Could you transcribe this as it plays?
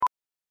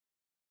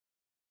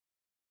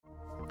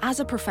As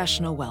a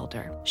professional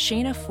welder,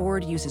 Shayna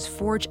Ford uses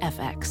Forge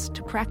FX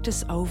to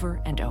practice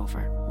over and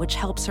over, which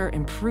helps her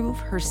improve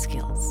her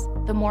skills.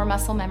 The more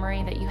muscle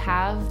memory that you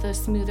have, the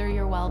smoother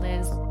your weld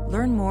is.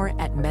 Learn more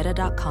at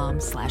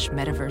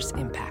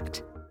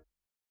meta.com/metaverseimpact.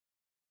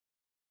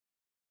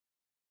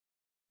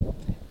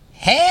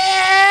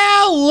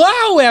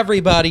 Hello,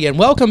 everybody, and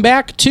welcome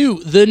back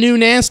to the new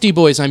Nasty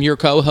Boys. I'm your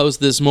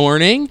co-host this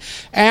morning,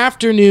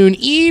 afternoon,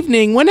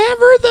 evening,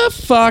 whenever the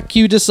fuck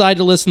you decide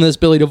to listen to this,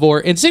 Billy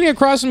DeVore. And sitting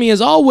across from me,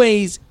 as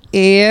always,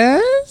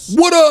 is...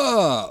 What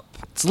up?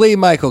 It's Lee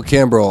Michael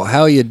Kimbrell.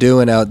 How you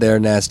doing out there,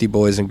 nasty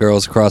boys and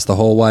girls across the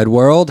whole wide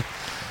world?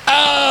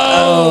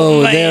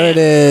 Oh, there it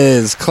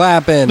is.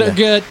 Clapping. They're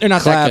good. They're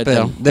not Clapping. that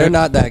good, though. They're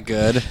not that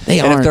good. They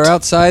and aren't. If they're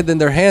outside, then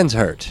their hands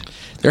hurt.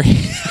 They're...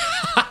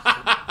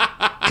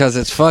 Because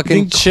it's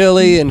fucking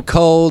chilly and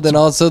cold, and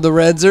also the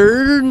Reds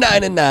are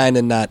 9-9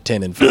 and not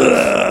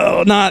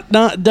 10-5.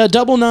 not the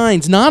double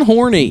nines, not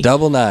horny.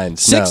 Double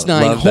nines. 6-9,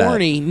 No,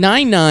 horny.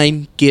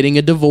 9-9, getting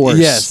a divorce.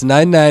 Yes,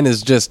 9-9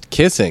 is just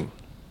kissing.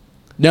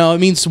 No, it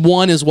means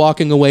one is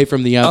walking away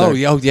from the other.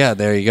 Oh, yeah,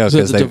 there you go. So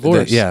it's a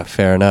divorce. Yeah,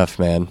 fair enough,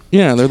 man.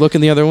 Yeah, they're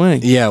looking the other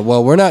way. Yeah,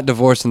 well, we're not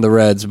divorcing the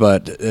Reds,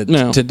 but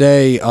No.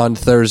 Today on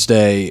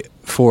Thursday,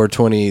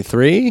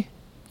 4/23,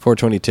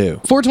 4/22.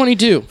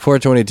 422.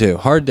 4/22.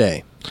 Hard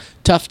day.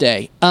 Tough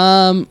day.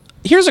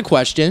 Here's a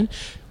question.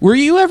 Were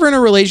you ever in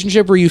a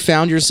relationship where you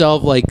found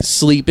yourself like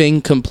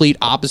sleeping complete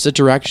opposite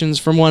directions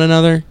from one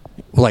another?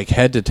 Like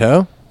head to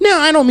toe? No,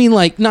 I don't mean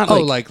like not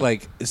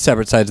like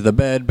separate sides of the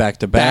bed, back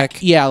to back.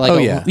 Yeah,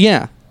 like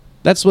yeah.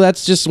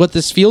 That's just what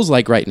this feels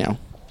like right now.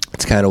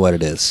 It's kind of what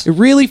it is. It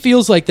really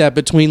feels like that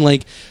between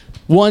like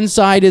one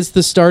side is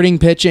the starting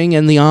pitching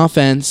and the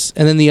offense,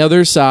 and then the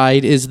other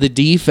side is the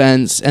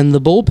defense and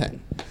the bullpen.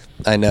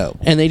 I know.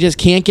 And they just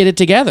can't get it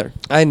together.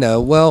 I know.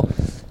 Well,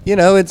 you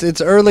know,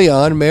 it's early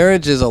on.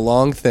 Marriage is a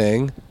long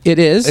thing. It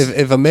is.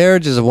 If a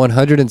marriage is a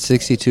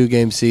 162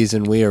 game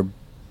season, we are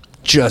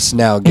just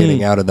now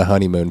getting out of the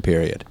honeymoon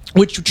period.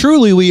 Which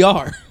truly we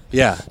are.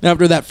 Yeah.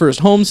 After that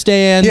first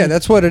homestand. Yeah,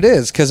 that's what it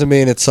is. Because, I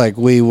mean, it's like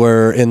we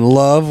were in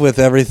love with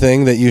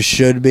everything that you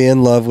should be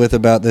in love with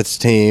about this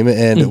team.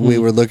 And we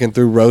were looking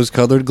through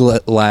rose-colored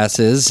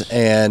glasses.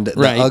 And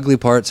the ugly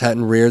parts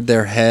hadn't reared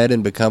their head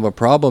and become a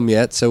problem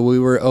yet. So we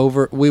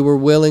were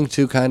willing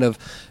to kind of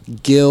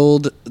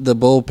gild the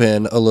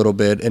bullpen a little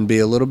bit and be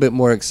a little bit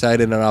more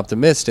excited and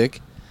optimistic.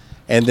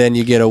 And then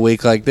you get a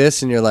week like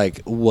this, and you're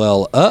like,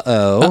 well,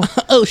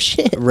 oh,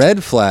 shit.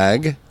 Red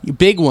flag.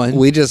 Big one.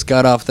 We just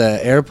got off the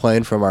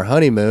airplane from our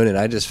honeymoon, and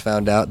I just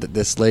found out that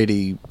this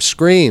lady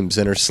screams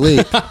in her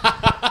sleep.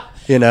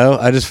 You know,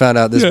 I just found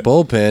out this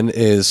bullpen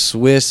is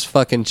Swiss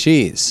fucking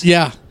cheese.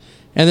 Yeah.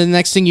 And then the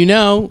next thing you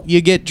know,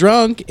 you get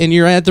drunk, and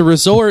you're at the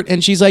resort,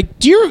 and she's like,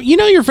 do you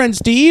know your friend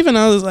Steve? And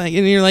I was like,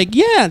 and you're like,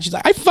 yeah. And she's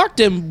like, I fucked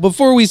him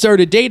before we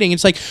started dating.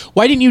 It's like,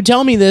 why didn't you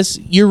tell me this?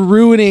 You're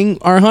ruining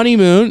our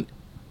honeymoon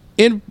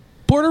in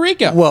Puerto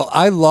Rico. Well,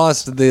 I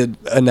lost the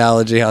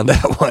analogy on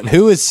that one.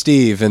 Who is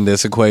Steve in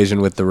this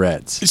equation with the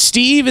Reds?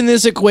 Steve in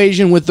this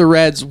equation with the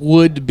Reds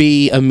would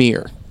be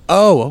Amir.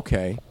 Oh,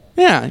 okay.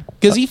 Yeah,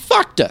 because he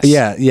fucked us.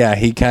 Yeah,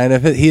 he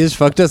has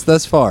fucked us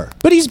thus far.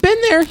 But he's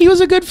been there. He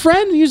was a good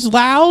friend. He was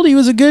loud. He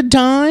was a good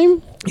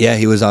time. Yeah,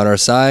 he was on our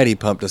side. He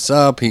pumped us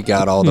up. He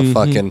got all the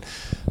fucking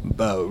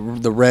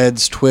the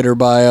Reds Twitter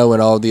bio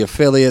and all the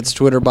affiliates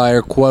Twitter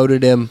bio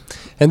quoted him.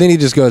 And then he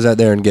just goes out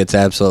there and gets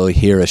absolutely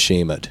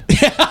Hiroshimaed.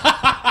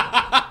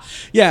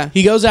 Yeah,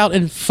 he goes out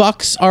and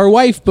fucks our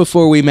wife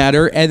before we met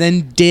her and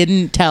then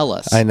didn't tell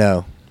us. I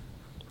know.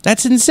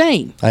 That's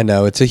insane. I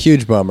know. It's a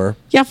huge bummer.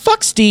 Yeah,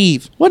 fuck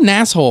Steve. What an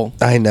asshole.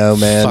 I know,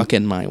 man.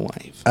 Fucking my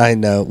wife. I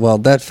know. Well,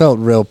 that felt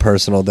real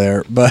personal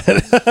there, but...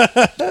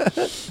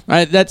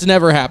 That's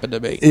never happened to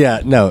me.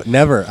 Yeah, no,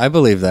 never. I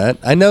believe that.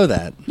 I know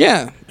that.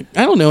 Yeah.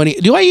 I don't know any...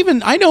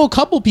 I know a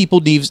couple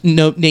people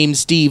named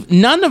Steve.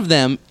 None of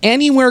them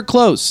anywhere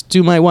close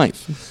to my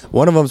wife.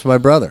 One of them's my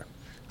brother.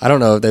 I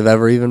don't know if they've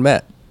ever even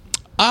met.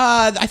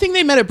 I think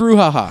they met at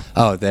Brouhaha.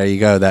 Oh, there you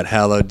go. That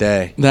hallowed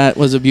day. That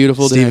was a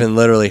beautiful day. Stephen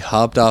literally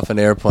hopped off an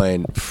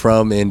airplane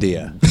from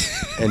India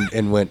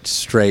and went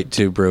straight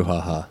to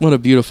Brouhaha. What a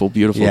beautiful,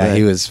 beautiful day. Yeah,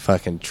 he was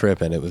fucking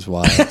tripping. It was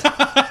wild.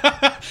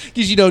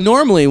 Because,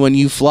 normally when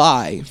you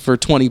fly for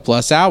 20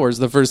 plus hours,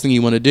 the first thing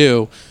you want to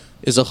do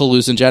is a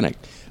hallucinogenic.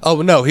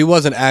 Oh, no, he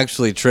wasn't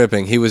actually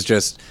tripping. He was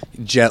just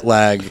jet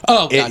lag.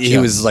 Oh, gotcha. He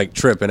was like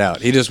tripping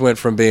out. He just went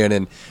from being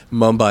in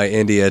Mumbai,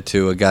 India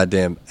to a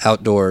goddamn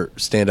outdoor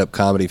stand-up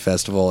comedy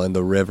festival in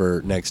the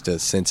river next to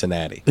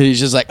Cincinnati. And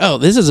he's just like, oh,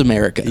 this is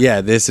America.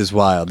 Yeah, this is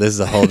wild. This is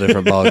a whole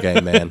different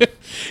ballgame, man.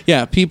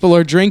 Yeah, people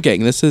are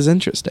drinking. This is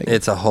interesting.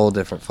 It's a whole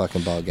different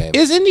fucking ballgame.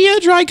 Is India a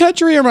dry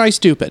country or am I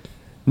stupid?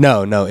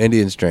 No,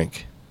 Indians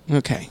drink.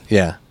 Okay.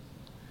 Yeah.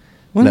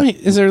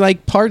 Is there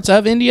like parts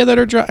of India that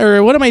are dry,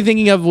 or what am I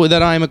thinking of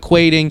that I'm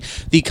equating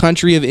the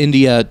country of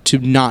India to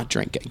not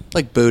drinking?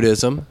 Like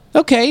Buddhism.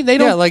 Okay, they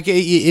don't. Yeah, like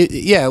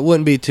it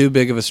wouldn't be too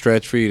big of a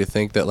stretch for you to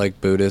think that like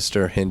Buddhists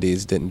or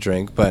Hindus didn't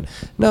drink, but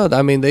no,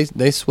 I mean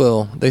they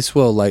swill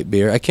light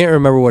beer. I can't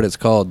remember what it's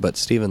called, but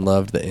Steven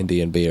loved the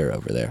Indian beer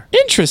over there.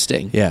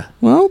 Interesting. Yeah.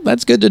 Well,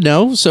 that's good to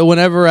know. So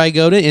whenever I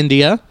go to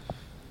India,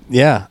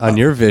 on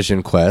your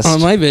vision quest,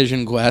 on my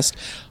vision quest,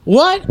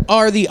 what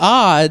are the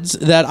odds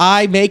that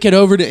I make it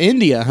over to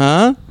India?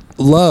 Huh?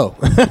 Low.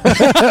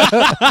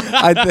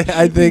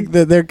 I think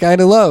that they're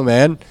kind of low,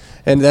 man,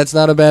 and that's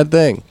not a bad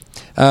thing.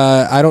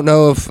 I don't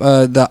know if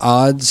the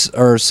odds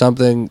are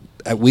something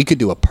we could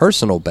do a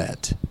personal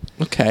bet.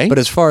 Okay. But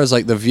as far as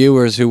like the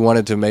viewers who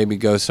wanted to maybe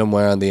go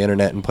somewhere on the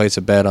internet and place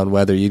a bet on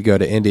whether you'd go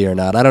to India or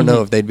not, I don't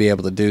know if they'd be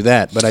able to do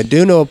that. But I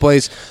do know a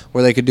place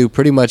where they could do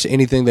pretty much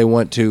anything they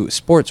want to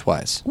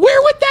sports-wise.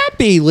 Where would that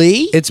be,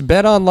 Lee? It's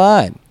Bet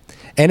Online.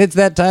 And it's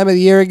that time of the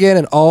year again,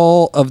 and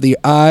all of the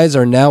eyes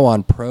are now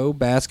on pro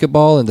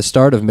basketball and the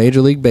start of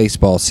Major League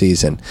Baseball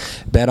season.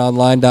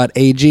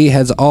 BetOnline.ag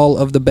has all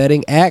of the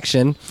betting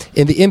action.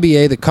 In the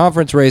NBA, the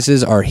conference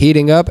races are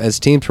heating up as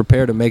teams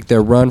prepare to make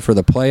their run for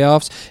the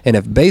playoffs. And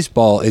if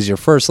baseball is your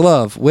first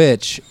love,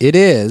 which it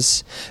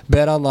is,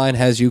 BetOnline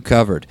has you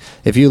covered.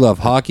 If you love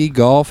hockey,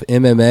 golf,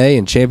 MMA,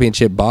 and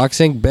championship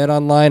boxing,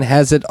 BetOnline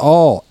has it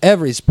all.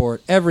 Every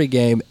sport, every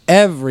game,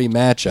 every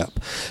matchup.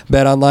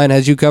 BetOnline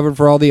has you covered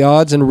for all the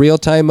odds and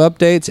real-time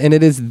updates, and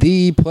it is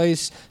the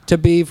place to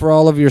be for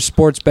all of your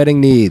sports betting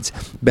needs.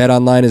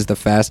 BetOnline is the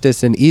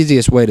fastest and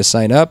easiest way to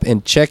sign up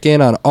and check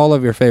in on all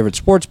of your favorite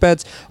sports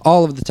bets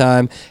all of the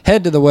time.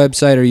 Head to the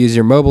website or use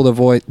your mobile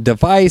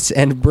device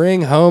and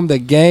bring home the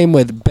game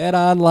with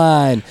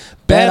BetOnline.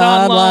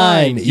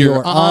 BetOnline,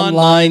 your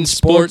online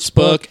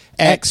sportsbook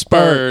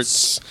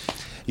experts.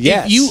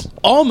 Yes. If you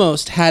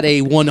almost had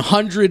a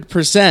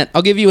 100%,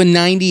 I'll give you a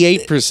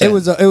 98%.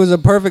 It was a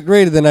perfect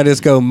read, and then I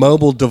just go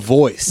mobile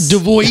devoice.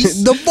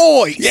 Devoice? The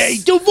voice. Yeah,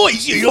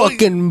 Devoice.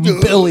 Fucking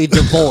Billy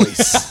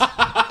DeVoice.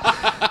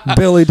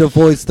 Billy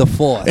DeVoice the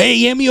fourth.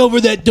 Hey, hand me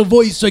over that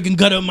Devoice so I can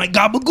cut up my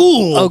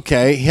gabagool.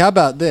 Okay, how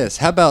about this?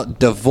 How about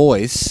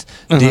DeVoice?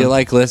 Do you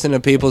like listening to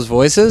people's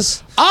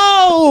voices?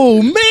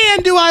 Oh,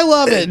 man, do I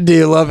love it. Do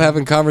you love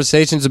having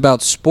conversations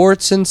about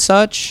sports and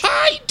such?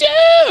 I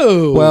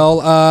do.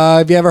 Well,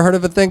 have you ever heard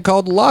of a thing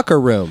called Locker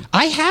Room?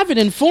 I have it.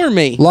 Inform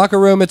me. Locker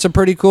Room, it's a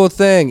pretty cool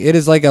thing. It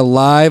is like a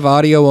live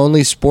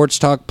audio-only sports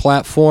talk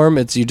platform.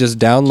 You just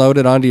download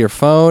it onto your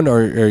phone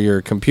or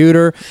your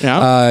computer.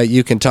 Yeah.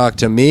 You can talk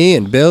to me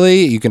and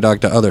Billy. You can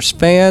talk to other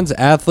fans,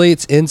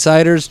 athletes,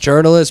 insiders,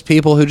 journalists,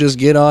 people who just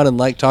get on and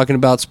like talking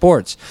about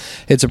sports.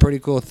 It's a pretty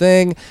cool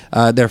thing.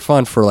 They're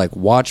fun for like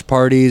watch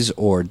parties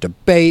or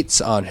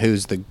debates on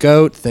who's the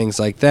GOAT, things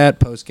like that,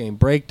 post-game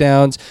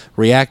breakdowns,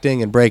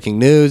 reacting and breaking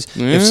news.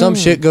 If some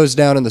shit goes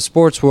down in the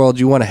sports world,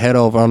 you want to head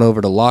on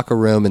over to Locker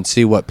Room and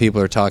see what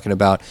people are talking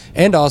about,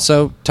 and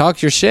also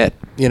talk your shit.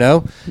 You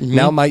know,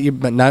 now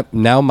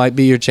might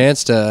be your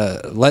chance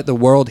to let the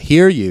world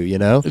hear you. You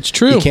know, it's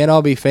true. You can't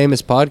all be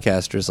famous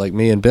podcasters like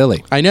me and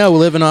Billy. I know, we're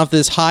living off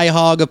this high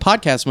hog of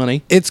podcast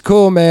money. It's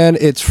cool, man.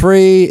 It's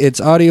free.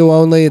 It's audio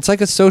only. It's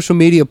like a social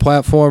media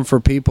platform for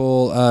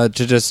people to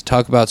just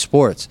talk about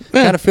sports.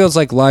 Yeah. Kind of feels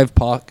like live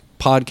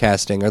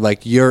podcasting, or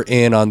like you're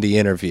in on the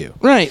interview.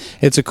 Right.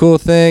 It's a cool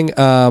thing.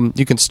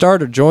 You can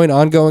start or join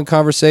ongoing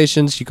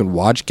conversations. You can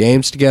watch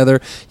games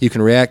together. You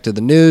can react to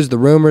the news, the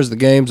rumors, the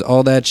games,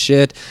 all that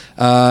shit.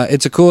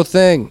 It's a cool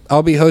thing.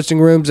 I'll be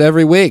hosting rooms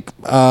every week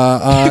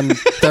on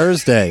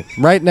Thursday,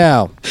 right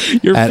now,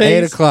 at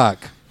 8 o'clock.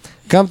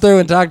 Come through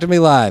and talk to me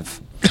live.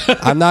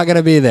 I'm not going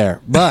to be there,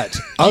 but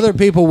other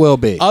people will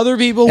be. Other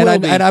people will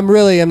be. And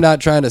I'm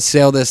not trying to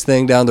sail this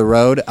thing down the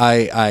road.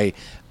 I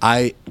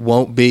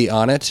won't be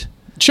on it.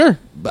 Sure.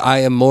 I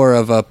am more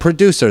of a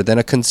producer than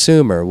a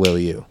consumer, will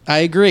you? I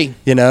agree.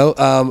 You know,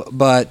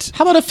 but...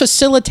 How about a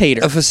facilitator?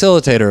 A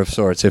facilitator of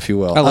sorts, if you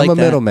will. I like I'm a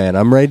that. middleman.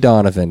 I'm Ray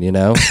Donovan, you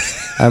know?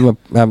 I'm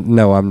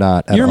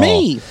not at You're all.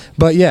 me.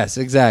 But yes,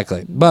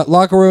 exactly. But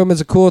Locker Room is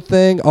a cool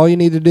thing. All you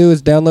need to do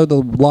is download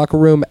the Locker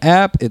Room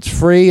app. It's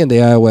free in the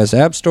iOS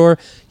App Store.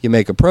 You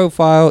make a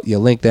profile, you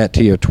link that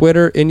to your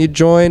Twitter, and you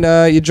join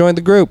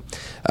the group.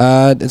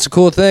 It's a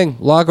cool thing.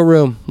 Locker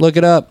Room. Look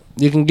it up.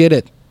 You can get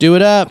it. Do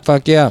it up.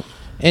 Fuck yeah.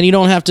 And you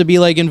don't have to be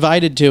like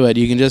invited to it.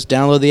 You can just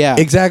download the app.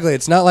 Exactly.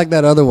 It's not like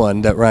that other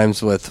one that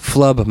rhymes with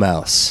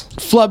Flubmouse.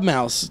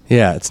 Flubmouse.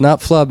 Yeah, it's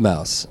not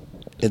Flubmouse.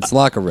 It's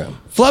Locker Room.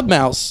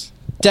 Flubmouse.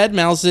 Dead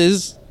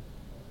Mouse's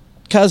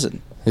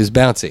cousin. Who's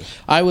bouncy.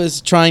 I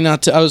was trying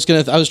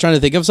to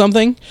think of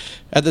something.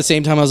 At the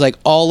same time, I was like,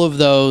 all of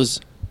those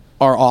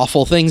are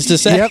awful things to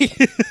say. Yep.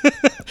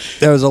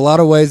 There was a lot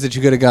of ways that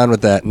you could have gone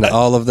with that, and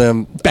all of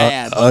them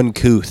bad.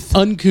 Uncouth.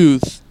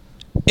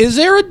 Is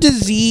there a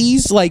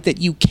disease like that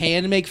you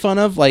can make fun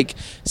of, like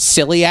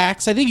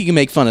celiacs? I think you can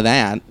make fun of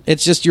that.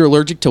 It's just you're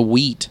allergic to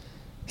wheat.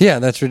 Yeah,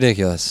 that's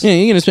ridiculous. Yeah,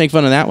 you can just make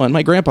fun of that one.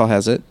 My grandpa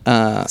has it.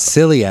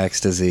 Celiac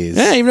disease.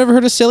 Yeah, you've never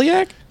heard of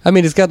celiac? I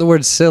mean, it's got the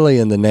word silly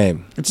in the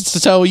name.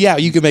 So, yeah,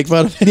 you can make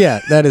fun of it. Yeah,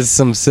 that is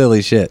some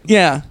silly shit.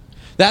 Yeah.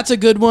 That's a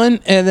good one.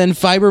 And then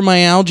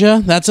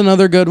fibromyalgia. That's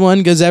another good one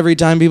because every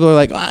time people are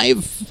like, I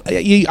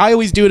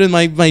always do it in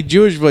my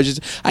Jewish voice.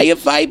 I have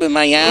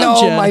fibromyalgia.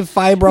 No, my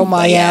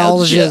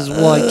fibromyalgia is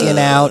working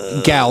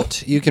out.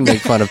 Gout. You can make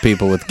fun of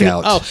people with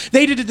gout. Oh,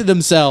 they did it to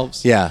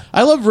themselves. Yeah.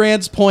 I love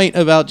Rand's point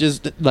about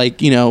just like,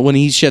 when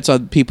he shits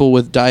on people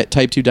with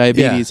type 2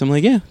 diabetes. Yeah. I'm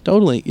like, yeah,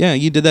 totally. Yeah,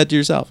 you did that to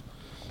yourself.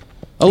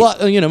 A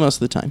lot,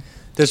 most of the time.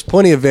 There's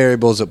plenty of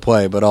variables at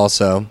play, but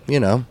also,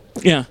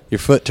 Yeah. your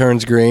foot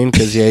turns green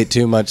because you ate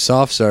too much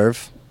soft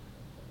serve.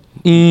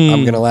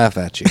 I'm going to laugh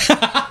at you.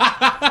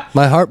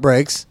 My heart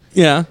breaks.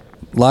 Yeah.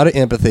 A lot of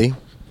empathy.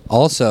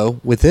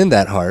 Also, within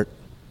that heart,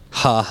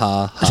 ha,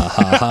 ha, ha,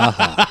 ha, ha,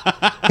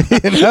 ha.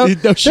 No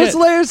shit. There's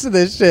layers to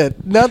this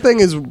shit. Nothing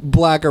is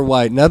black or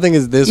white. Nothing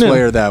is this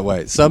way or that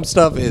way. Some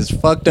stuff is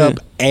fucked up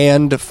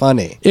and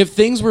funny. If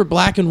things were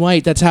black and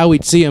white, that's how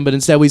we'd see them. But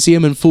instead, we see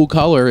them in full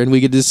color, and we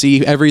get to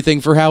see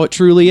everything for how it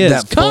truly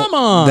is. Come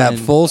on, that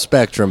full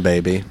spectrum,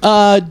 baby.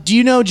 Do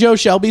you know Joe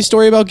Shelby's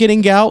story about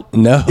getting gout?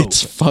 No,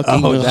 it's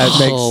fucking. Oh, that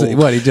makes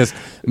what he just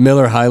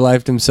Miller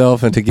high-lifed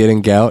himself into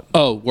getting gout.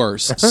 Oh,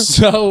 worse.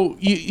 So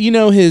you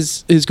know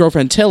his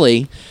girlfriend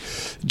Tilly.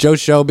 Joe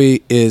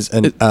Shelby is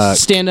a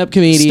stand-up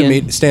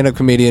comedian. Stand-up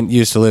comedian,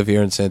 used to live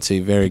here in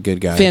Cincy. Very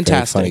good guy.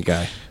 Fantastic. Very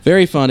funny guy.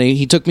 Very funny.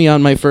 He took me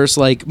on my first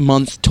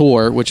month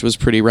tour, which was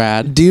pretty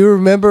rad. Do you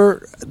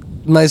remember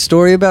my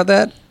story about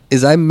that?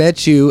 Is I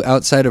met you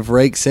outside of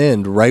Rake's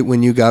End right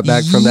when you got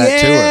back from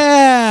that tour.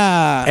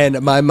 Yeah.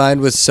 And my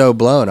mind was so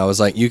blown. I was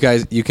like, you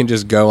guys, you can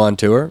just go on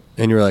tour?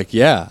 And you were like,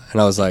 yeah.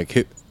 And I was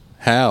like,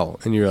 how?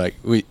 And you were like,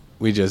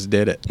 we just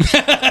did it.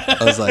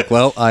 I was like,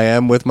 well, I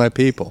am with my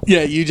people.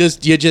 Yeah, you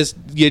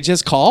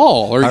just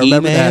call or I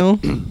remember email.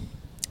 that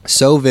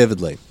so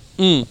vividly.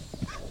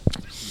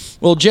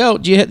 Well, Joe,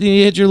 do you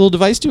hit your little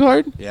device too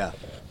hard? Yeah.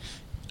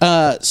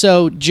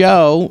 So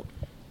Joe,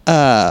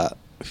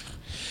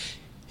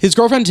 his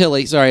girlfriend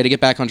Tilly. Sorry, to get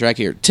back on track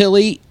here.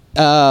 Tilly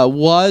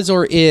was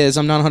or is,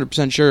 I'm not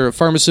 100% sure, a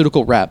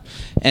pharmaceutical rep.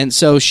 And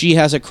so she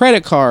has a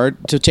credit card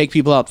to take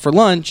people out for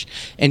lunch,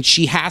 and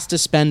she has to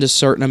spend a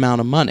certain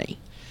amount of money.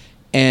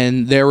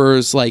 And there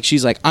was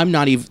she's like, I'm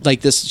not even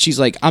she's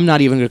like, I'm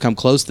not even going to come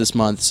close this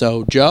month.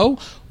 So Joe,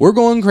 we're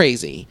going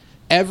crazy.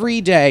 Every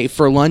day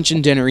for lunch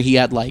and dinner, he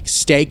had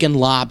steak and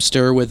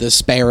lobster with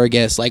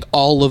asparagus,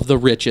 all of the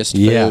richest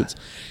foods.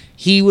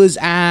 He was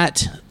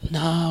at,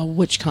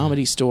 which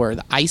comedy store?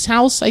 The Ice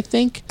House, I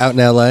think. Out in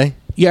L.A.?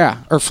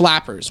 Yeah, or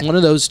Flappers, one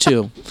of those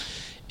two.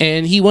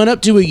 And he went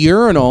up to a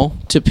urinal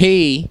to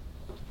pee,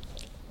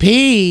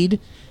 peed,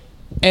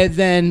 and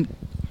then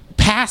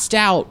passed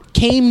out,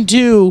 came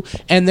to,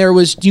 and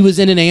he was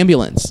in an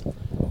ambulance.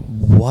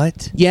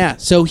 What? Yeah,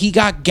 so he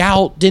got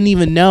gout, didn't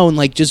even know,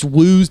 and just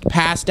woozed,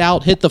 passed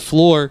out, hit the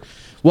floor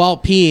while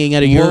peeing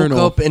at a urinal.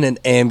 Woke up in an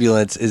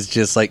ambulance is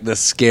just the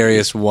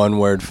scariest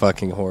one-word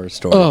fucking horror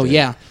story. Oh,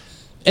 yeah.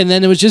 And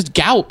then it was just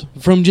gout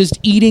from just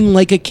eating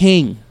like a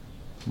king.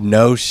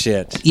 No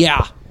shit.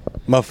 Yeah.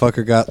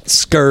 Motherfucker got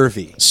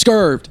scurvy.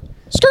 Scurved.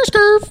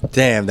 Scurv.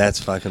 Damn, that's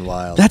fucking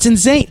wild. That's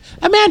insane.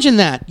 Imagine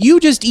that.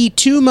 You just eat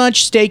too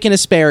much steak and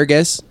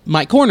asparagus,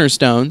 my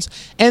cornerstones,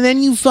 and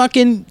then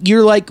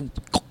you're like,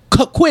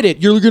 quit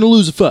it. You're going to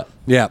lose a foot.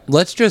 Yeah.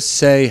 Let's just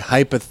say,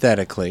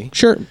 hypothetically,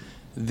 Sure.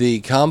 the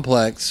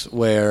complex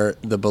where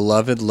the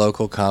beloved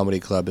local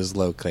comedy club is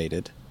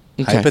located,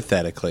 Okay.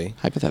 hypothetically,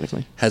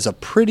 has a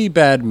pretty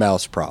bad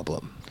mouse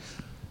problem.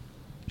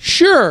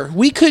 Sure.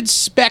 We could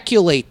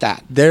speculate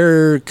that.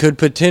 There could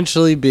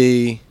potentially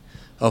be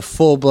a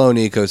full-blown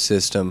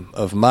ecosystem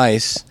of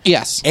mice.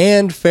 Yes.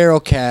 And feral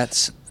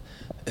cats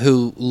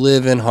who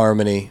live in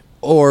harmony,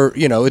 or,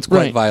 it's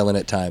quite violent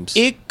at times.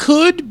 It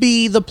could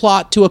be the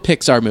plot to a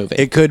Pixar movie.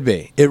 It could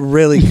be. It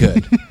really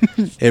could.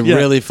 It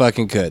really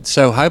fucking could.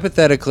 So,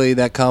 hypothetically,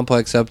 that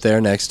complex up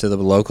there next to the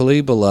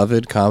locally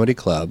beloved comedy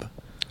club,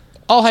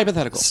 all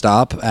hypothetical,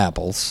 Stop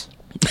Apples,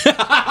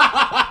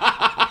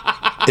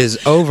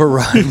 is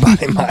overrun by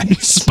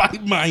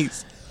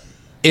mice.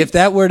 If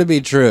that were to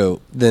be true,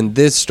 then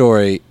this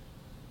story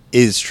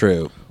is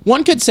true.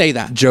 One could say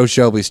that. Joe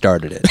Shelby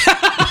started it.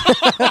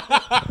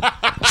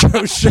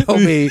 Joe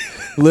Shelby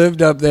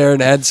lived up there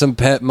and had some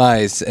pet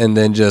mice and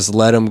then just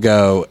let them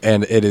go,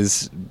 and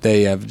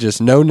they have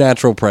just no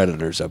natural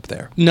predators up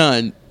there.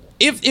 None.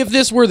 If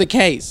this were the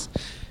case,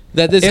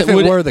 if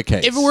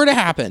it were to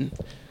happen,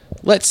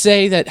 let's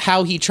say that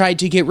how he tried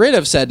to get rid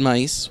of said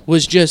mice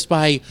was just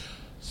by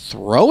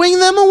throwing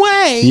them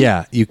away.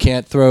 Yeah, you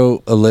can't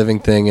throw a living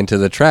thing into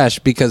the trash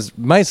because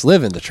mice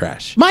live in the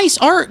trash. Mice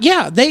are,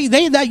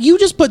 you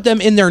just put them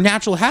in their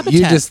natural habitat.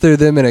 You just threw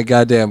them in a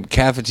goddamn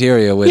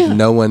cafeteria with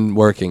no one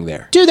working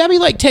there. Dude, that'd be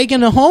like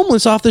taking a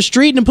homeless off the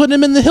street and putting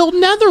him in the Hilton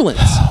Netherlands.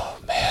 Oh,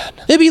 man.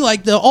 It'd be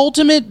like the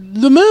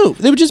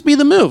move. It would just be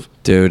the move.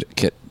 Dude,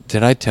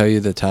 did I tell you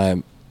the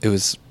time? It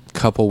was a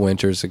couple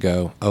winters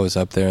ago. I was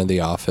up there in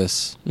the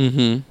office.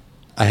 Mm-hmm.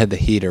 I had the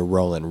heater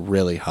rolling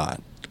really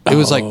hot. It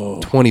was like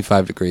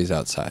 25 degrees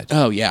outside.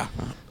 Oh, yeah.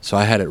 So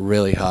I had it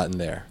really hot in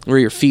there. Where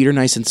your feet are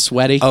nice and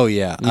sweaty. Oh,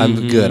 yeah.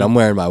 I'm good. I'm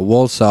wearing my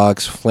wool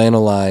socks,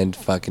 flannel-lined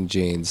fucking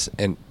jeans,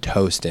 and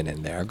toasting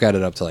in there. I've got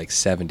it up to like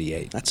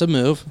 78. That's a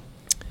move.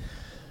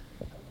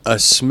 A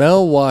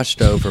smell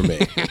washed over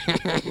me.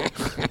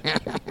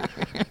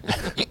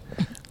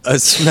 A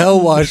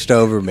smell washed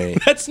over me.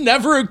 That's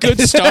never a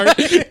good start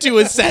to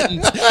a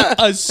sentence.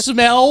 A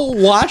smell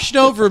washed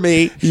over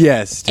me.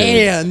 Yes, dude.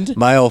 And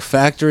my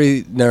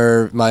olfactory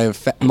nerve,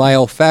 my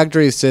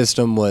olfactory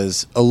system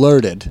was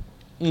alerted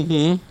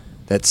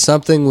that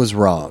something was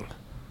wrong.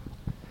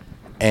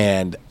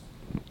 And,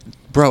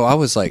 bro, I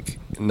was like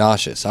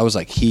nauseous. I was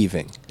like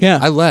heaving. Yeah.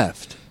 I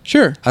left.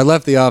 Sure. I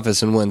left the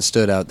office and went and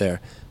stood out there.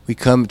 We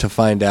come to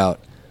find out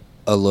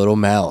a little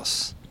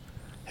mouse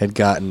had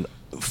gotten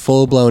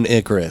full-blown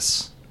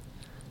Icarus,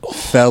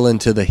 fell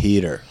into the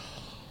heater,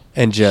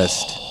 and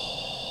just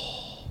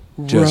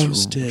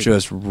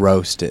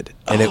roasted.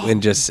 And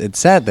it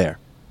sat there.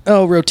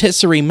 Oh,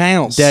 rotisserie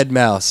mouse. Dead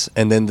mouse.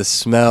 And then the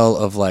smell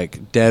of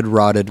like dead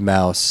rotted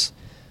mouse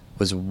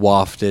was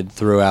wafted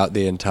throughout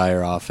the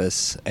entire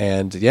office.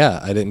 And yeah,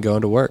 I didn't go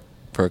into work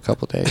for a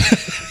couple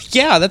days.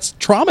 Yeah, that's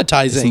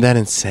traumatizing. Isn't that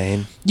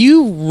insane?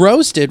 You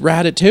roasted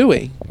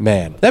Ratatouille.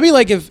 Man. That'd be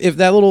like if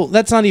that little...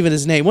 That's not even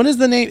his name. What is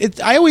the name?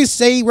 I always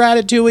say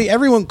Ratatouille.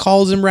 Everyone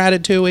calls him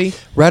Ratatouille.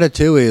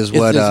 Ratatouille is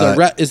what...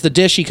 is the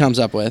dish he comes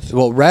up with.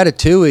 Well,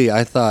 Ratatouille,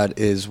 I thought,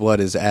 is what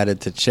is added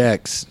to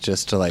checks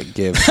just to like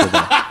give to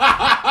the...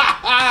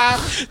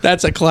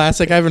 That's a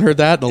classic. I haven't heard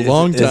that in a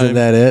long time. Isn't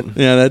that it?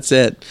 Yeah, that's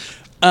it.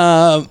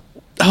 Oh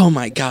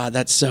my God,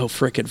 that's so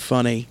freaking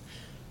funny.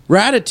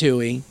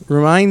 Ratatouille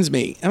reminds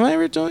me. Have I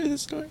ever told you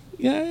this story?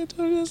 Yeah, I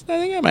told you this. I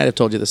think I might have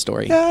told you the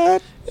story. Did I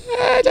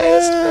tell you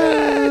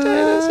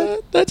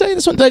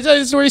this one? Did I tell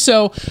you the story?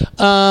 So,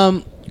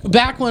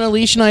 back when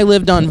Alicia and I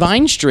lived on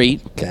Vine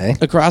Street,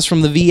 across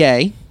from the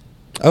VA.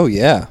 Oh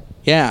yeah.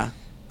 Yeah.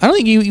 I don't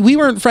think we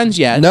weren't friends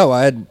yet.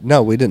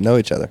 No, we didn't know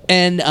each other.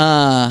 And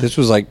this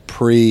was like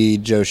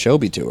pre-Joe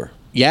Shelby tour.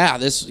 Yeah,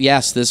 this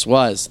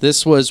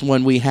was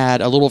when we had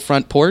a little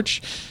front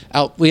porch.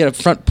 We had a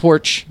front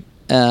porch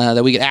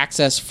that we could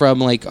access from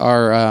like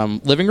our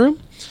living room,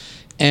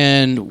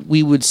 and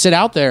we would sit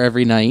out there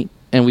every night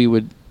and we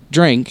would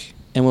drink.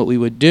 And what we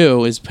would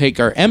do is take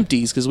our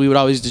empties, because we would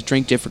always just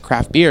drink different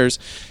craft beers,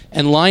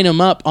 and line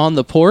them up on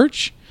the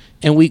porch.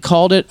 And we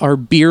called it our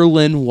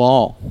Beerlin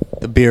Wall.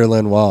 The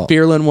Beerlin Wall.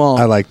 Beerlin Wall.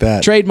 I like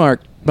that.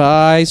 Trademarked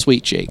by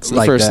Sweet Shakes,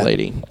 the first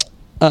lady.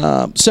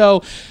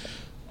 So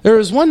there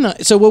was one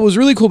night. So what was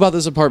really cool about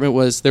this apartment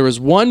was there was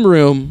one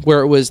room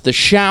where it was the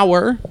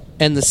shower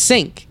and the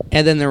sink,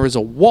 and then there was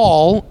a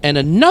wall and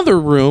another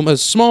room, a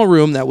small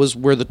room that was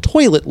where the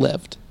toilet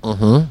lived.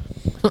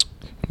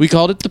 We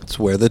called it It's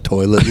where the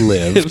toilet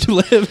lived.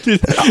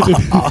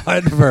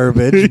 Odd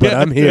verbiage, but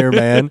Yeah. I'm here,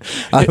 man.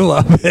 I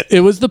love it.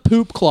 It was the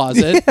poop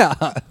closet.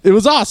 Yeah. It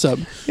was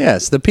awesome.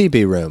 Yes, the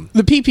pee-pee room.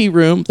 The pee-pee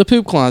room, the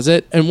poop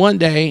closet, and one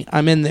day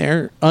I'm in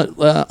there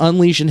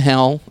unleashing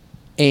hell,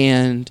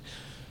 and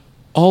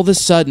all of a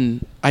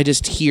sudden I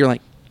just hear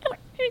like,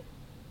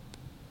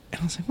 and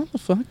I was like, what the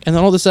fuck? And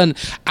then all of a sudden,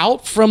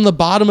 out from the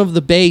bottom of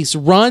the base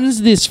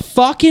runs this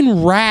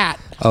fucking rat.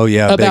 Oh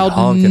yeah,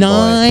 about big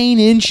 9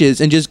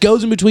 inches, and just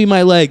goes in between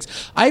my legs.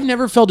 I've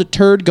never felt a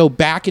turd go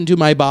back into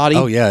my body.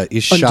 Oh yeah,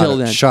 you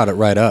shot it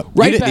right up.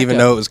 Right you didn't back even up.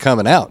 know it was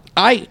coming out.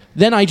 I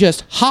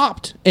just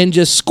hopped and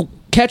just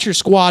catcher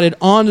squatted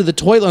onto the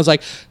toilet. I was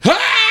like,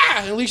 ah!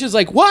 And Alicia's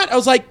like, what? I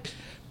was like,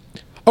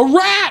 a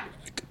rat!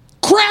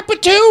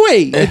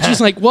 Crapatouille! And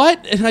she's like,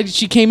 what? And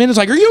she came in and was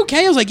like, are you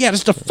okay? I was like, yeah,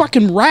 just a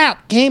fucking rat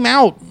came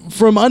out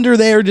from under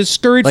there, just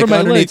scurried Like from my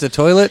underneath legs. the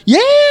toilet?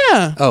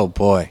 Yeah! Oh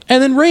boy.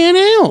 And then ran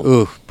out.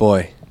 Ooh,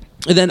 boy.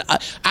 And then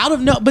out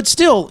of but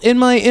still in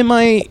my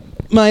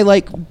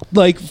like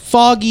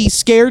foggy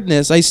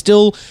scaredness, I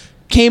still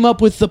came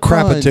up with the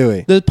pun.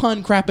 Crapatouille. The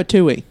pun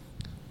Crapatouille.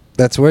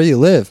 That's where you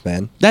live,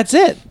 man. That's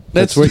it.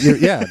 That's where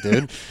yeah,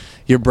 dude.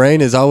 Your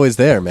brain is always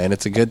there, man.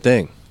 It's a good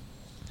thing.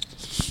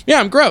 Yeah,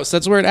 I'm gross.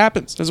 That's where it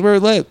happens. That's where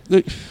it lives.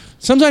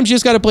 Sometimes you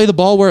just got to play the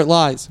ball where it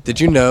lies. Did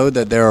you know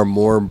that there are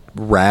more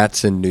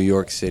rats in New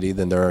York City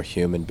than there are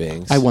human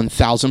beings? I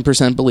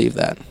 1000% believe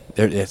that.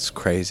 It's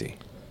crazy.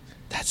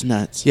 That's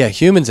nuts. Yeah,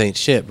 humans ain't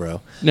shit,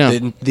 bro. No.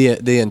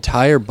 The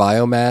entire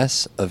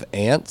biomass of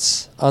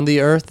ants on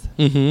the earth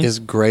is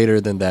greater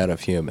than that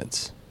of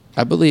humans.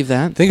 I believe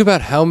that. Think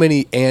about how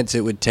many ants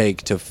it would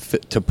take to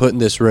put in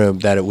this room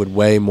that it would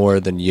weigh more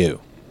than you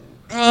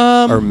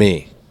or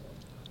me.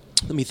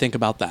 Let me think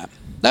about that.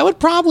 That would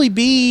probably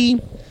be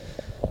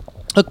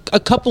a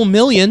couple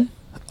million.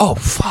 Oh,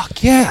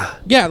 fuck, yeah.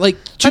 Yeah, like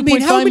 2.5 I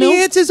mean, how many mil?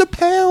 ants is a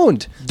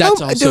pound?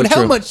 That's also Dude, how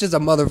true. much does a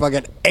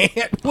motherfucking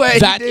ant weigh?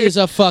 That is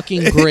a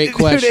fucking great Dude,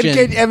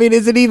 question. I mean,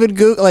 is it even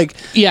Google? Like,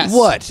 Yes.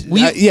 what?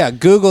 Yeah,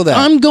 Google that.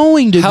 I'm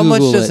going to How Google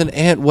much does it. an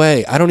ant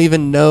weigh? I don't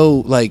even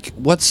know, like,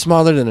 what's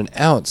smaller than an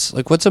ounce?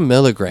 Like, what's a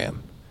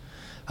milligram?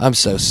 I'm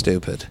so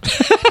stupid.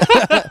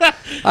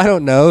 I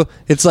don't know.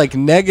 It's like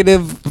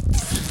negative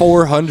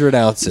 400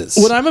 ounces.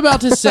 What I'm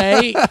about to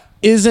say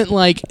isn't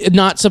like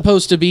not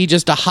supposed to be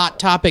just a hot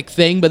topic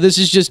thing, but this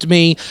is just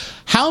me.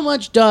 How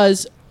much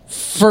does,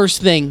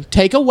 first thing,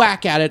 take a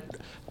whack at it,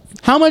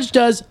 how much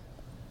does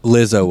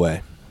Lizzo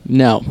weigh?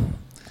 No.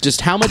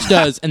 Just how much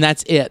does, and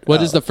that's it.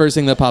 What is the first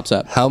thing that pops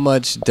up? How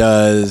much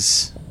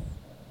does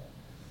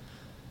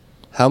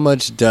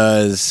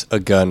a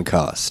gun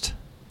cost?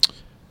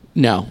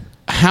 No.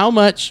 How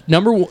much?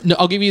 Number one, no,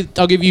 I'll give you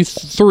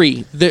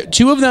three.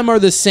 Two of them are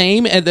the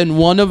same, and then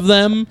one of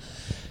them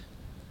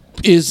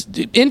is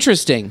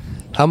interesting.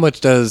 How much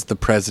does the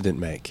president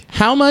make?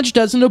 How much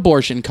does an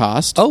abortion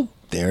cost? Oh,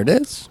 there it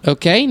is.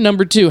 Okay.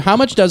 Number two, how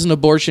much does an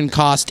abortion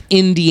cost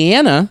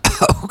Indiana?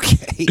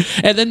 Okay.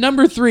 And then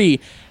number three,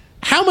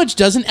 how much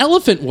does an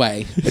elephant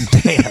weigh?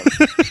 Damn.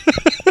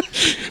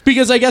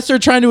 Because I guess they're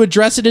trying to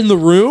address it in the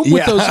room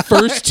with those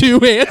first two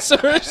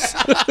answers.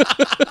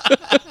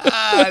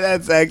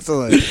 That's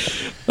excellent.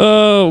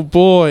 Oh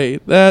boy,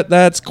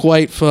 that's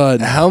quite fun.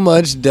 How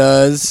much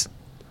does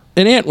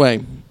An ant weigh?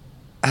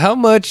 How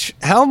much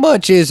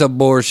is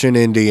abortion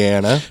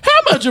Indiana? How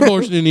much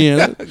abortion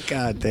Indiana?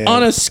 God damn.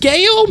 On a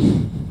scale,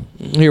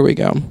 here we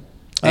go.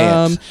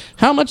 Ants.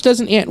 How much does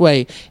an ant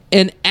weigh?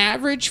 An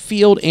average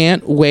field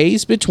ant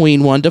weighs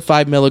between 1 to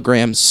 5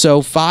 milligrams.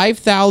 So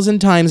 5,000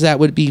 times that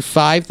would be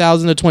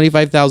 5,000 to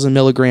 25,000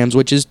 milligrams,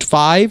 which is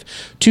 5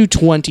 to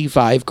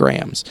 25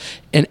 grams.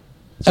 And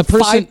a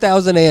person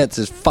 5,000 ants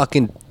is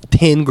fucking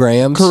 10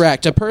 grams.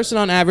 Correct. A person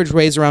on average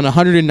weighs around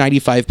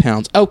 195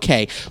 pounds.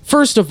 Okay.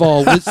 First of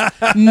all,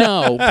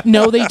 no,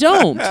 they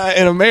don't.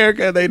 In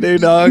America, they do,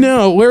 dog.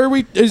 No, where are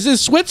we? Is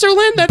this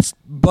Switzerland? That's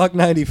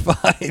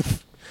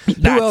 $1.95.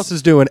 Who else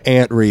is doing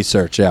ant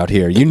research out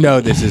here? You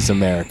know this is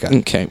America.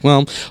 Okay.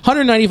 Well,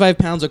 195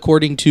 pounds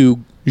according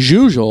to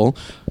Jujol,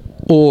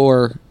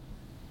 or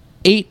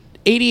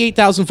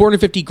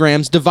 88,450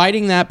 grams.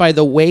 Dividing that by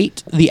the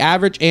weight the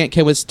average ant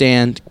can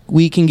withstand,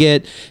 we can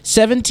get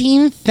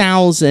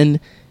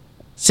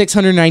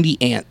 17,690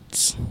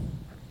 ants.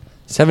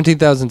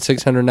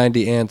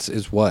 17,690 ants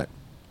is what?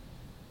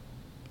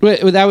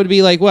 Wait, that would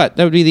be like what?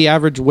 That would be the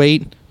average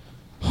weight.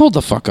 Hold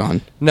the fuck on.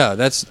 No,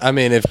 that's. I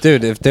mean, if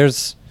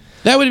there's.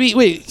 That would be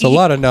It's a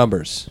lot of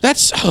numbers.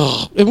 That's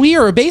and we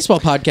are a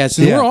baseball podcast,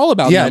 and we're all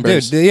about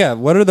numbers. Dude, yeah.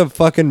 What are the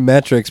fucking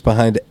metrics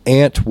behind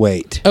ant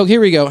weight? Oh, here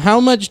we go. How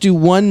much do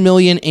 1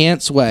 million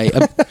ants weigh?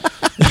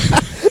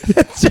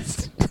 That's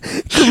just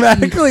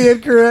grammatically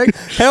incorrect.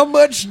 How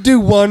much do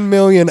 1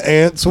 million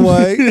ants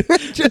weigh?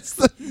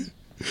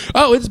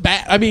 Oh, it's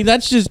bad. I mean,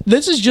 this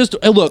is just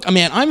look. I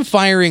mean, I'm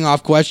firing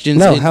off questions.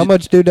 No, how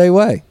much do they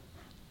weigh?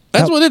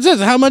 That's what it says.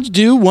 How much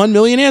do 1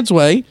 million ants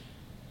weigh?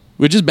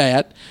 Which is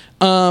bad.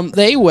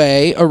 They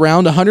weigh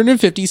around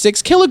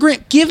 156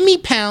 kilograms. Give me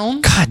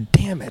pounds. God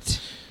damn it.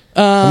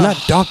 I'm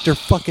not Dr.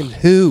 fucking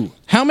Who.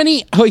 How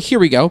many? Oh, here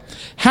we go.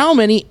 How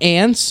many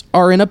ants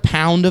are in a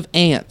pound of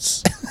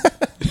ants?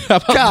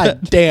 God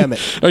damn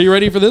it. Are you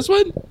ready for this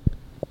one?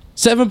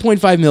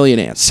 7.5 million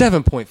ants.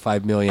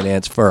 7.5 million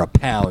ants for a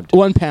pound.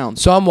 1 pound.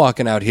 So I'm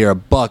walking out here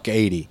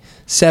 $1.80.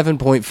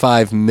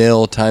 7.5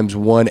 mil times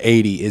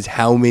 180 is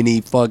how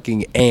many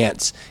fucking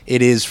ants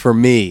it is for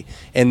me.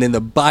 And then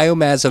the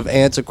biomass of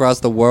ants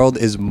across the world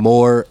is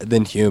more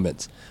than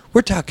humans.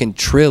 We're talking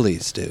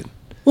trillions, dude.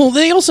 Well,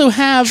 they also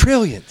have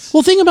trillions.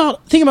 Well, think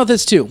about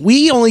this too.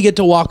 We only get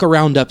to walk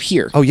around up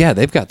here. Oh yeah,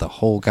 they've got the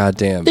whole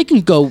goddamn. They can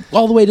go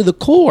all the way to the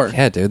core.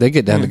 Yeah, dude, they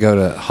get down to go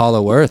to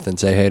Hollow Earth and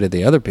say hey to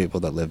the other people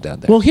that live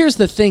down there. Well, here's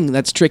the thing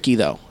that's tricky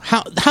though.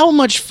 How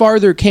much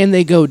farther can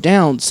they go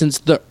down since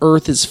the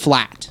Earth is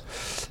flat?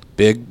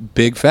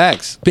 Big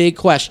facts. Big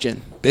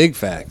question. Big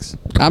facts.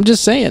 I'm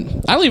just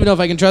saying. I don't even know if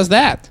I can trust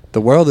that.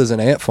 The world is an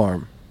ant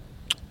farm.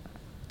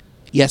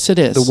 Yes, it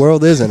is. The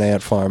world is an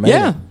ant farm.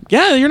 Yeah.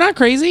 Yeah, you're not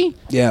crazy.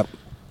 Yeah.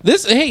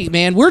 Hey,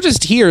 man, we're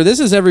just here. This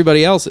is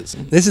everybody else's.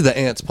 This is the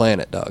ants'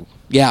 planet, dog.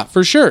 Yeah,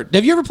 for sure.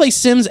 Have you ever played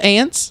Sims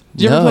Ants?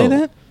 Did you ever play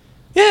that?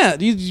 Yeah.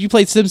 You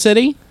played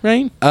SimCity,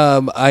 right?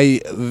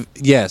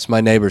 Yes,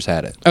 my neighbors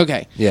had it.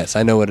 Okay. Yes,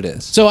 I know what it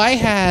is. So I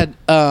had,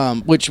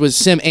 which was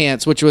Sim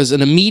Ants, which was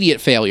an immediate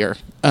failure,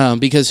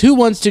 because who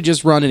wants to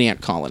just run an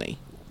ant colony?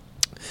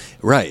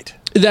 Right.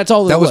 That's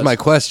all. That was my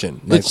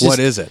question. Like, what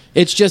is it?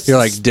 It's just you're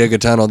like dig a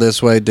tunnel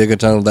this way, dig a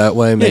tunnel that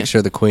way, make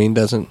sure the queen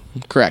doesn't.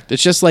 Correct.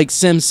 It's just like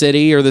Sim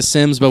City or The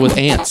Sims, but with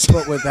ants,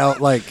 but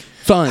without like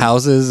fun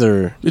houses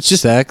or it's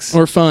just sex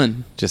or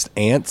fun. Just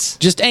ants.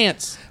 Just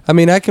ants. I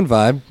mean, I can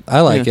vibe.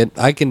 I like it.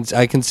 I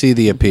can see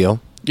the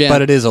appeal. Yeah.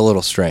 But it is a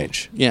little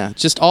strange. Yeah,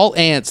 just all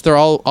ants. They're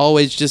all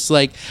always just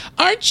like,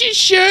 aren't you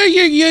sure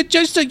you're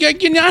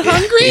not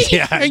hungry?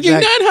 Yeah, Are you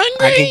not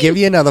hungry? I can give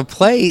you another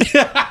plate.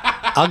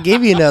 I'll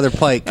give you another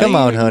plate. Come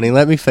on, honey.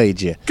 Let me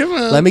feed you. Come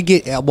on. Let me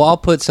get. Well, I'll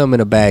put some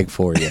in a bag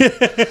for you.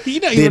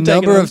 The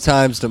number of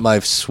times that my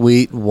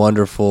sweet,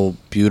 wonderful,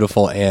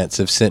 beautiful aunts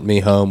have sent me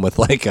home with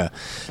like a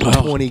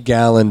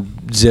 20-gallon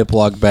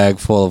Ziploc bag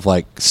full of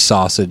like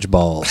sausage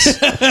balls.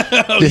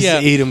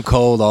 Just eat them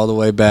cold all the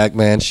way back,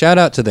 man. Shout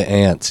out to the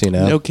ants, you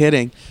know. No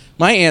kidding.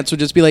 My aunts would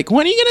just be like,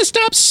 "When are you gonna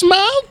stop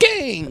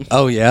smoking?"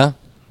 Oh yeah.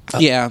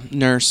 Yeah,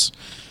 nurse.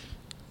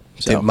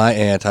 So Dude, my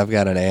aunt, I've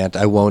got an aunt.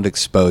 I won't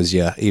expose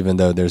you, even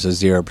though there's a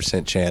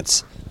 0%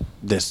 chance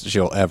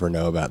she'll ever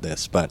know about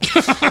this. But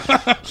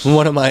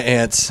one of my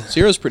aunts,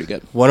 Zero's pretty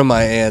good. One of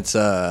my aunts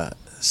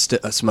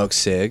smokes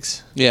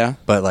cigs. Yeah.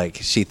 But like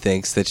she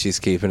thinks that she's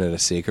keeping it a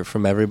secret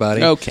from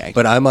everybody. Okay.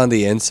 But I'm on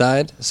the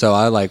inside, so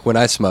I like when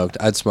I smoked,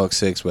 I'd smoke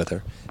cigs with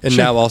her, and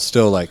now I'll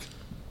still like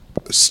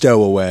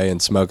stow away and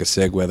smoke a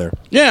cig with her.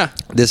 Yeah.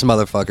 This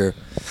motherfucker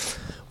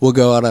will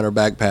go out on her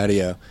back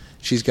patio.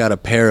 She's got a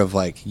pair of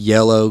like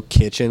yellow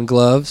kitchen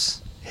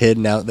gloves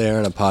hidden out there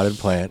in a potted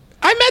plant.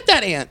 I met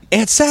that aunt.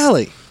 Aunt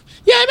Sally.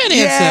 Yeah, I met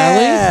Aunt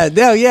Sally. Yeah,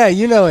 no, yeah,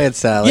 you know Aunt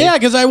Sally. Yeah,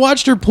 because I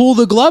watched her pull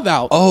the glove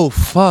out. Oh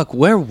fuck,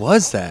 where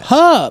was that?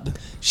 Hub.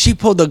 She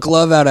pulled the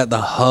glove out at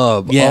the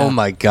Hub. Yeah. Oh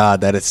my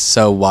god, that is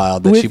so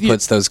wild that With she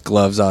puts those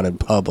gloves on in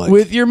public.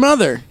 With your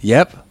mother.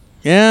 Yep.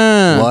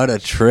 Yeah. What a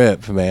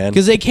trip, man.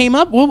 Because they came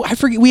up. Well, I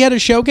forget. We had a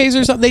showcase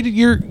or something. They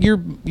did.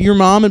 Your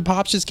mom and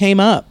pops just came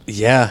up.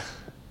 Yeah.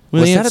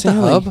 With Was Aunt that at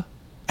the Sally. Hub?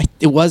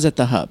 It was at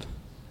the Hub.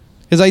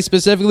 Because I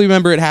specifically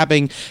remember it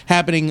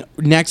happening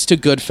next to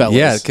Goodfellas.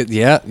 Yeah,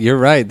 yeah, you're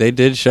right. They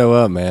did show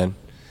up, man.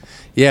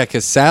 Yeah,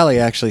 because Sally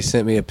actually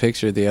sent me a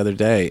picture the other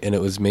day, and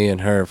it was me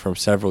and her from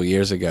several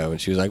years ago, and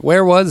she was like,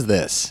 "Where was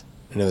this?"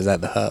 And it was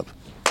at the Hub.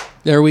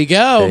 There we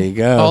go. There you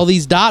go. All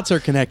these dots are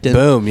connected.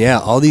 Boom, yeah,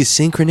 all these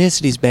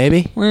synchronicities,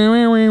 baby.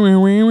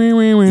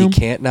 You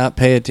can't not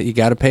pay it. You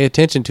got to pay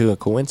attention to a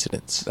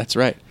coincidence. That's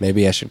right.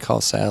 Maybe I should call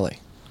Sally.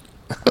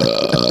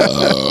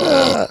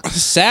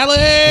 Sally!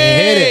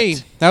 Hit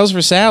it. That was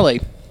for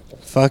Sally.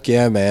 Fuck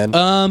yeah, man.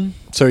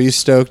 So are you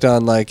stoked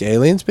on like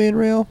aliens being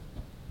real?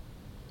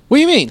 What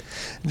do you mean?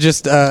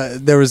 Just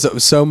there was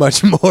so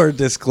much more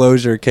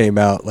disclosure came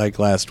out like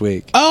last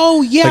week.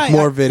 Oh, yeah. Like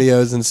more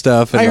videos and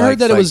stuff. And I heard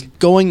that it like, was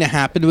going to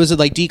happen. Was it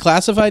like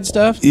declassified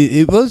stuff?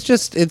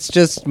 It's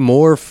just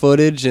more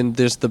footage, and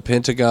there's the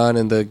Pentagon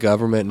and the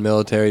government and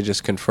military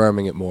just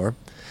confirming it more.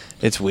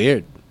 It's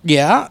weird.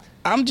 Yeah.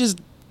 I'm just...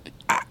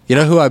 You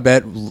know who I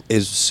bet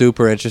is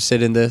super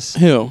interested in this?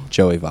 Who?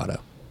 Joey Votto.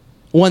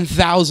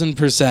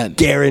 1,000%.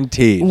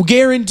 Guaranteed.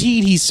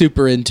 Guaranteed he's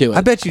super into it.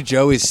 I bet you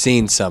Joey's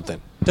seen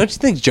something. Don't you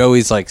think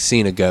Joey's like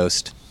seen a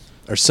ghost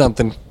or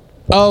something?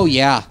 Oh,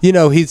 yeah. You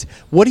know,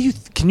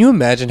 can you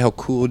imagine how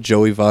cool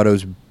Joey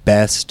Votto's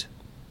best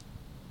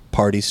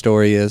party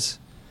story is?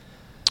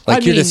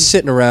 Like you're just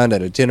sitting around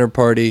at a dinner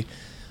party.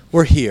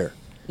 We're here.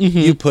 Mm-hmm.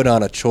 You put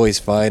on a choice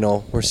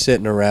vinyl. We're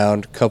sitting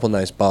around, couple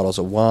nice bottles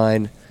of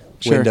wine,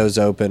 windows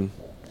open.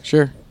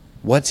 Sure.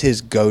 What's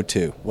his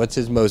go-to? What's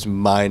his most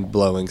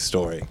mind-blowing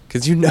story?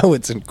 Because you know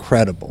it's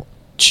incredible.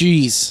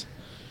 Jeez.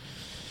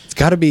 It's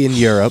got to be in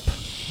Europe.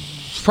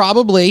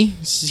 Probably.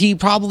 He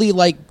probably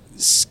like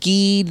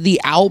skied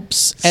the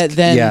Alps and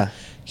then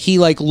he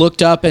like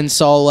looked up and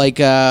saw like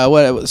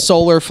what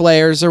solar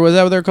flares or was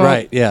that what they're called?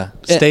 Right, yeah.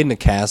 Stayed in a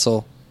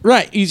castle.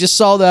 Right. He just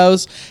saw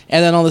those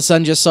and then all of a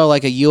sudden just saw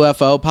like a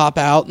UFO pop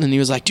out and he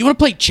was like, "Do you want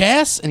to play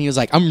chess?" And he was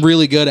like, "I'm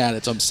really good at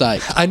it, so I'm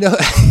psyched." I know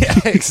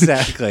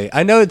exactly.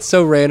 I know it's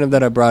so random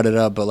that I brought it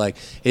up, but like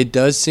it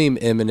does seem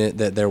imminent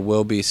that there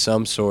will be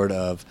some sort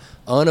of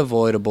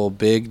unavoidable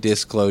big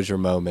disclosure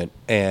moment,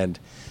 and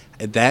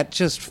that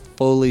just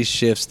fully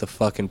shifts the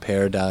fucking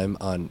paradigm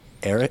on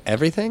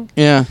everything.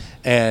 Yeah.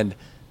 And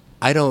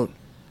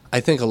I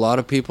think a lot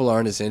of people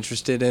aren't as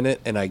interested in it,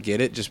 and I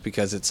get it just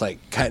because it's like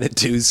kind of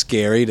too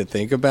scary to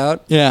think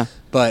about. Yeah.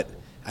 But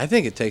I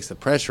think it takes the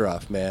pressure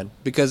off, man.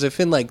 Because if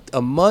in like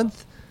a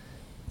month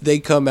they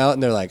come out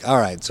and they're like, all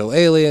right, so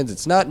aliens,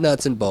 it's not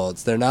nuts and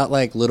bolts. They're not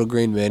like little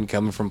green men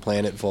coming from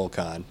planet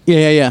Volcan.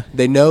 Yeah.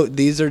 They know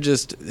these are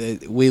just,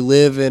 we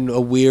live in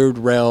a weird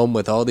realm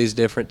with all these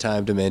different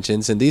time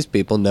dimensions, and these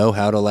people know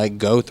how to like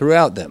go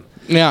throughout them.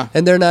 Yeah.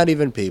 And they're not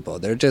even people.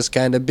 They're just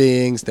kind of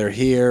beings. They're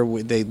here.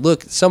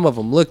 Some of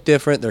them look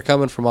different. They're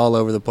coming from all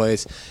over the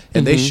place.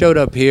 And they showed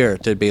up here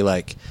to be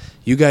like,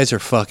 you guys are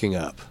fucking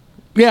up.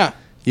 Yeah.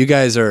 You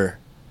guys are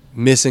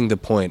missing the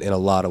point in a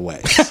lot of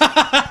ways.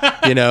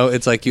 You know,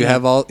 it's like you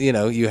have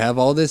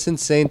all this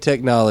insane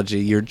technology.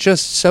 You're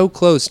just so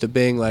close to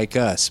being like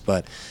us,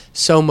 but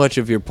so much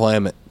of your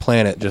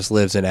planet just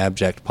lives in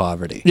abject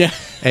poverty. Yeah.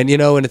 And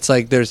and it's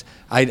like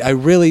I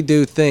really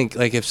do think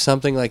like if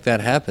something like that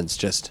happens,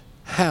 just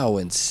how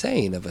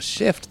insane of a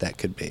shift that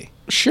could be.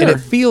 Sure. And it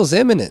feels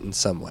imminent in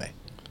some way.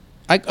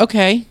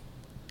 Okay.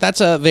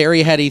 That's a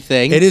very heady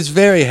thing. It is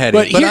very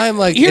heady, but I'm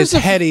like as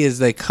heady as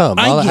they come.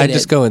 I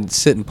just go and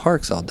sit in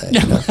parks all day.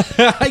 You know?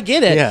 I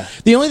get it. Yeah.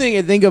 The only thing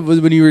I think of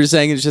was when you were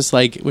saying it's just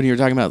like when you were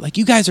talking about like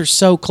you guys are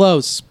so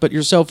close, but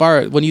you're so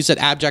far. When you said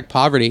abject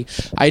poverty,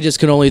 I just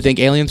could only think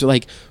aliens are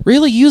like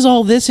really use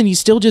all this and you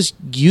still just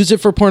use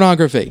it for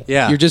pornography.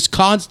 Yeah. You're just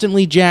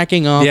constantly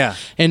jacking off. Yeah.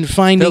 And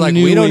finding They're like,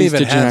 new we don't ways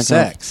even to have jack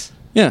sex. off.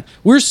 Yeah.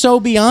 We're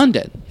so beyond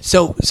it.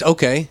 So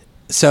okay.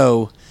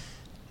 So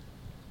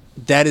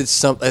that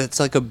is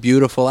it's like a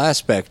beautiful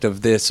aspect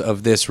of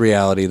this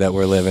reality that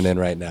we're living in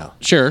right now.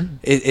 Sure.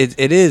 It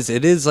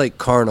is like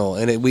carnal,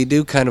 and we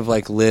do kind of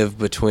like live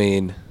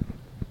between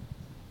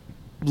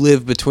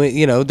live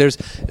between, there's,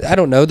 I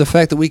don't know, the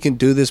fact that we can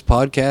do this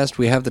podcast,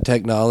 we have the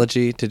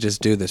technology to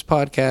just do this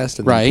podcast,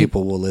 and then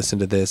people will listen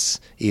to this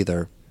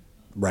either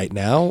right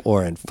now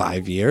or in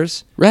 5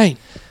 years. Right.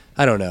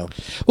 I don't know.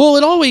 Well,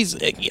 it always,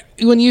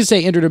 when you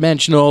say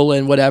interdimensional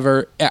and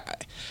whatever,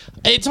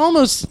 it's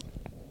almost,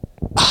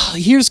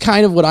 here's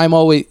kind of what I'm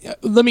always,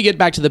 let me get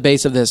back to the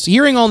base of this.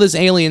 Hearing all this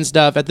alien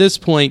stuff at this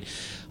point,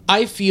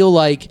 I feel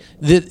like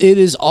that it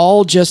is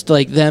all just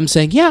like them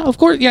saying, yeah, of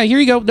course, yeah, here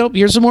you go. Nope,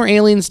 here's some more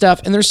alien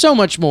stuff. And there's so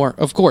much more,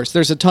 of course.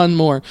 There's a ton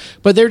more.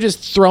 But they're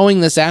just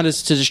throwing this at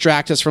us to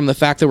distract us from the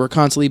fact that we're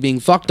constantly being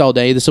fucked all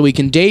day so we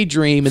can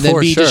daydream and then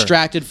be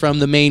distracted from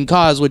the main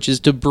cause, which is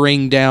to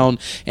bring down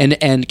and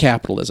end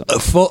capitalism.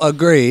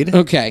 Agreed.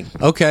 Okay.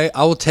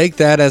 I will take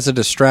that as a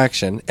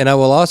distraction. And I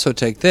will also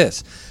take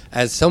this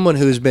as someone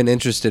who's been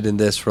interested in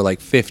this for like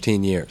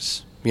 15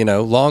 years.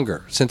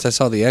 Longer, since I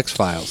saw the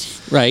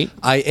X-Files. Right.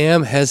 I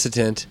am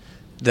hesitant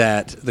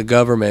that the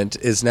government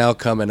is now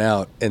coming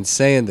out and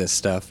saying this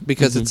stuff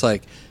because it's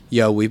like,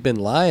 yo, we've been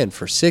lying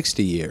for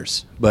 60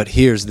 years, but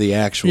here's the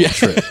actual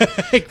truth.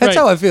 That's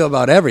how I feel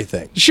about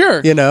everything.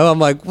 Sure. I'm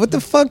like, what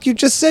the fuck? You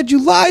just said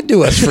you lied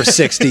to us for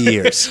 60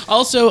 years.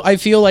 Also, I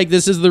feel like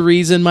this is the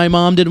reason my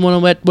mom didn't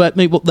want to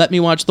let me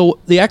watch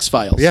the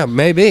X-Files. Yeah,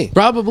 maybe.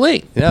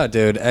 Probably. Yeah,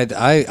 dude.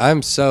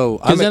 I'm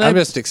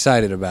just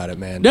excited about it,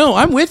 man. No,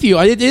 I'm with you.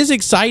 It is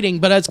exciting,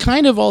 but it's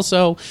kind of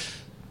also,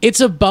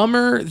 it's a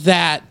bummer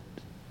that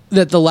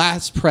the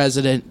last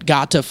president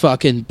got to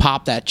fucking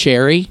pop that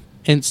cherry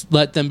and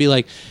let them be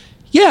like,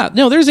 yeah,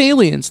 no, there's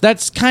aliens.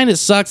 That's kind of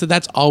sucks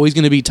that's always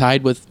going to be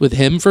tied with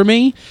him for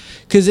me,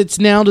 because it's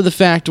now to the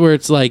fact where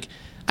it's like,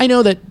 I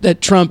know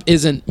that Trump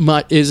isn't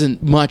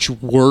much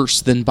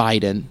worse than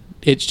Biden.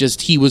 It's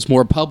just he was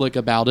more public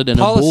about it, and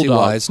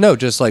policy-wise, no,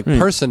 just like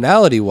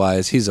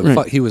personality-wise,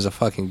 he was a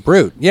fucking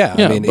brute. Yeah,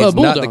 I mean, he's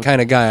not the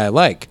kind of guy I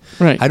like.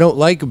 Right. I don't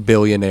like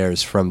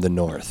billionaires from the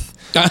North.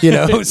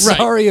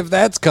 Sorry if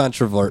that's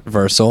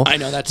controversial. I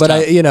know that's but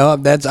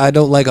tough. I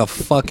don't like a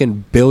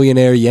fucking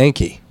billionaire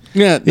Yankee.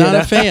 Yeah, not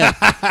a fan.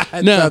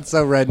 No, sounds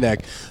so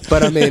redneck.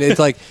 But I mean, it's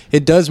like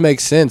it does make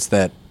sense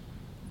that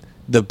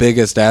the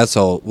biggest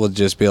asshole will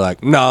just be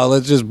like, no,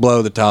 let's just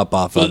blow the top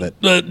off of it.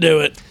 Let's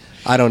do it.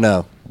 I don't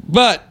know.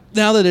 But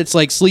now that it's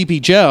like Sleepy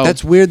Joe,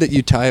 that's weird that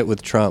you tie it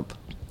with Trump.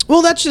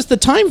 Well, that's just the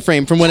time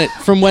frame from when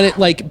it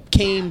like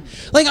came.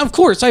 Like, of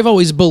course, I've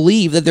always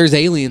believed that there's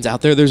aliens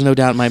out there. There's no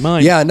doubt in my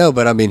mind. Yeah, I know,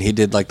 but I mean, he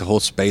did like the whole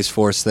Space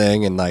Force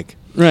thing, and like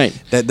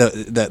that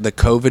the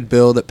COVID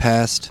bill that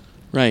passed.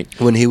 Right.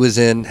 When he was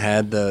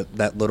had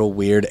that little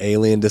weird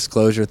alien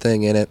disclosure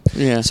thing in it.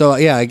 Yeah. So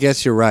yeah, I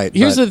guess you're right.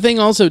 Here's the thing,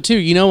 also too.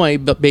 I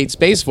made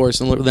Space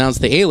Force and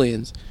announced the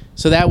aliens.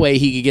 So that way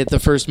he could get the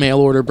first mail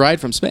order bride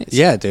from space.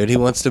 Yeah, dude. He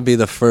wants to be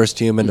the first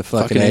human to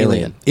fucking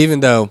alien. Even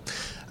though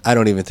I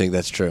don't even think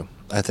that's true.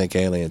 I think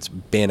aliens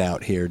been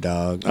out here,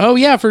 dog. Oh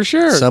yeah, for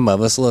sure. Some of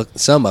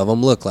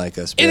them look like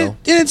us, Bill. And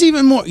it's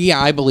even more.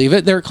 Yeah, I believe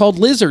it. They're called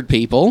lizard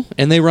people,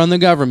 and they run the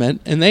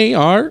government, and they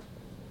are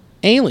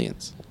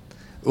aliens.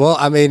 Well,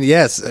 I mean,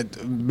 yes,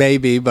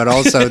 maybe, but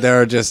also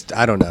there are just,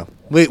 I don't know.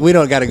 We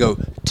don't got to go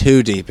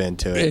too deep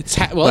into it.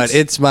 But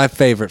it's my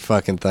favorite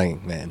fucking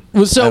thing, man.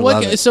 Well, so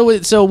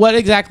what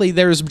exactly?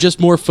 There's just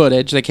more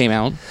footage that came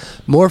out.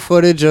 More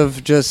footage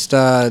of just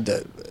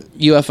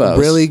UFOs.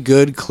 Really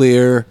good,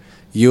 clear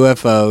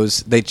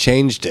UFOs. They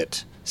changed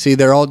it. See,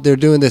 they're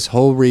doing this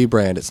whole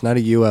rebrand. It's not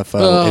a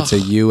UFO. It's a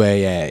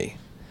UAA.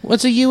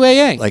 What's a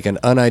UAA? Like an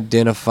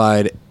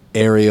unidentified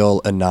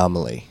aerial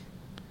anomaly.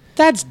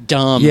 That's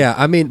dumb. Yeah,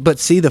 I mean, but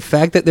see, the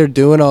fact that they're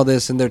doing all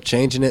this and they're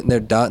changing it and they're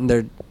dotting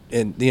they're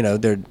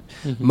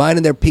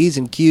minding their P's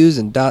and Q's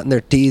and dotting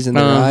their T's in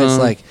their I's,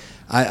 like,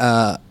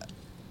 I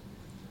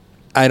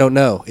don't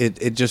know.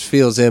 It just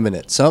feels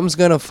imminent. Something's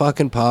going to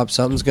fucking pop.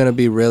 Something's going to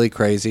be really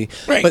crazy.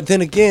 Right. But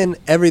then again,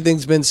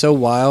 everything's been so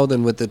wild,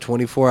 and with the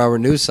 24-hour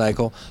news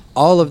cycle,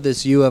 all of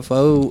this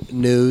UFO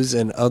news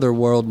and other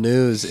world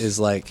news is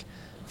like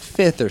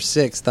 5th or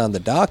 6th on the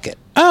docket.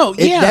 Oh,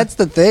 yeah. That's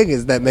the thing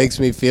is that makes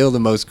me feel the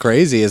most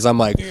crazy is I'm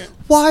like,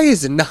 why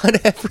is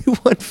not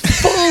everyone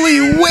fully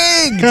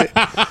wigged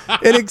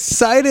and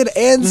excited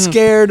and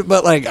scared?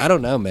 But like, I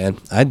don't know, man.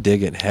 I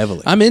dig it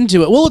heavily. I'm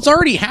into it. Well, it's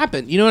already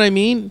happened. You know what I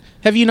mean?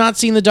 Have you not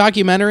seen the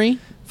documentary?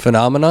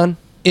 Phenomenon?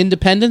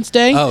 Independence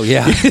Day? Oh,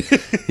 yeah.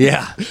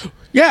 Yeah.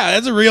 Yeah,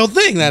 that's a real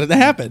thing that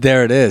happened.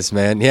 There it is,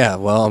 man. Yeah,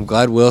 well, I'm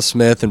glad Will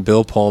Smith and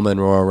Bill Pullman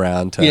were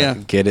around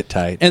to get it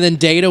tight. And then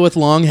Data with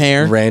long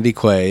hair. Randy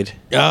Quaid.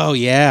 Oh,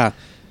 yeah.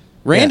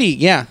 Randy,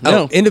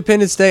 no.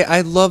 Independence Day,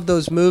 I love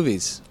those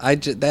movies.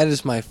 That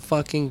is my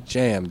fucking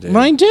jam, dude.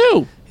 Mine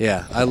too.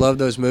 Yeah, I love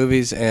those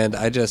movies, and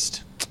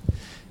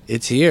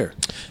it's here.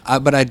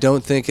 But I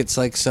don't think it's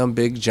like some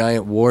big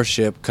giant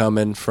warship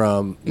coming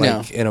from,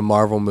 like, in a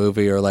Marvel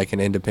movie or like an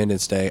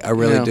Independence Day. I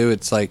really do.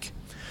 It's like,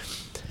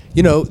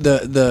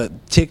 the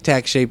Tic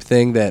Tac shaped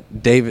thing that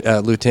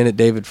Lieutenant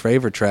David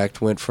Fravor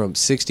tracked went from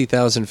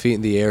 60,000 feet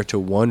in the air to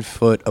 1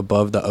 foot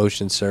above the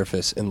ocean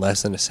surface in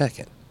less than a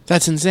second.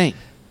 That's insane.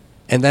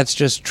 And that's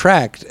just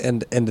tracked,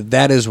 and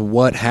that is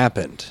what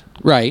happened.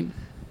 Right.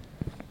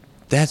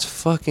 That's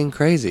fucking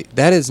crazy.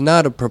 That is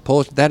not a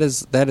propulsion.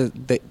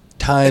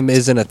 Time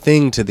isn't a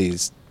thing to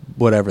these,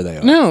 whatever they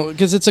are. No,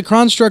 because it's a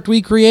construct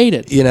we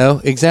created. You know,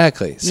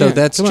 exactly. So Yeah,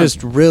 that's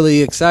just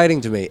really exciting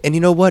to me. And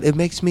you know what? It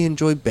makes me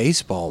enjoy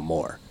baseball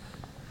more.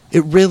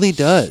 It really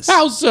does.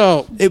 How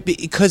so?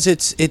 Because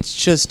it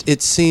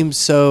seems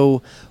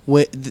so.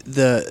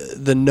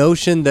 The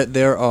notion that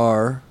there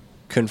are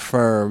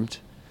confirmed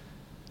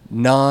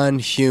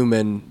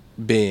non-human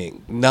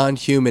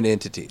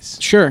entities.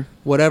 Sure.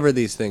 Whatever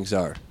these things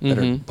are that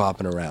are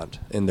bopping around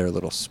in their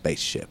little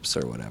spaceships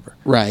or whatever.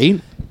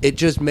 Right. It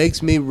just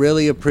makes me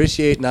really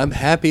appreciate, and I'm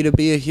happy to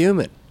be a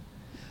human.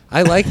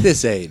 I like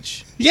this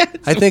age. Yeah.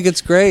 I think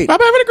it's great. I'm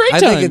having a great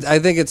time. I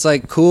think it's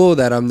like cool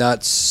that I'm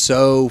not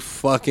so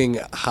fucking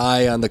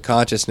high on the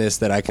consciousness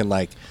that I can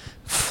like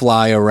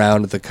fly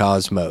around the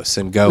cosmos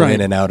and go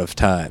in and out of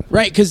time.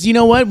 Right, because you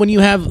know what? When you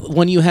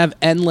have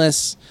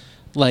endless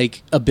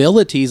like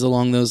abilities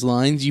along those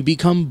lines, you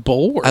become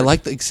bored. I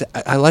like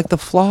the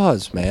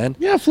flaws, man.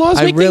 Yeah, flaws.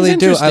 I make really things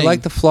do. interesting. I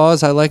like the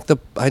flaws. I like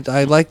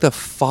the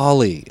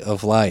folly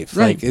of life.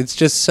 Right. Like it's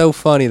just so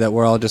funny that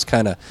we're all just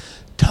kind of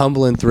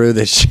tumbling through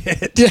this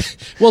shit. Yeah.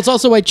 Well, it's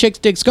also why chicks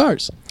dig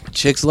scars.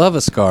 Chicks love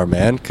a scar,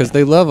 man, because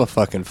they love a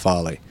fucking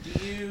folly.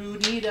 You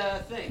need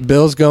a thing.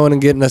 Bill's going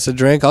and getting us a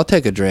drink. I'll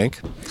take a drink.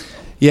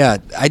 Yeah,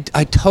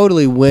 I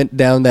totally went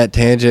down that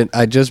tangent.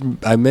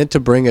 I meant to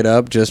bring it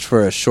up just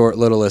for a short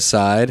little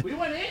aside. We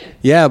went in.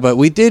 Yeah, but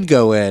we did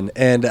go in,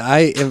 and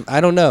I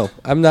don't know.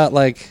 I'm not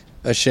like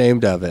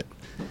ashamed of it.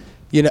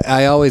 You know,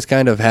 I always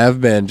kind of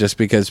have been, just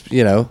because,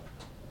 you know,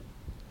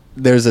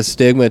 there's a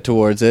stigma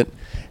towards it.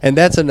 And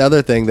that's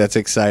another thing that's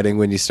exciting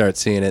when you start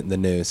seeing it in the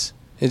news.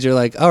 Is you're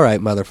like, all right,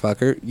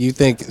 motherfucker, you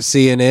think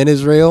CNN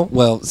is real?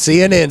 Well,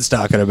 CNN's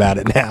talking about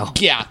it now.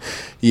 Yeah.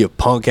 You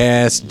punk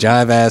ass,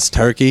 jive ass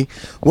turkey.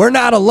 We're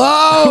not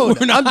alone.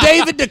 I'm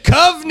David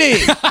Duchovny.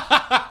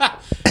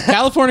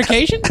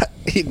 Californication?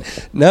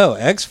 No,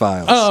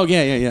 X-Files. Oh,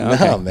 yeah.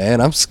 Okay. No,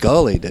 man, I'm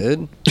Scully,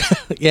 dude.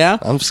 Yeah?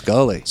 I'm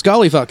Scully.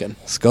 Scully fucking.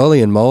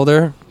 Scully and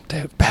Mulder.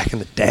 Dude, back in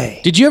the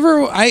day. Did you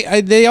ever?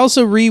 They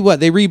also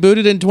They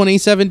rebooted in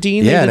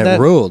 2017. Yeah, and it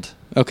ruled.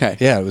 Okay.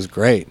 Yeah, it was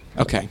great.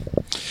 Okay.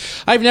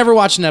 I've never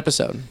watched an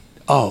episode.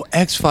 Oh,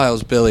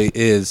 X-Files, Billy,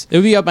 is It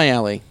would be up my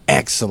alley.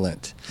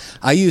 excellent.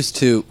 I used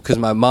to, because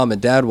my mom and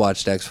dad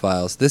watched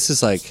X-Files. This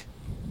is like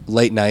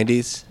late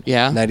 90s.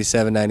 Yeah.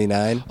 97,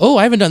 99. Oh,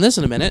 I haven't done this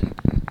in a minute.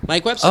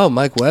 Mike Webster. Oh,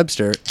 Mike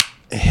Webster.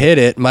 Hit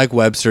it. Mike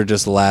Webster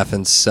just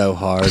laughing so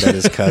hard at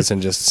his cousin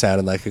just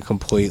sounding like a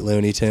complete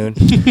Looney Tune.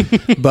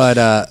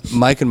 But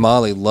Mike and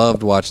Molly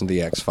loved watching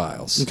the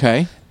X-Files.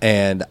 Okay.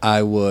 And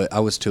I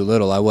was too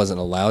little. I wasn't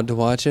allowed to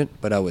watch it,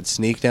 but I would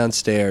sneak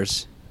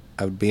downstairs.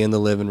 I would be in the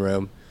living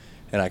room,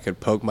 and I could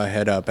poke my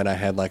head up, and I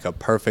had like a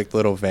perfect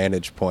little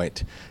vantage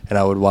point, and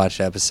I would watch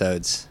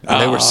episodes. And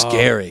they were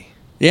scary.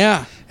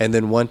 Yeah. And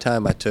then one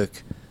time I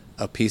took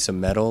a piece of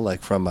metal,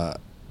 like from a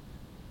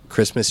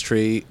Christmas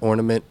tree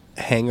ornament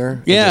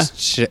hanger, Yeah. and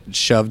just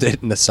shoved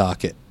it in the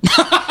socket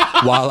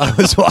while I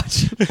was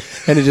watching.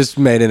 And it just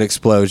made an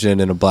explosion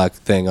and a black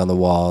thing on the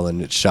wall,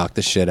 and it shocked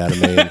the shit out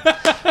of me. And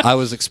I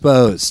was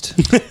exposed.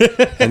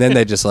 And then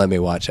they just let me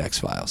watch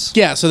X-Files.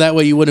 Yeah, so that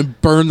way you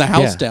wouldn't burn the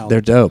house down.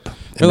 They're dope. They're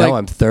And now like-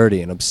 I'm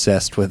 30 and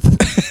obsessed with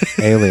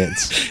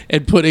aliens.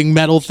 And putting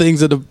metal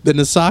things in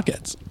the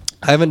sockets.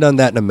 I haven't done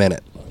that in a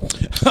minute,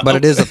 but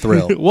it is a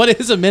thrill. What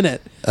is a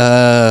minute?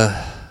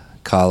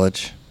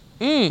 College.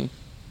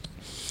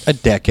 A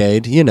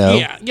decade, you know.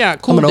 Yeah,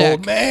 cool. I'm an deck.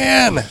 old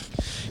man.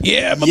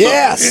 Yeah,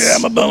 Yes.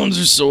 my bones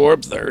are sore.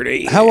 I'm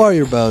 30. How are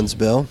your bones,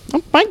 Bill?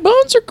 My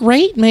bones are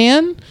great,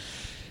 man.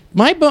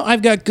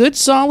 I've got good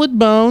solid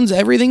bones.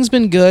 Everything's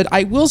been good.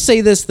 I will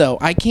say this though.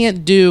 I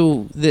can't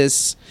do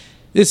this.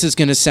 This is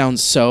going to sound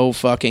so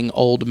fucking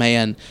old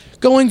man.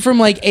 Going from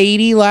like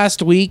 80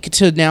 last week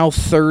to now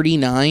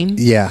 39.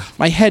 Yeah,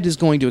 My head is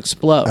going to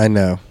explode. I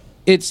know.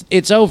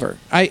 It's over.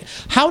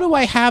 How do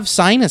I have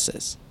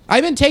sinuses?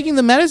 I've been taking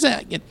the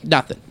medicine.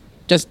 Nothing.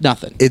 Just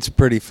nothing. It's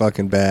pretty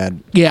fucking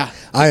bad. Yeah.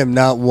 I am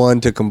not one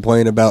to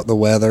complain about the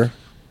weather,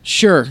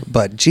 Sure.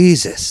 but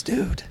Jesus,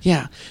 dude.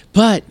 Yeah.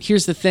 But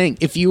here's the thing.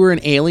 If you were an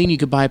alien, you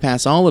could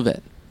bypass all of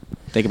it.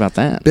 Think about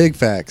that. Big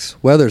facts.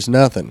 Weather's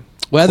nothing.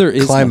 Weather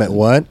is Climate, nothing.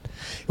 what?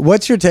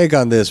 What's your take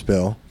on this,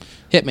 Bill?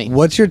 Hit me.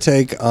 What's your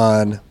take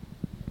on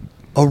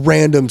a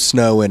random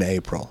snow in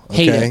April?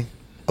 Okay. Hate it.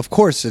 Of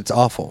course, it's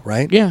awful,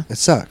 right? Yeah. It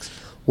sucks.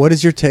 What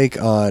is your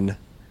take on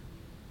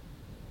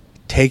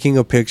taking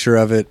a picture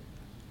of it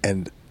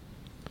and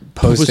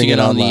posting it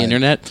on online? the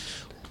internet?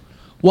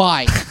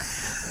 Why?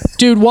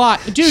 Dude, why?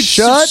 Dude,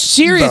 Shut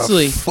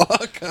seriously. the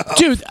fuck up.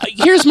 Dude,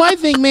 here's my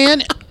thing,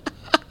 man.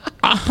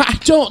 I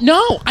don't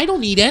know. I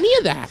don't need any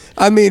of that.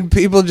 I mean,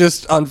 people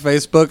just on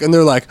Facebook and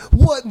they're like,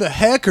 "What in the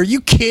heck? Are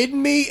you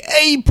kidding me?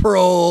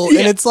 April?" Yeah.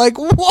 And it's like,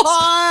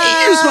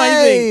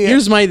 why?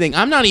 Here's my thing.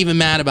 I'm not even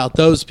mad about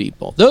those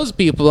people. Those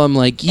people, I'm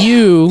like,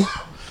 you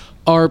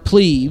are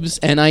plebes,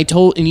 and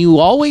you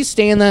always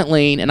stay in that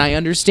lane, and I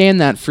understand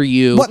that for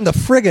you. What in the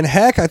friggin'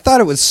 heck? I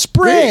thought it was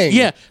spring.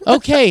 Yeah.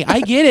 Okay,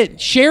 I get it.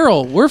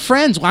 Cheryl, we're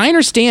friends. I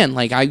understand.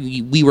 Like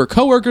we were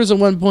coworkers at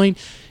one point.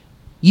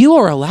 You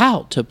are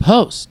allowed to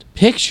post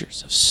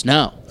pictures of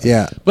snow.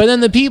 Yeah. But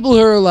then the people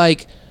who are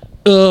like,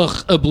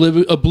 ugh,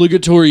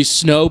 obligatory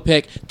snow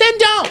pic, then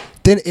don't.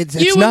 Then it's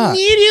you not.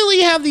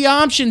 immediately have the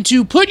option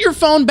to put your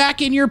phone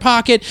back in your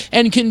pocket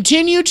and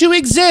continue to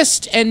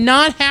exist and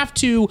not have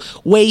to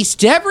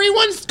waste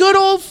everyone's good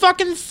old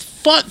fucking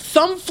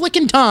thumb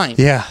flicking time.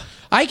 Yeah.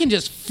 I can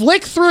just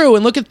flick through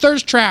and look at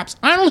thirst traps.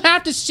 I don't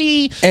have to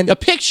see a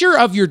picture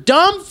of your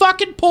dumb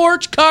fucking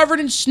porch covered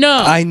in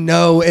snow. I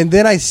know. And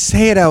then I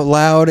say it out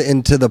loud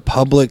into the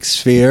public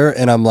sphere,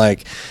 and I'm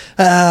like,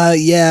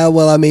 yeah,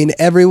 well, I mean,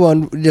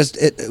 everyone just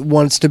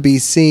wants to be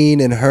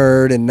seen and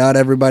heard, and not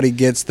everybody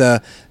gets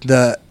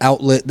the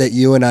outlet that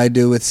you and I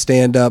do with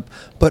stand-up.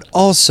 But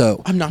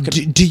also, I'm not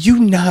gonna... do you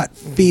not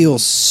feel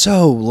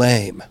so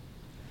lame?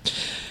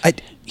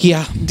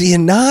 Yeah. Do you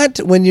not?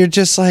 When you're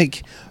just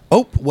like...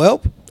 Oh,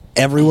 well,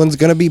 everyone's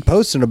going to be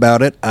posting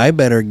about it. I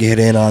better get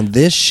in on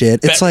this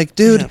shit. It's like,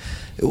 dude,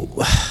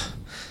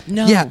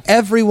 no. Yeah,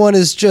 everyone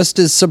is just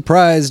as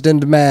surprised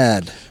and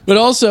mad. But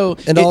also...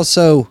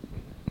 also,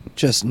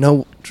 just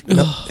no...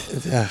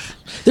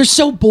 They're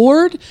so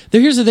bored.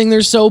 Here's the thing.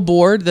 They're so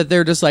bored that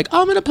they're just like, oh,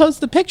 I'm going to post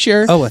the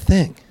picture. Oh, a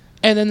thing.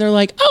 And then they're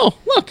like, oh,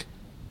 look.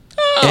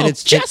 Oh,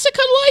 and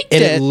Jessica liked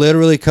it. And it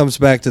literally comes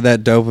back to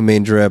that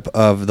dopamine drip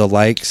of the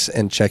likes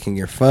and checking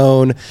your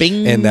phone.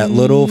 Bingo. And that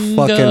little fucking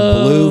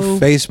blue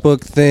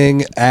Facebook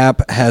thing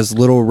app has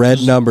little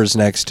red numbers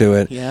next to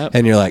it. Yep.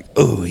 And you're like,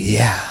 oh,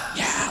 yeah.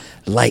 Yeah.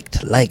 Liked.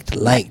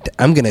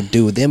 I'm going to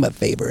do them a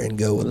favor and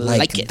go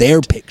like their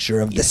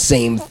picture of the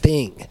same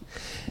thing.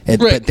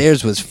 But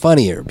theirs was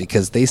funnier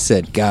because they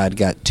said God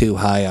got too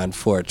high on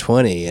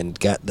 420 and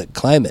got the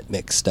climate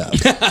mixed up.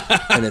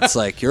 And it's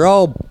like, you're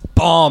all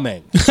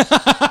bombing.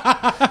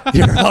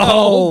 You're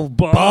all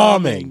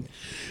bombing.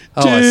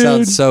 Oh, Dude. It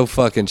sounds so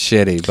fucking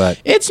shitty,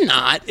 but... It's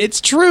not.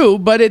 It's true,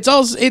 but it's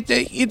also...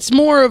 It's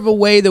more of a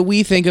way that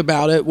we think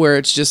about it where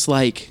it's just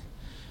like...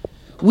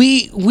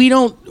 We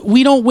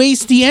don't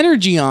waste the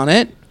energy on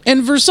it.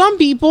 And for some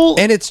people...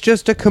 And it's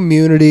just a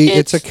community.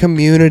 It's a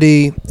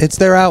community. It's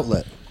their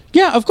outlet.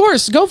 Yeah, of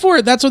course. Go for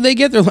it. That's what they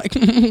get. They're like,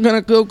 I'm going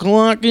to go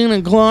clock in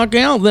and clock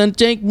out, then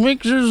take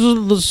pictures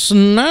of the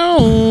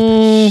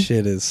snow.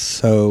 Shit is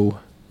so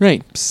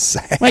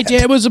sad. My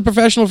dad was a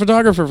professional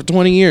photographer for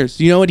 20 years.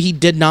 You know what he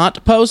did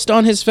not post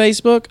on his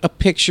Facebook? A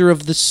picture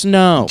of the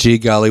snow. Gee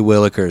golly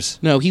willikers.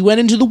 No, he went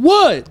into the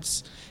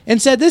woods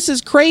and said, this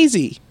is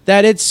crazy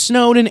that it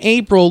snowed in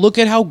April. Look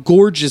at how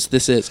gorgeous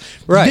this is.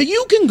 Right.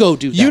 You can go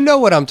do that. You know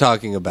what I'm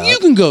talking about. You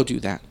can go do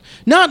that.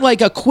 Not like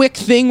a quick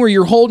thing where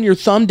you're holding your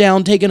thumb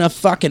down, taking a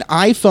fucking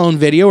iPhone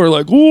video, or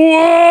like,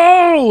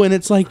 whoa! And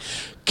it's like,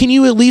 can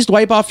you at least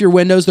wipe off your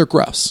windows? They're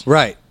gross.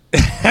 Right.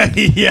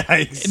 Yeah,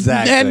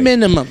 exactly. At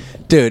minimum.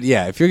 Dude,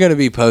 yeah, if you're going to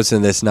be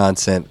posting this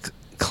nonsense,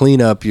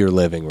 clean up your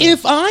living room.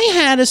 If I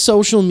had a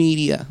social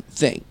media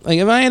thing, like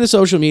if I had a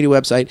social media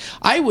website,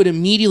 I would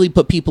immediately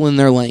put people in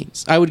their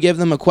lanes. I would give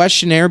them a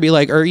questionnaire, be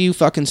like, are you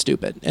fucking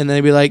stupid? And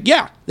they'd be like,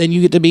 yeah. Then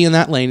you get to be in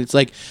that lane. It's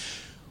like,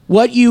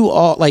 what you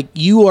all like,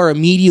 you are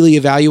immediately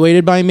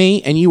evaluated by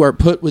me, and you are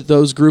put with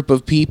those group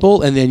of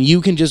people, and then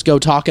you can just go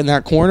talk in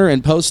that corner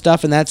and post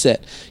stuff, and that's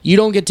it. You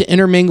don't get to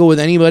intermingle with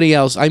anybody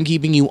else. I'm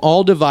keeping you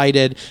all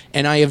divided,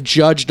 and I have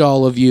judged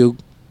all of you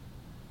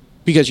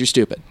because you're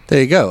stupid.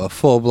 There you go, a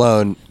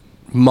full-blown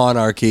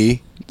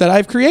monarchy that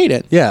I've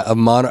created. Yeah, a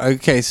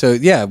Okay, so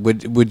yeah,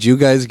 would you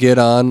guys get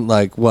on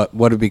like what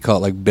would it be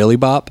called, like Billy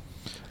Bop?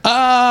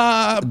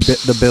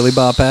 The Billy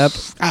Bop app.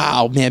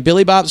 Oh man,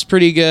 Billy Bop's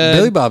pretty good.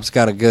 Billy Bop's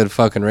got a good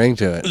fucking ring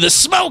to it. The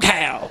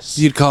Smokehouse.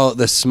 You'd call it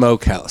the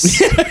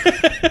Smokehouse.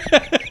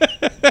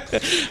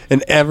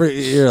 And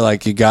you're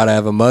like, you gotta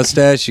have a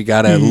mustache. You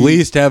gotta at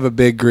least have a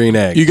big green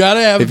egg. You gotta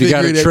have. If you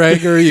got a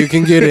Traeger, you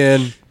can get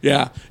in.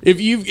 Yeah.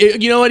 If you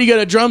know what, you got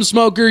a drum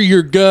smoker,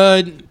 you're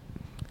good.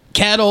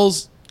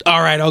 Kettles,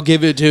 all right, I'll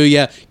give it to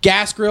you.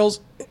 Gas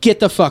grills, get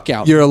the fuck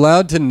out. You're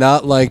allowed to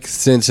not like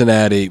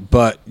Cincinnati,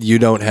 but you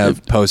don't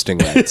have posting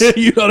rights.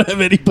 You don't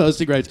have any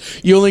posting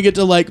rights. You only get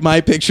to like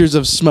my pictures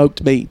of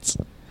smoked meats.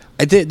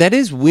 That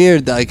is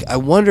weird. Like, I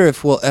wonder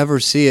if we'll ever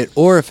see it,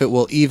 or if it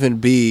will even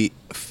be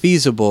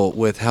feasible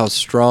with how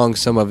strong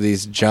some of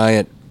these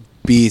giant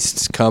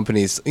beasts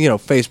companies,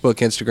 Facebook,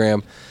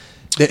 Instagram,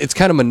 it's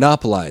kind of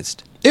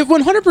monopolized. It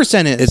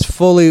 100% is. It's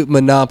fully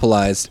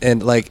monopolized,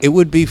 and like it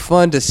would be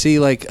fun to see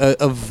like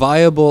a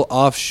viable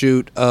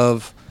offshoot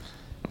of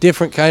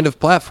different kind of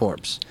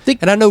platforms.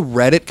 And I know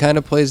Reddit kind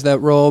of plays that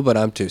role, but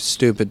I'm too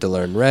stupid to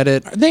learn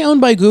Reddit. Are they owned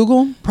by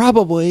Google?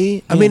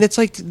 Probably. I mean, it's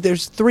like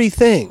there's three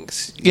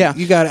things. Yeah.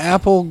 You got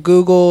Apple,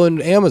 Google,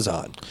 and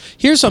Amazon.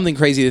 Here's something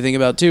crazy to think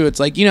about, too. It's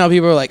like,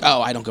 people are like,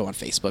 oh, I don't go on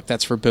Facebook.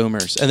 That's for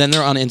boomers. And then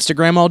they're on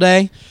Instagram all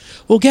day.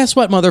 Well, guess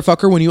what,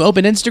 motherfucker? When you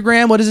open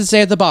Instagram, what does it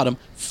say at the bottom?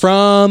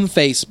 From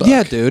Facebook.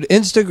 Yeah, dude.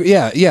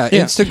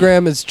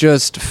 Instagram is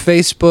just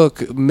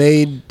Facebook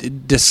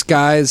made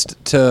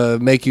disguised to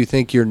make you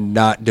think you're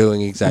not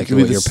doing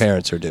exactly what your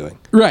parents are doing.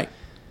 Right.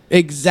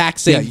 Exact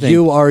same thing.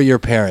 You are your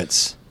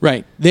parents.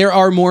 Right. There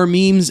are more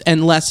memes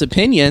and less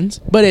opinions,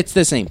 but it's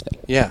the same thing.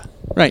 Yeah.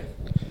 Right.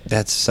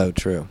 That's so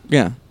true.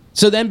 Yeah.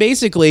 So then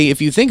basically,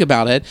 if you think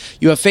about it,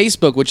 you have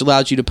Facebook, which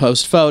allows you to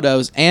post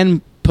photos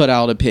and put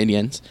out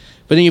opinions.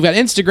 But then you've got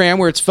Instagram,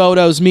 where it's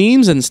photos,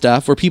 memes, and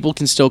stuff, where people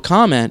can still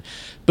comment.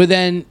 But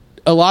then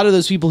a lot of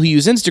those people who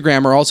use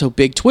Instagram are also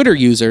big Twitter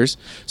users.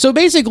 So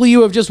basically,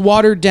 you have just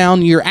watered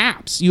down your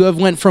apps. You have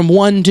went from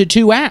 1 to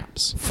 2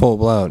 apps. Full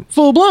blown.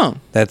 Full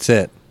blown. That's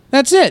it.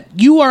 That's it.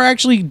 You are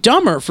actually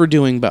dumber for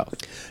doing both.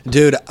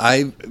 Dude,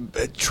 I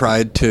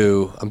tried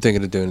to... I'm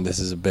thinking of doing this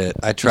as a bit.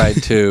 I'm trying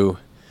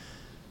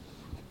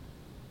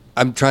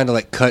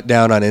to cut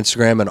down on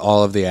Instagram and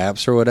all of the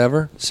apps or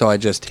whatever. So I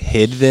just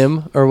hid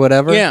them or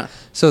whatever. Yeah.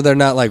 So they're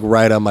not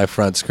right on my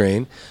front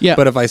screen. Yeah.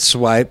 But if I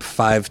swipe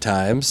 5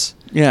 times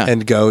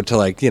and go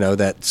to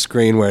that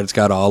screen where it's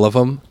got all of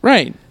them.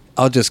 Right.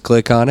 I'll just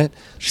click on it.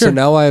 Sure. So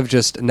now I'm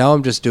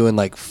just doing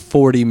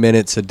 40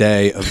 minutes a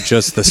day of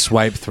just the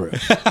swipe through.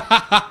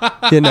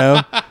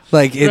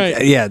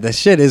 Right. Yeah, the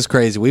shit is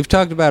crazy. We've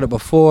talked about it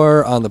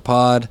before on the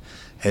pod.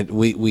 And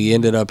we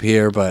ended up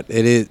here, but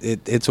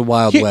it's a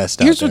wild west out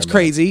there. Here's what's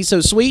crazy.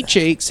 So Sweet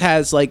Cheeks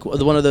has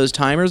one of those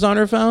timers on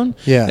her phone.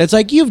 Yeah. It's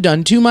like, you've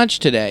done too much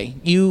today.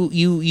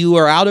 You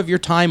are out of your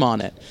time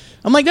on it.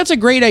 I'm like, that's a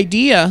great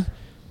idea,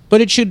 but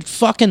it should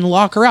fucking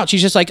lock her out.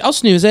 She's just like, I'll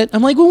snooze it.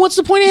 I'm like, well, what's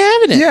the point of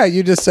having it? Yeah,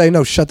 you just say,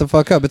 no, shut the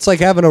fuck up. It's like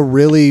having a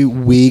really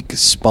weak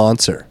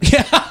sponsor.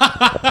 Yeah.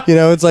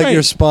 It's like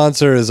your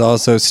sponsor is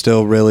also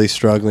still really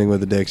struggling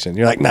with addiction.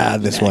 You're like, nah,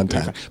 this one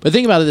time. But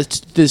think about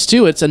this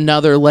too. It's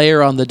another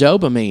layer on the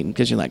dopamine,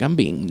 because you're like, I'm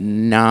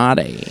being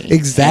naughty.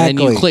 Exactly. And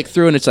then you click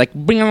through and it's like,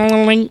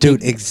 bing.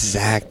 Dude,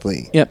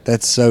 exactly. Yep.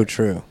 That's so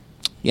true.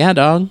 Yeah,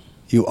 dog.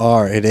 You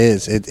are. It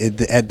is.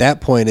 At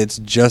that point, it's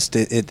just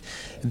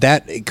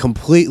that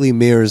completely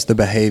mirrors the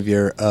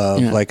behavior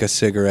of a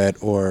cigarette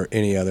or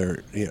any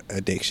other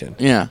addiction.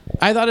 Yeah,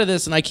 I thought of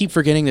this and I keep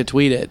forgetting to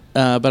tweet it,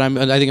 but I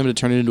think I'm going to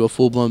turn it into a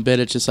full blown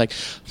bit. It's just like,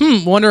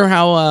 wonder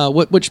how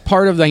which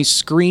part of my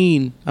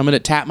screen I'm going to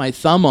tap my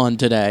thumb on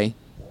today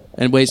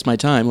and waste my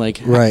time,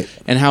 right?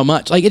 And how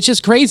much? It's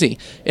just crazy.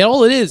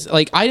 All it is,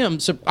 I am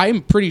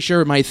pretty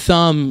sure my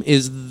thumb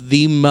is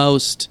the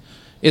most.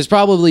 Is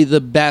probably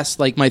the best.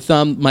 My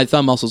thumb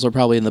muscles are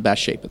probably in the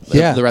best shape of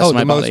the rest of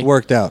my body. Most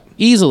worked out.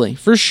 Easily,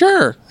 for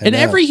sure. And know.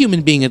 Every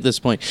human being at this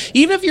point.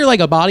 Even if you're a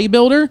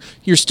bodybuilder,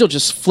 you're still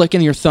just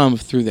flicking your thumb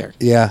through there.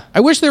 Yeah.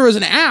 I wish there was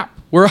an app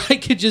where I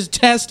could just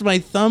test my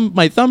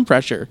thumb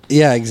pressure.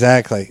 Yeah,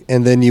 exactly.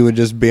 And then you would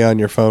just be on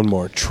your phone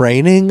more.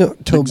 Training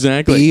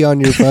to be on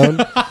your phone?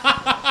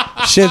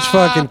 Shit's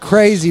fucking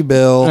crazy,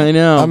 Bill. I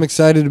know. I'm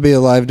excited to be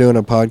alive doing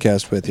a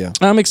podcast with you.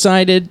 I'm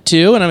excited,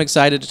 too, and I'm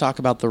excited to talk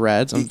about the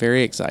Reds. I'm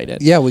very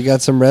excited. Yeah, we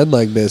got some red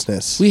leg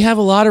business. We have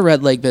a lot of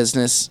red leg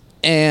business.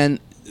 And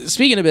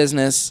speaking of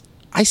business,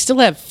 I still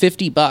have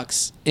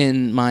 $50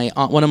 in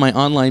one of my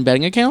online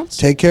betting accounts.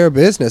 Take care of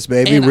business,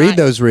 baby. And Read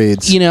those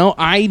reads.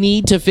 I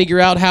need to figure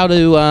out how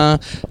to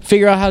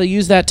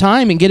use that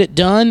time and get it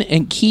done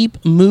and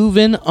keep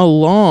moving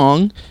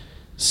along.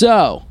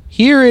 So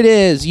here it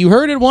is. You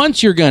heard it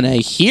once, you're going to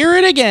hear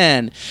it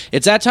again.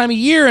 It's that time of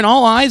year, and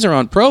all eyes are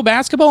on pro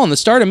basketball and the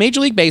start of Major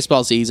League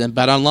Baseball season.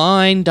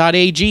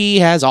 BetOnline.ag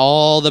has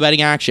all the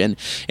betting action.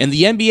 In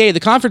the NBA, the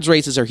conference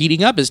races are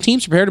heating up as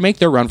teams prepare to make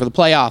their run for the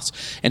playoffs.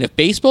 And if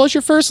baseball is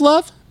your first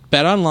love,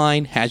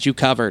 BetOnline has you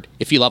covered.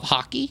 If you love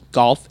hockey,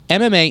 golf,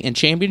 MMA, and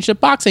championship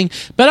boxing,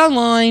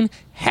 BetOnline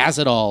has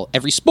it all.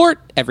 Every sport,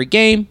 every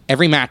game,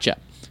 every matchup.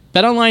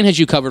 BetOnline has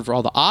you covered for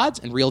all the odds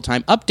and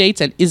real-time updates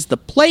and is the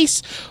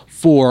place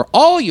for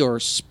all your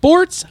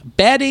sports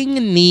betting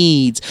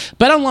needs.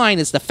 BetOnline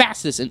is the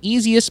fastest and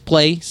easiest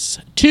place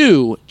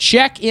to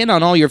check in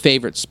on all your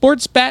favorite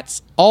sports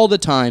bets all the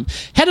time.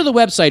 Head to the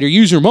website or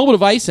use your mobile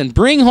device and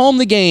bring home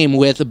the game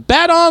with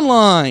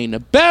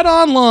BetOnline.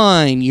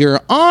 BetOnline, your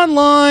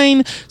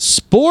online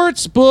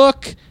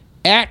sportsbook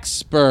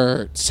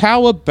experts.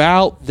 How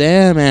about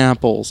them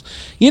apples?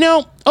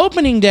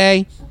 Opening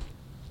day,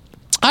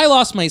 I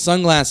lost my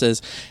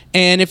sunglasses.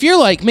 And if you're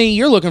like me,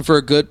 you're looking for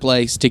a good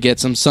place to get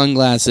some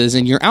sunglasses,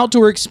 and your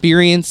outdoor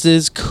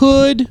experiences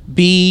could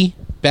be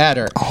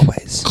better.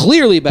 Always.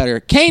 Clearly better.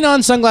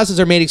 Kaenon sunglasses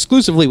are made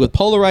exclusively with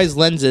polarized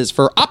lenses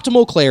for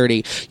optimal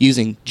clarity.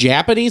 Using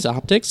Japanese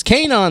optics,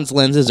 Kaenon's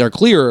lenses are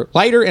clearer,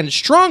 lighter, and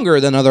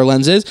stronger than other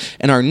lenses,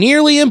 and are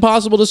nearly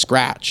impossible to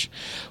scratch.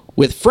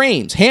 With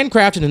frames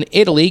handcrafted in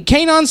Italy,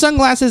 Kaenon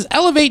sunglasses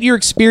elevate your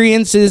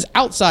experiences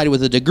outside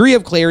with a degree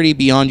of clarity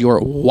beyond your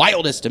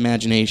wildest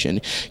imagination.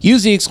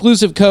 Use the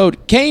exclusive code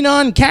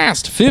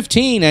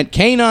KaenonCast15 at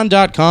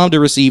Kaenon.com to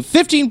receive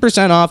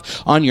 15%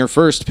 off on your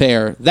first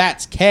pair.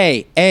 That's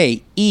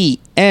Kaenon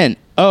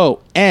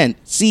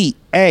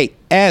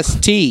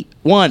KNCAST15.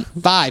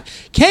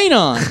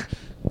 Kanon.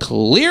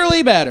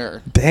 Clearly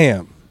better.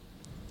 Damn.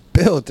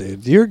 Bill,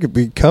 dude, you're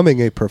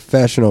becoming a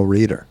professional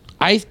reader.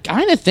 I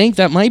kind of think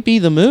that might be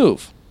the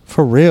move.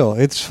 For real.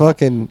 It's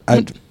fucking...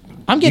 I'm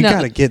getting you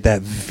got to get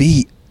that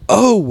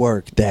VO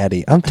work,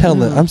 Daddy.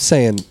 I'm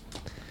saying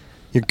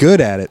you're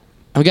good at it.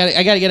 I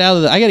gotta get out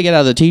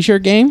of the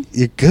t-shirt game.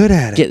 You're good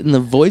at it. Get in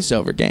the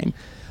voiceover game.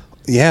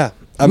 Yeah.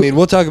 I mean,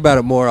 we'll talk about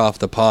it more off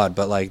the pod,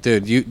 but like,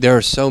 dude, there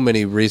are so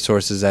many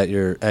resources at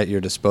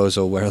your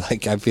disposal where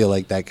like I feel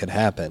like that could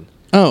happen.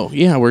 Oh,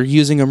 yeah, we're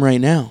using them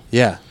right now.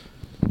 Yeah.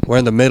 We're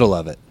in the middle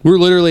of it. We're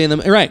literally in the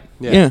right.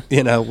 Yeah.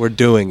 You know, we're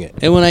doing it.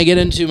 And when I get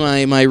into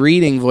my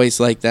reading voice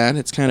like that,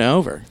 it's kind of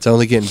over. It's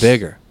only getting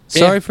bigger.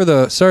 Sorry for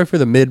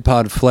the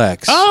mid-pod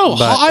flex. Oh,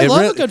 I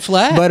love a good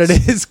flex. But it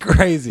is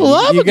crazy.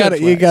 You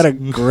got a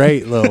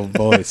great little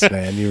voice,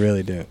 man. You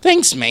really do.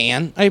 Thanks,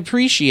 man. I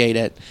appreciate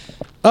it.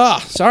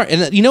 Oh, sorry.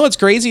 And you know what's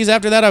crazy is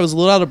after that I was a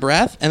little out of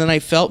breath, and then I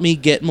felt me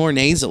get more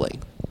nasally.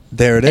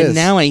 There it is. And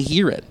now I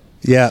hear it.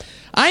 Yeah.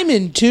 I'm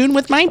in tune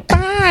with my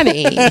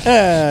body.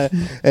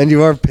 And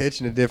you are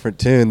pitching a different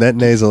tune. That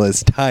nasal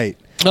is tight.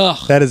 Ugh.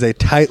 That is a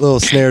tight little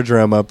snare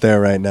drum up there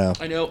right now.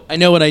 I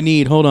know what I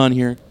need. Hold on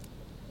here.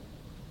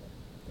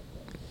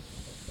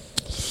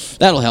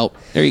 That'll help.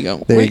 There you go.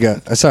 There you go.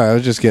 Sorry, I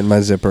was just getting my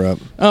zipper up.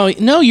 Oh,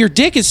 no, your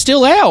dick is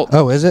still out.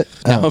 Oh, is it?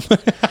 Oh.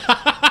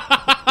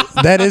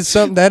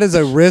 That is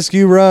a risk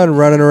you run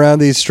running around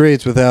these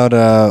streets without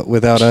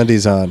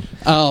undies on.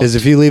 Oh. Is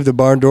if you leave the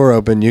barn door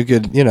open, you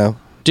could, you know.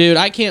 Dude,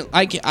 I can't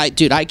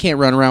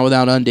run around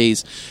without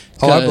undies.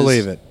 Oh, I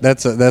believe it.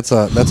 That's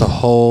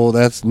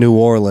New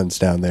Orleans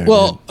down there.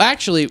 Well, man.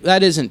 actually,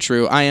 that isn't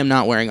true. I am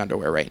not wearing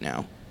underwear right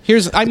now.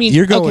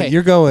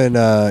 You're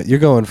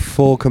going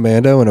full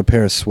commando in a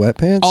pair of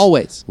sweatpants?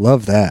 Always.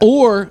 Love that.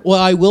 Or what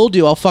I will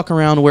do, I'll fuck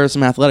around and wear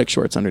some athletic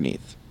shorts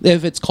underneath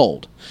if it's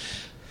cold.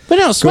 But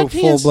no, sweatpants.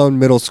 Go full-blown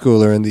middle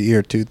schooler in the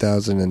year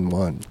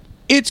 2001.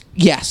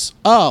 Yes.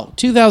 Oh,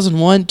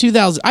 2001,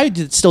 2000. I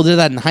still did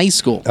that in high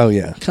school. Oh,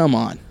 yeah. Come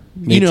on.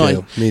 Me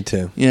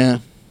too. Yeah.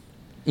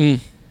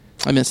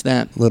 I miss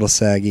that. Little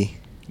saggy.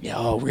 Yeah,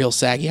 oh, real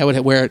saggy. I would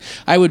wear it.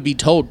 I would be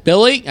told,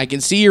 Billy, I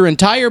can see your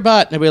entire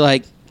butt. And I'd be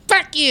like,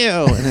 fuck you.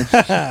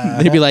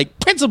 And they'd be like,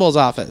 principal's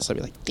office. I'd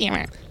be like, damn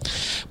it.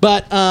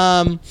 But,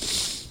 no,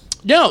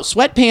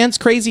 sweatpants,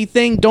 crazy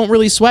thing. Don't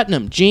really sweat in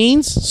them.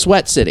 Jeans,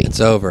 sweat city. It's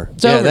over.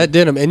 It's over. That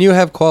denim. And you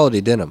have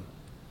quality denim.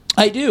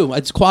 I do.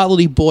 It's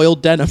quality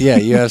boiled denim. Yeah,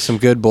 you have some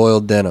good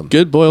boiled denim.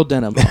 Good boiled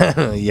denim.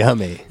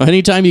 Yummy.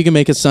 Anytime you can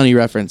make a Sunny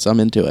reference,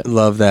 I'm into it.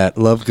 Love that.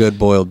 Love good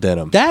boiled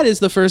denim. That is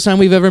the first time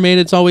we've ever made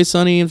It's Always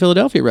Sunny in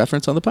Philadelphia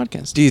reference on the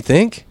podcast. Do you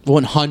think?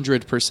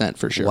 100%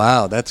 for sure.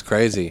 Wow, that's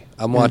crazy.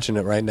 I'm watching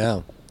it right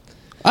now.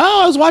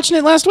 Oh, I was watching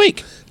it last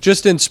week.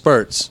 Just in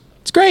spurts.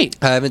 It's great.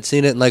 I haven't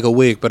seen it in like a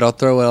week, but I'll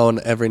throw it on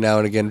every now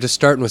and again. Just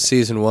starting with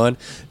season 1.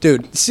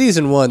 Dude,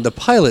 season 1, the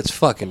pilot's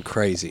fucking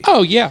crazy.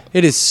 Oh, yeah.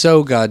 It is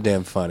so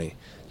goddamn funny.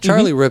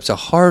 Charlie rips a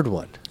hard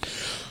one.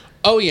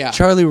 Oh, yeah.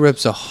 Charlie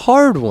rips a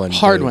hard one.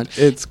 Hard one.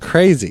 It's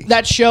crazy.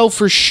 That show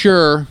for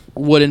sure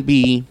wouldn't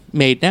be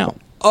made now.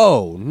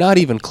 Oh, not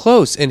even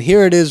close. And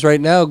here it is right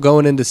now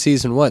going into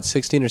season,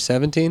 16 or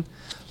 17?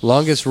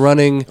 Longest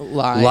running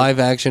live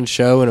action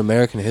show in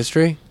American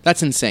history?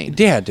 That's insane.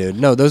 Yeah, dude.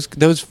 No, those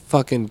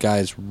fucking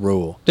guys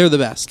rule. They're the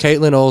best.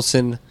 Caitlin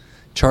Olsen,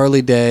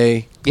 Charlie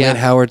Day, Glenn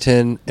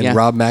Howerton, and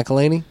Rob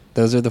McElhaney.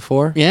 Those are the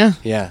 4? Yeah.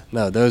 Yeah.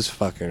 No, those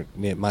fucker,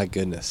 my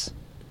goodness.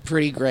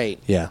 Pretty great.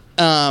 Yeah.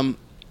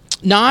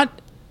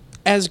 Not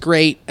as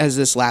great as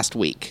this last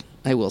week.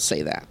 I will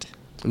say that.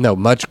 No,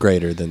 much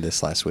greater than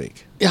this last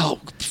week.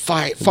 Oh,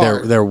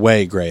 far. They're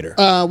way greater.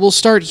 We'll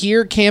start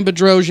here. Cam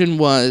Bedrosian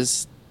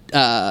was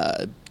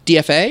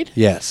DFA'd.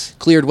 Yes.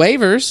 Cleared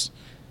waivers.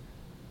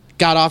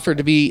 Got offered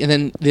to be, and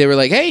then they were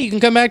like, hey, you can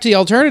come back to the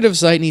alternative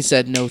site. And he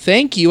said, no,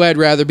 thank you. I'd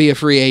rather be a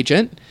free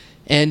agent.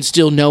 And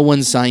still no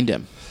one signed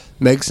him.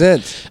 Makes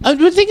sense.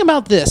 But think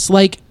about this.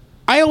 Like,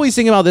 I always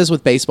think about this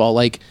with baseball.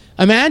 Like,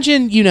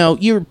 imagine,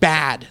 you're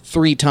bad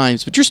 3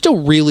 times, but you're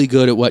still really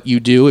good at what you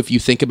do if you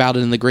think about it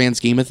in the grand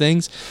scheme of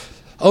things.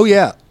 Oh,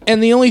 yeah.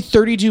 And the only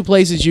 32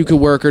 places you could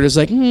work are just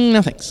like,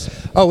 no thanks.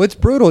 Oh, it's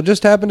brutal. It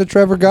just happened to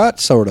Trevor Gott,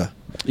 sort of.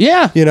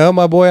 Yeah.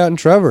 My boy out in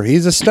Trevor,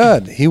 he's a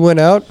stud. He went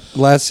out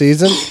last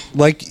season,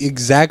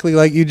 exactly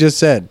like you just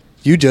said.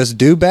 You just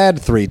do bad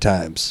 3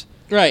 times.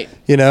 Right.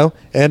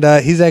 And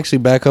he's actually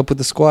back up with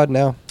the squad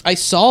now. I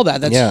saw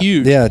that. That's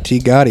huge. Yeah, T.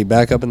 Gotti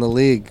back up in the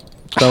league.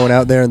 Throwing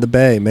out there in the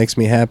Bay makes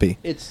me happy.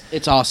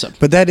 It's awesome.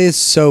 But that is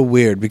so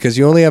weird because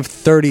you only have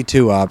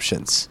 32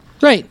 options.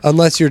 Right.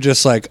 Unless you're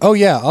just like, oh,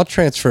 yeah, I'll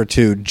transfer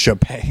to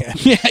Japan.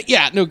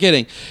 Yeah, no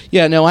kidding.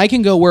 Yeah, no, I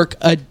can go work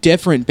a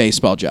different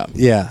baseball job.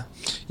 Yeah.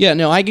 Yeah,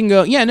 no, I can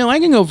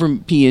go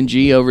from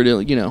P&G over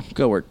to,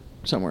 go work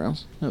somewhere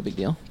else. No big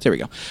deal. There we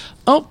go.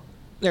 Oh,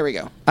 there we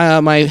go.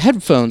 My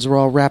headphones were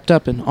all wrapped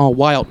up and all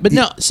wild. But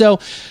no, so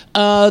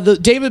the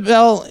David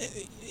Bell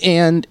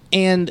and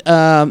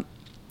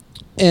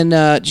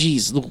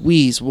geez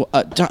Louise,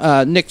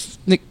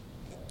 Nick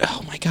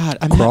Oh my God!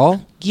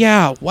 Crawl?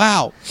 Yeah.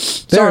 Wow.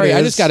 Sorry,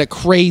 I just got a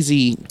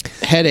crazy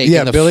headache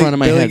in the front of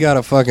my Billy head. got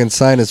a fucking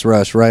sinus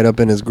rush right up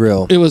in his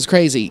grill. It was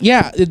crazy.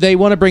 Yeah, they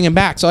want to bring him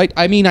back. So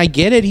I mean, I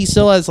get it. He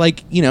still has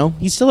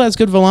he still has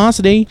good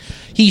velocity.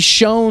 He's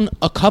shown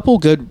a couple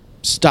good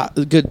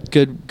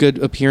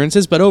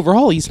appearances, but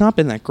overall, he's not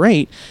been that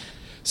great.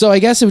 So I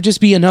guess it would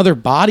just be another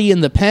body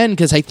in the pen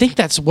because I think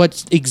that's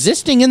what's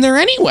existing in there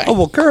anyway. Oh,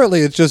 well, currently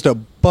it's just a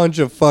bunch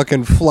of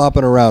fucking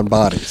flopping around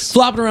bodies.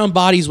 Flopping around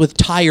bodies with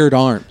tired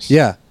arms.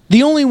 Yeah.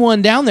 The only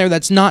one down there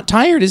that's not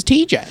tired is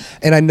TJ.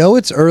 And I know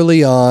it's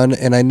early on,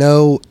 and I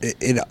know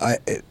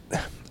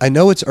I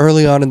know it's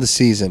early on in the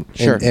season,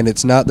 Sure. and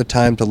it's not the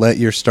time to let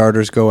your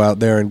starters go out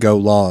there and go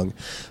long.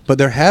 But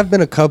there have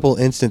been a couple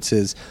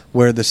instances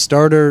where the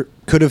starter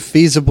could have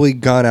feasibly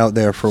gone out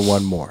there for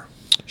one more.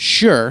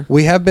 Sure.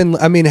 We have been.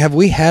 I mean, have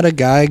we had a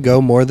guy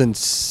go more than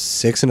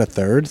 6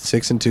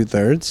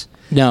 2/3?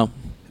 No.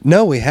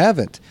 No, we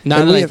haven't.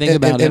 Now that I think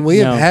about it, and we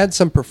no. have had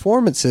some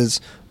performances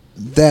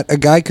that a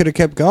guy could have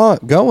kept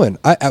going.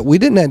 We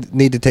didn't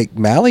need to take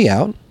Mally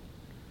out.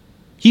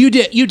 You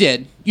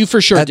did. You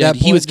for sure At did. that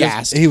He point, was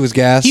gassed. He was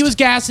gassed. He was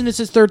gassed, and it's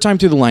his third time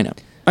through the lineup.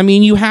 I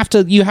mean, you have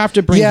to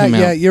bring him out.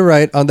 Yeah, you're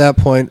right on that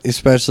point.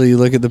 Especially you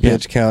look at the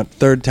pitch count,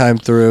 third time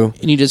through.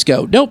 And you just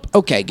go, nope,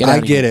 okay, get out. I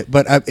get it,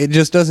 but it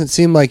just doesn't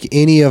seem like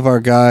any of our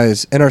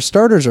guys and our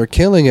starters are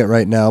killing it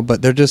right now,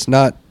 but they're just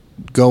not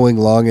going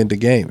long into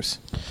games.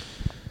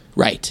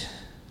 Right.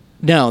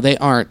 No, they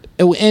aren't.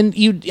 And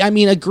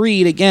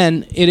agreed.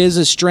 Again, it is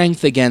a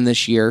strength again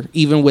this year,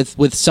 even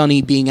with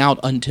Sonny being out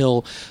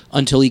until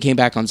he came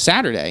back on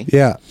Saturday.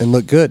 Yeah, and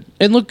look good.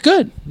 And looked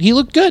good. He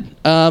looked good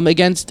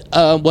against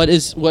what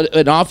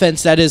an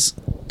offense that is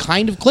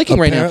kind of clicking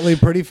right now. Apparently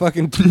pretty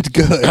fucking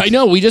good. I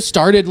know. We just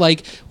started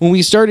when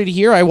we started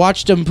here. I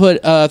watched him put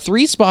a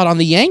 3-spot on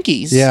the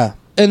Yankees. Yeah.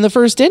 In the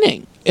first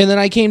inning, and then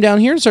I came down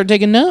here and started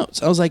taking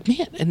notes. I was like,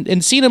 man,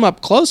 and seeing him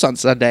up close on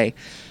Sunday.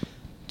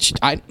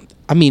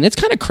 I mean, it's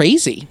kind of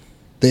crazy.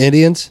 The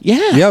Indians?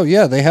 Yeah.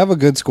 Yeah, they have a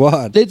good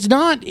squad. It's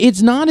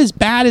not as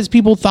bad as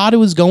people thought it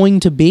was going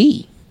to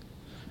be.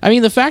 I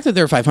mean, the fact that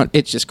they're 500,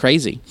 it's just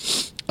crazy.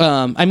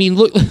 I mean,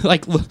 look,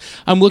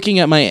 I'm looking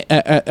at my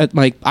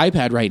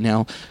iPad right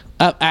now.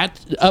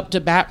 Up to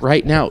bat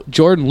right now,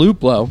 Jordan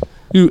Luplow,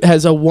 who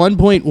has a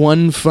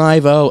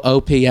 1.150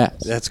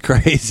 OPS. That's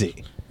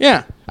crazy.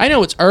 Yeah, I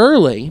know it's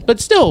early, but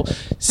still,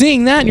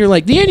 seeing that, and you're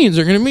like, the Indians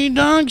are going to be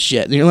dog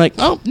shit. And you're like,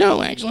 oh,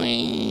 no,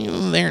 actually,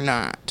 they're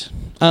not.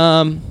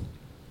 But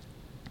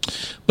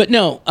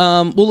no,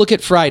 we'll look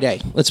at Friday.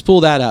 Let's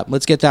pull that up.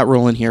 Let's get that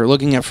rolling here.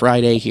 Looking at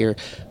Friday here.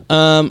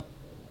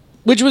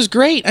 Which was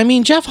great. I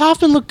mean, Jeff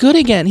Hoffman looked good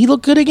again. He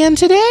looked good again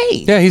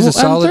today. Yeah, he's a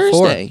solid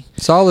Thursday.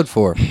 4. Solid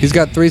 4. He's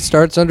got 3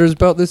 starts under his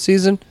belt this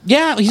season.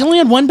 Yeah, he's only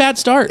had one bad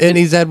start. And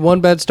he's had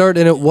one bad start,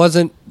 and it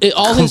wasn't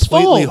all his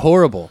fault. Completely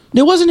horrible.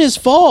 It wasn't his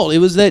fault. It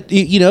was that,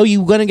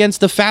 you went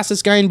against the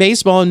fastest guy in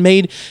baseball and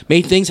made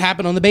things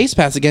happen on the base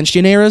paths against you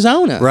in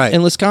Arizona. Right.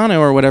 And Liscano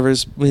or whatever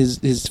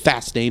his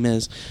fast name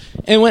is.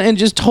 And went and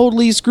just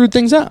totally screwed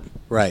things up.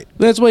 Right.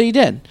 That's what he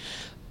did.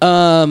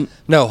 No,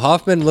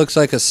 Hoffman looks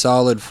like a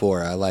solid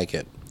 4. I like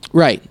it.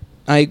 Right.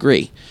 I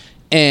agree.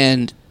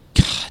 And,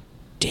 god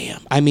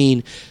damn. I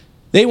mean,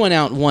 they went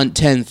out and won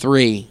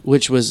 10-3,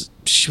 which was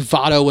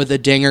Votto with a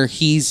dinger.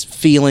 He's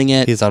feeling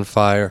it. He's on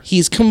fire.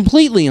 He's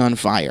completely on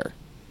fire.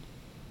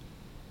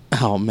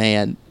 Oh,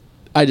 man.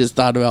 I just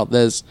thought about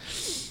this.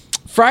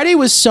 Friday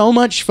was so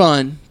much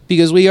fun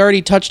because we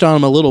already touched on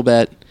him a little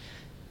bit.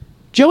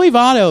 Joey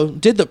Votto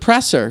did the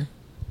presser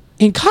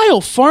in Kyle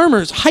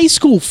Farmer's high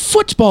school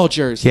football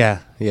jersey.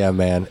 Yeah,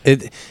 man.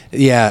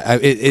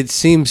 It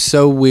seems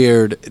so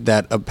weird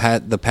that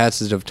the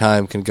passage of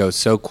time can go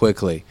so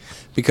quickly,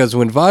 because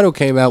when Votto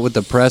came out with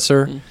the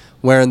presser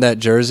wearing that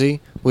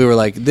jersey, we were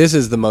like, this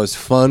is the most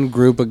fun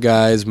group of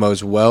guys,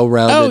 most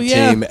well-rounded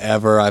team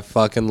ever. I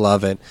fucking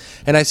love it.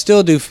 And I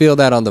still do feel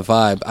that on the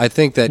vibe. I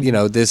think that,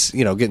 this,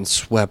 getting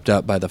swept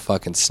up by the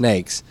fucking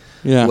snakes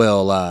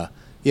will,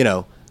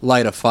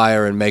 light a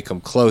fire and make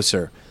them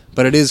closer.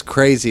 But it is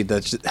crazy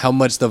how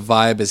much the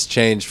vibe has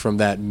changed from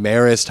that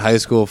Marist high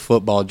school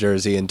football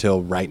jersey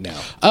until right now.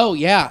 Oh,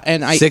 yeah.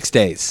 And 6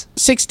 days.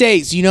 6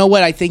 days. You know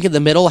what I think in the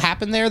middle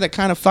happened there that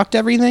kind of fucked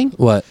everything?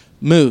 What?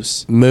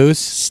 Moose.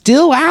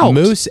 Still out.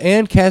 Moose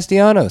and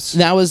Castellanos.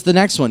 That was the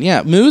next one.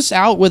 Yeah. Moose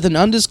out with an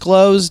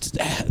undisclosed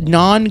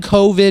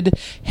non-COVID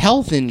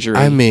health injury.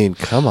 I mean,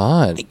 come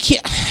on.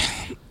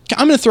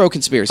 I'm going to throw a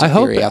conspiracy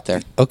theory out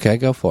there. Okay,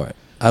 go for it.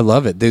 I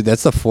love it, dude.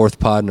 That's the 4th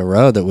pod in a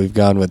row that we've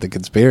gone with the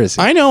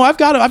conspiracy. I know. I've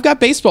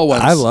got baseball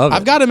ones. I love it.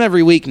 I've got them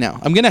every week now.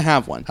 I'm going to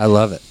have one. I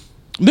love it.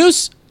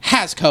 Moose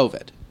has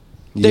COVID.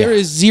 There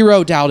is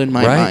zero doubt in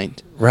my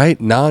mind.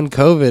 Right.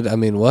 Non-COVID. I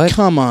mean, what?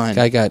 Come on.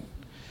 Guy got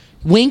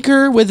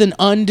Winker with an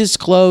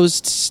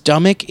undisclosed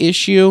stomach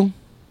issue.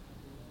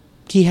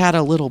 He had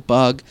a little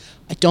bug.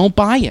 I don't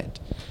buy it.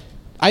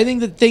 I think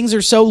that things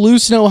are so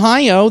loose in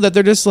Ohio that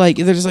they're just like,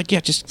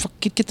 yeah, just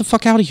get the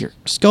fuck out of here.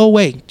 Just go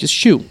away. Just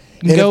shoot.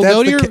 And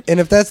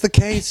if that's the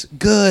case,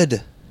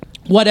 good.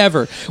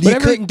 Whatever. You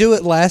couldn't do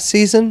it last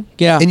season.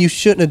 Yeah. And you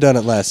shouldn't have done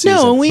it last season.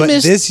 No, we but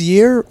missed... this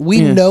year,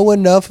 we know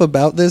enough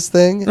about this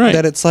thing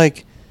that it's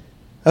like,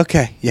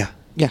 okay, yeah.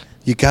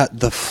 You got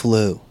the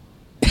flu.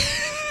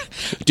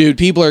 Dude,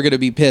 people are going to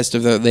be pissed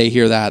if they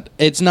hear that.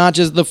 It's not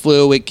just the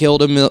flu. It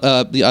killed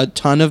a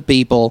ton of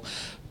people.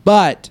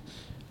 But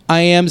I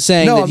am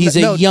saying that he's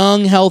a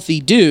young, healthy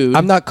dude.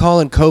 I'm not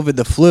calling COVID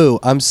the flu.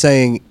 I'm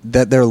saying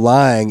that they're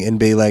lying and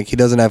be like, he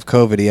doesn't have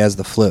COVID, he has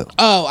the flu.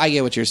 Oh, I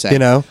get what you're saying. You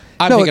know?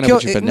 I'm picking up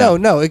what you're putting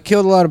down. No, it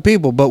killed a lot of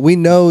people, but we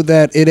know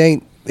that it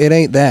ain't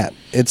that.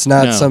 It's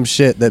not some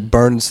shit that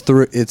burns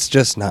through. It's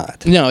just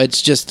not. No,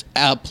 it's just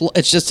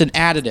an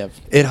additive.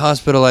 It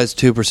hospitalized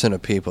 2%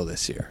 of people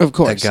this year. Of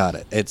course. That got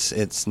it.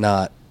 It's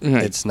not.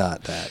 Right. It's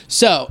not that.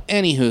 So,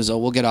 anywhoozle,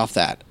 we'll get off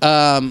that.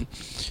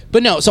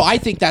 But no, so I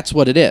think that's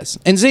what it is.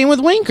 And same with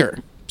Winker.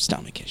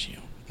 Stomach issue.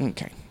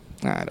 Okay.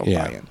 I don't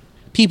buy it.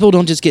 People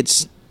don't just get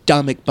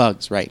stomach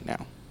bugs right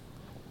now.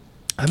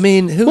 I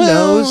mean, who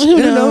knows? Who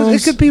knows?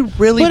 It could be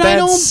really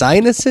bad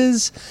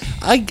sinuses.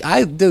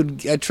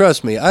 Dude,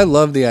 trust me. I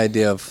love the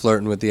idea of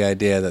flirting with the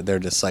idea that they're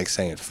just like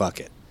saying, fuck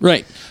it.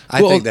 Right.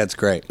 I think that's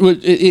great.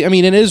 I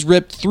mean, it is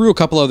ripped through a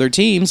couple other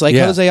teams. Like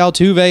Jose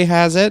Altuve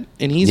has it,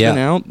 and he's been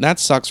out. That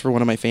sucks for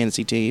one of my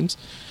fantasy teams.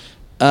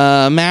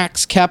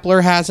 Max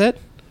Kepler has it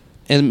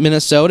in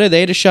Minnesota.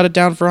 They had to shut it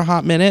down for a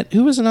hot minute.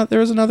 Who was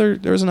another?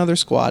 There was another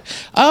squad.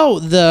 Oh,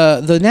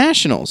 the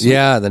Nationals.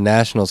 Yeah, the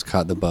Nationals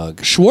caught the bug.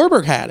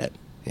 Schwarber had it.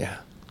 Yeah.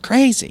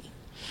 Crazy.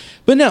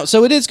 But no,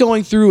 so it is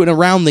going through and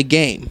around the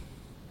game.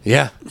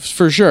 Yeah.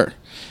 For sure.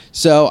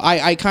 So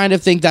I kind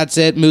of think that's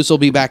it. Moose will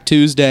be back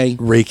Tuesday.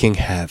 Wreaking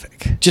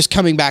havoc. Just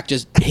coming back,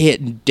 just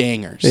hitting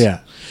dangers.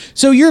 Yeah.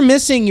 So you're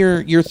missing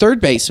your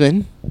third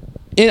baseman.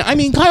 And I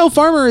mean, Kyle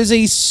Farmer is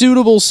a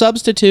suitable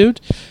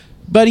substitute,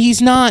 but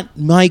he's not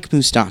Mike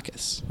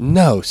Moustakas.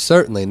 No,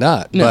 certainly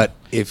not. No. But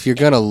if you're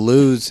going to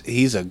lose,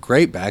 he's a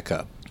great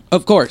backup.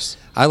 Of course.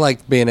 I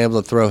like being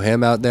able to throw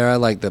him out there. I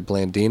like that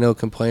Blandino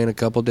can play in a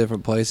couple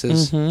different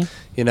places,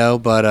 you know.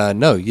 But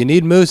no, you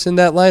need Moose in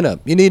that lineup.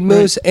 You need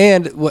Moose. Right.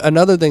 And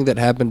another thing that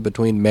happened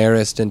between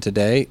Marist and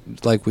today,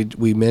 like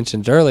we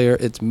mentioned earlier,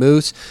 it's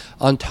Moose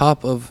on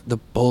top of the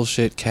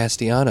bullshit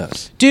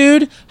Castellanos.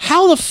 Dude,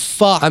 how the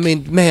fuck? I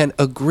mean, man,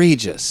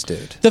 egregious,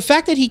 dude. The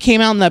fact that he came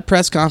out in that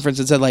press conference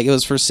and said like it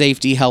was for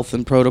safety, health,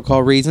 and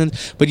protocol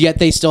reasons, but yet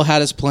they still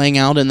had us playing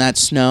out in that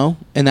snow,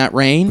 in that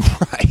rain.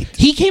 Right.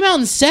 He came out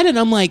and said it.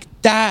 I'm like,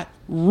 that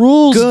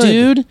rules,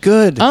 dude.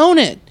 Good. Own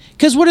it.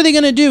 Because what are they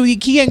going to do? You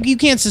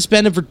can't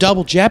suspend him for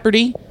double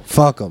jeopardy.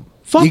 Fuck them.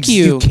 Fuck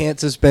you. You can't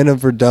suspend him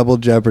for double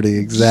jeopardy.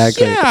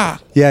 Exactly. Yeah.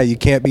 Yeah, you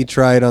can't be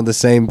tried on the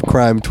same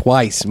crime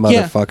twice,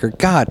 motherfucker. Yeah.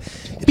 God,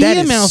 that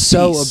is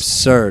so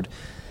absurd.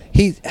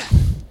 We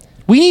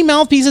need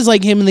mouthpieces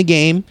like him in the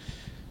game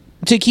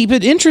to keep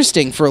it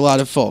interesting for a lot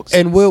of folks.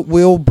 And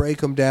we'll break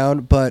them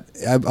down, but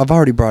I've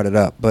already brought it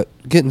up. But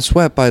getting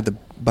swept by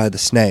the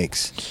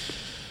Snakes,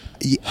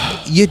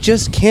 you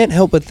just can't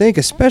help but think,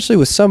 especially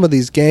with some of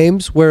these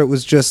games where it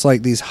was just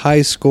like these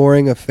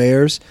high-scoring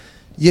affairs,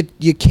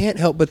 you can't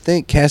help but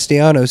think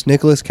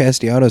Nicholas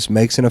Castellanos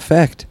makes an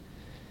effect,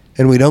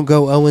 and we don't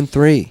go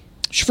 0-3.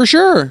 For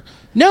sure.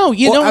 No,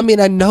 you don't. I mean,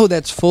 I know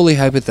that's fully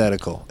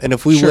hypothetical, and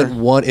if we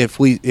went if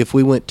we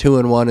went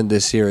 2-1 in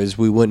this series,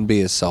 we wouldn't be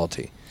as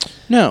salty.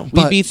 No,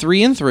 we'd be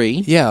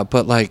 3-3. Yeah,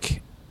 but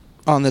like.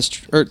 On this,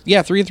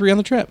 3-3 on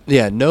the trip.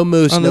 Yeah, no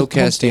Moose, no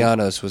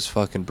Castellanos was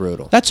fucking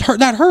brutal.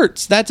 That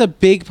hurts. That's a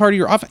big part of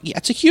your offense. Yeah,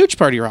 it's a huge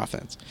part of your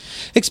offense,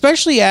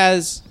 especially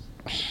as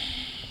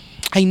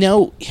I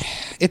know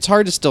it's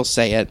hard to still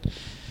say it.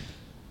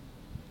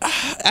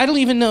 I don't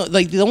even know.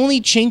 Like the only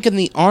chink in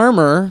the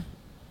armor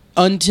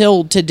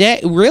until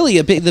today,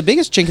 really, the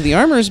biggest chink of the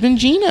armor has been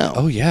Gino.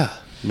 Oh yeah,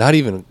 not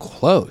even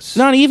close.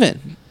 Not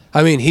even.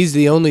 I mean, he's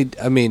the only.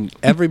 I mean,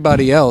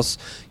 everybody else.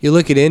 You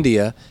look at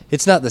India.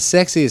 It's not the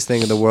sexiest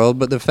thing in the world,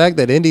 but the fact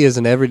that India is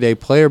an everyday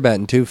player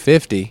batting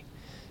 .250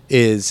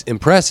 is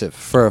impressive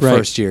for a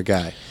first-year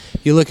guy.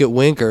 You look at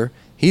Winker.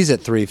 He's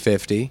at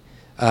 .350.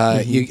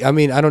 I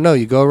mean, I don't know.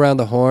 You go around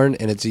the horn,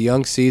 and it's a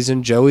young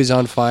season. Joey's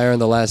on fire in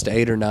the last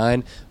 8 or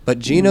 9, but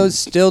Gino's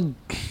still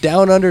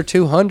down under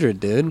 200,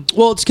 dude.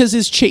 Well, it's because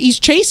he's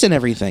chasing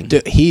everything.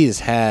 Dude, he's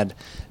had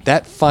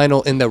that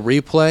final in the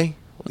replay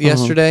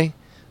yesterday.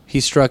 He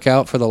struck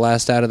out for the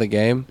last out of the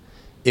game.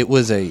 It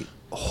was a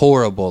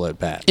horrible at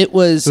bat. It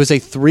was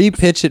a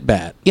 3-pitch at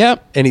bat.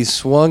 Yep. And he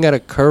swung at a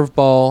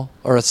curveball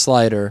or a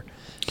slider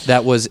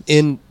that was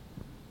in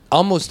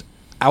almost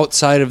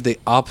outside of the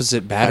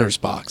opposite batter's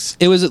box.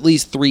 It was at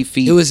least 3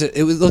 feet.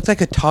 It looked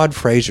like a Todd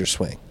Frazier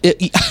swing.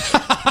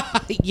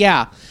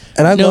 Yeah.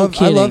 And I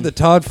love the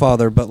Todd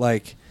father, but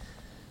like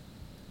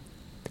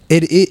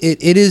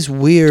It is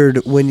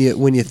weird when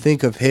you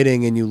think of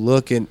hitting and you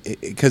look and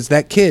because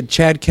that kid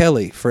Chad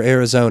Kelly for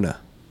Arizona,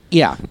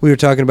 we were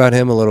talking about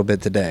him a little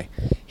bit today.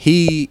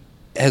 He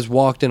has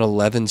walked in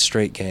 11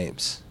 straight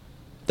games.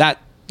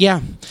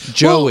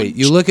 Joey,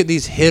 you look at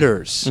these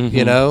hitters,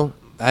 you know.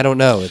 I don't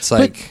know. It's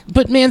like,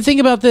 but man, think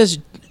about this.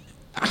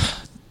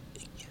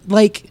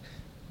 Like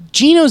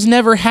Gino's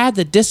never had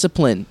the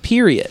discipline,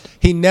 period.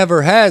 He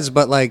never has,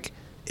 but like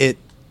it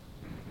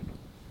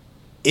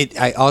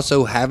I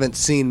also haven't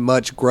seen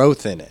much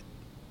growth in it.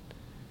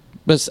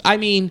 But I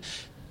mean,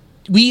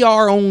 we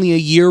are only a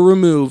year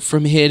removed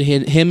from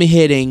him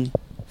hitting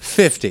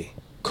 50.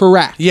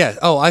 Correct. Yeah.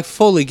 Oh, I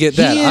fully get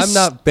that. He is I'm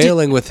not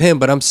bailing with him,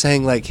 but I'm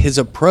saying like his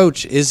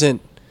approach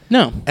isn't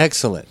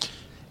excellent.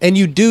 And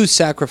you do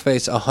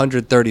sacrifice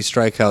 130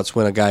 strikeouts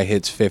when a guy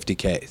hits 50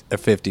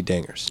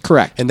 dingers.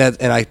 Correct. And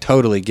I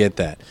totally get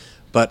that.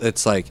 But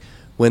it's like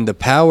when the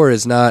power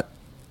is not,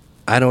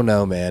 I don't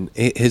know, man.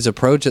 His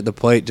approach at the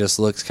plate just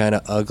looks kind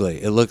of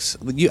ugly. It looks.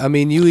 I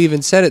mean, you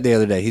even said it the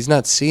other day. He's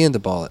not seeing the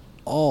ball at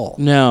all.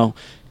 No,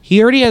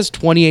 he already has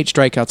 28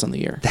 strikeouts on the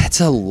year.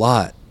 That's a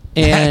lot.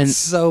 And that's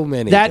so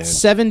many. That's dude.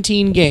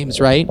 17 games,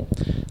 right?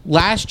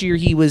 Last year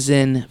he was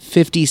in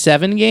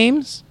 57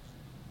 games.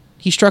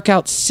 He struck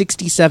out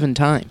 67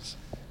 times.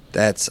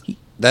 That's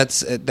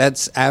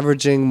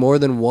averaging more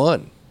than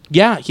one.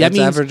 Yeah, that's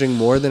averaging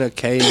more than a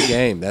K a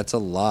game. That's a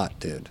lot,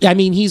 dude. I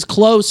mean, he's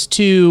close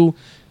to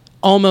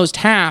almost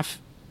half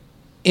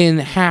in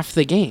half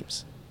the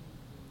games.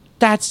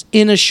 That's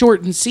in a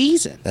shortened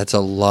season. That's a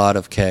lot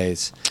of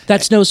Ks.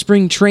 That's no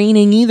spring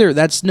training either.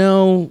 That's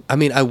no... I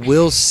mean, I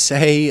will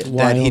say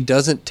that he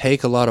doesn't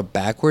take a lot of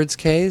backwards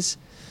Ks,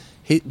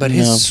 but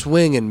his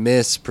swing and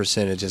miss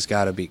percentage has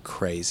got to be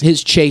crazy.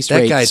 His chase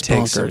rate, that guy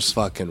takes some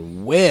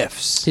fucking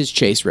whiffs. His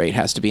chase rate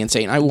has to be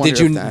insane. I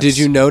wonder Did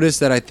you notice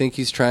that I think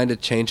he's trying to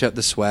change up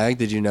the swag?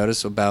 Did you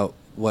notice about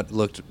what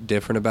looked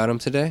different about him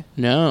today?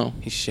 No.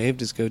 He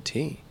shaved his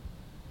goatee.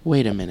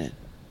 Wait a minute.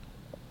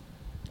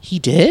 He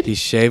did? He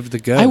shaved the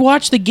goat. I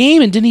watched the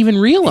game and didn't even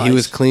realize. He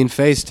was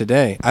clean-faced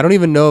today. I don't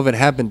even know if it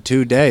happened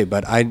today,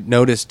 but I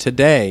noticed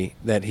today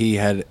that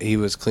he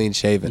was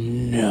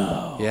clean-shaven.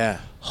 No. Yeah.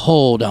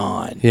 Hold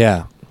on.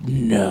 Yeah.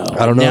 No.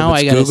 I don't know now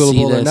if it's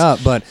Googleable or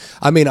not, but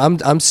I mean,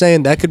 I'm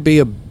saying that could be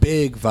a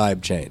big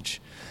vibe change.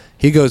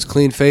 He goes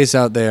clean-face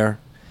out there.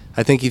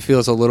 I think he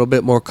feels a little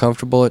bit more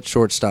comfortable at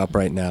shortstop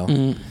right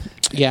now.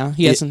 Yeah,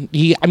 he hasn't.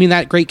 I mean,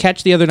 that great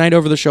catch the other night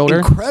over the shoulder.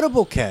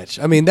 Incredible catch.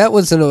 I mean, that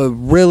was a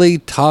really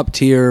top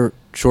tier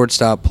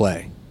shortstop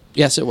play.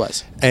 Yes, it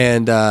was.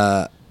 And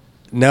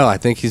no, I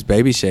think he's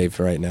baby shaved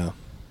right now.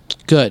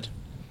 Good.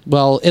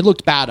 Well, it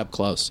looked bad up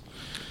close.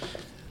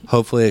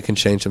 Hopefully, it can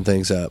change some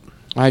things up.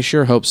 I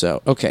sure hope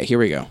so. Okay, here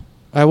we go.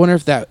 I wonder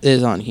if that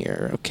is on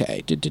here.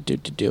 Okay.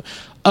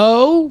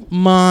 Oh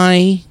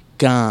my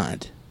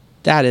God,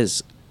 that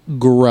is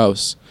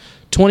gross.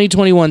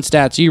 2021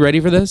 stats. Are you ready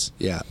for this?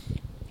 Yeah.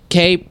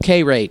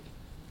 K rate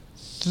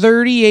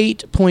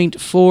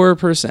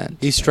 38.4%.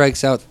 He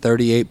strikes out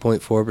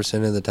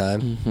 38.4% of the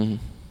time. Mm-hmm.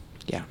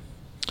 Yeah.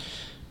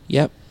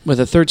 Yep. With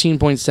a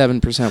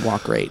 13.7%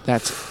 walk rate.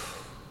 That's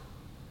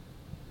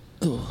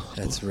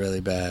really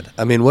bad.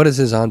 I mean, what is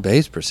his on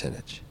base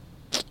percentage?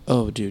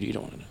 Oh, dude, you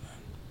don't want to know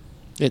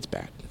that. It's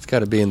bad. It's got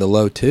to be in the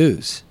low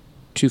twos.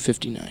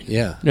 259.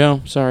 Yeah.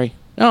 No, sorry.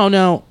 Oh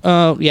no.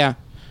 Yeah.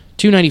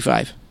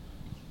 295.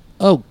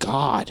 Oh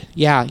God.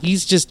 Yeah,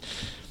 he's just.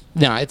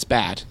 No, it's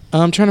bad.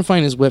 I'm trying to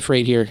find his whiff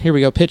rate here. Here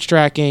we go. Pitch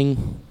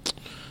tracking.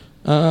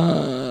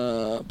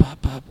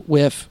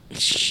 Whiff.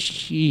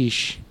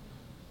 Sheesh.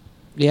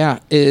 Yeah,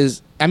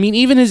 I mean,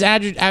 even his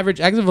average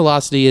exit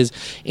velocity is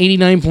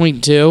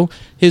 89.2.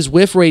 His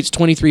whiff rate's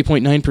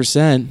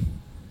 23.9%.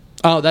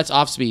 Oh, that's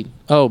off speed.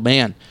 Oh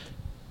man.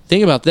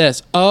 Think about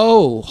this.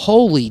 Oh,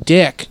 holy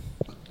dick.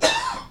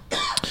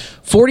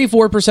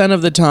 44%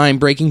 of the time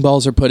breaking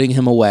balls are putting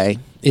him away.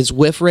 His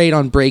whiff rate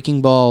on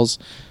breaking balls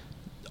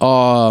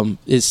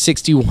is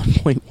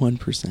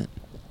 61.1%.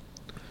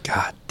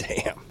 God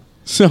damn.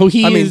 So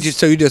you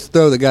just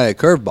throw the guy a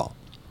curveball.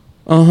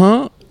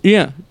 Uh-huh.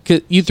 Yeah.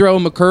 You throw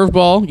him a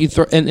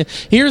curveball, and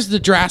here's the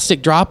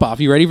drastic drop off.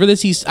 You ready for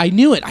this? I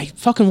knew it. I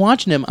fucking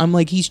watching him. I'm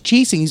like, he's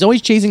chasing. He's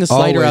always chasing a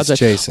slider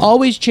outside.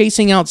 Always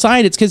chasing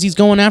outside. It's because he's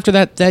going after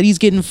that he's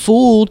getting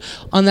fooled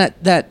on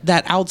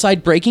that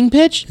outside breaking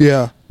pitch.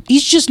 Yeah.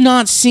 He's just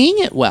not seeing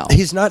it well.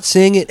 He's not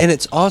seeing it, and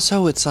it's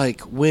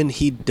like when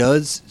he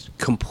does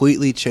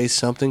completely chase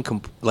something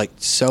like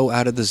so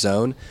out of the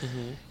zone,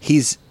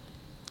 he's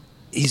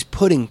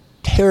putting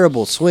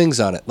terrible swings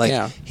on it.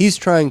 Like he's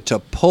trying to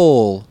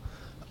pull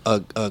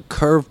a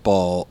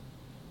curveball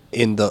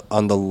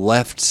on the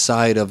left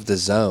side of the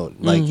zone.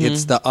 Like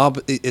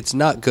it's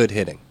not good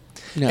hitting.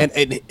 No.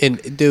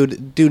 And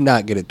dude, do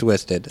not get it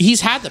twisted.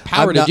 He's had the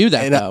power to do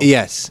that though.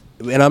 Yes.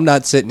 And I'm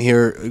not sitting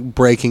here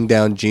breaking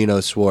down Gino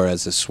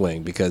Suarez's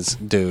swing because,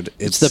 dude,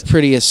 it's the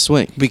prettiest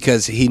swing.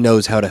 Because he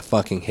knows how to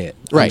fucking hit.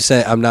 Right.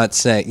 I'm not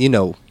saying, I'm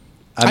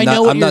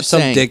not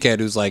some dickhead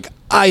who's like,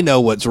 I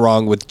know what's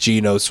wrong with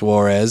Gino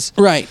Suarez.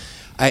 Right.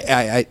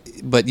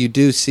 But you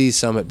do see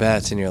some at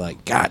bats, and you're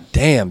like, God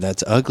damn,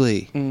 that's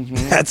ugly.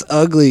 Mm-hmm. That's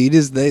ugly.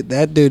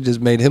 That dude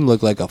just made him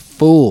look like a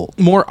fool.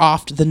 More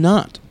oft than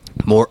not.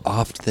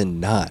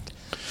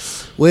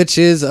 Which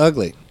is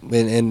ugly,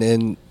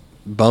 and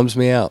bums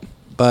me out.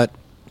 But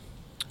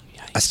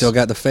I still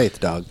got the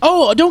faith, dog.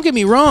 Oh, don't get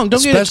me wrong.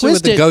 Don't get it twisted. Especially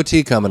with the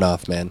goatee coming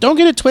off, man. Don't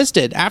get it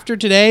twisted. After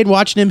today and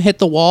watching him hit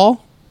the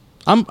wall,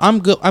 I'm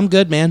good. I'm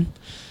good, man.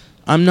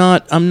 I'm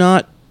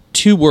not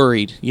too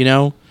worried. You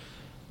know.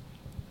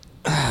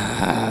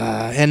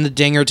 And the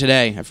dinger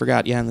today. I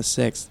forgot. Yeah, in the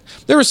 6th.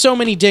 There were so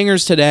many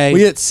dingers today.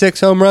 We hit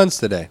 6 home runs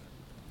today.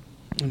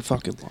 And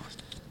fucking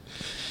lost.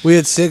 We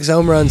had 6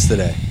 home runs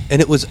today.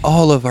 And it was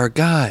all of our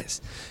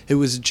guys. It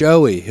was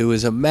Joey, who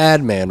is a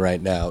madman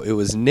right now. It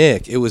was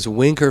Nick. It was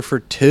Winker for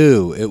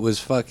 2. It was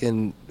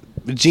fucking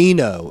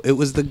Gino. It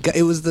was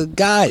the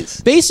guys.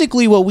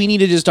 Basically, what we need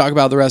to just talk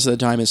about the rest of the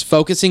time is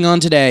focusing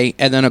on today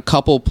and then a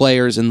couple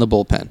players in the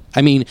bullpen.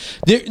 I mean,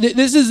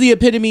 this is the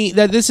epitome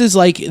that this is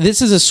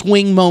a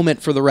swing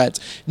moment for the Reds.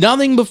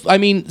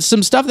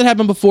 Some stuff that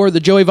happened before. The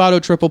Joey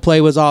Votto triple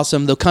play was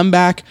awesome. The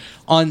comeback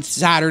on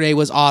Saturday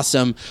was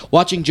awesome.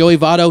 Watching Joey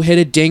Votto hit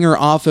a dinger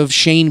off of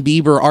Shane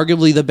Bieber,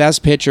 arguably the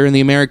best pitcher in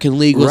the American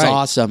League, was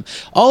awesome.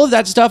 All of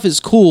that stuff is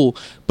cool,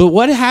 but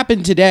what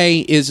happened today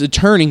is a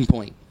turning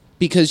point.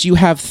 Because you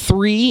have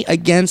 3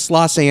 against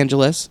Los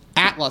Angeles,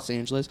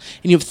 and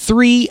you have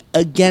 3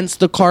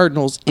 against the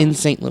Cardinals in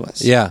St.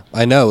 Louis. Yeah,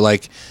 I know.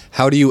 Like,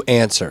 how do you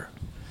answer?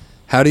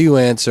 How do you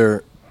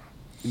answer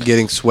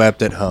getting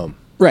swept at home?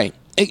 Right.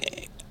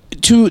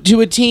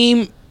 To a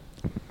team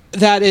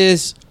that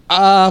is...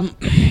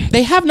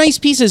 they have nice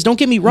pieces, don't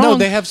get me wrong. No,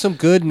 they have some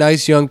good,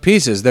 nice young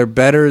pieces. They're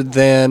better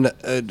than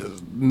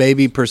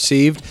maybe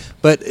perceived,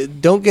 but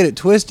don't get it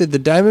twisted. The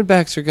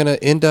Diamondbacks are going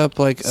to end up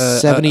like a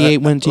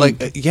 78-win team.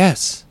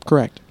 Yes.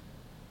 Correct.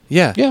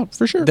 Yeah. Yeah,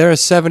 for sure. They're a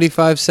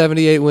 75,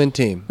 78-win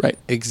team. Right.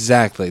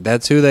 Exactly.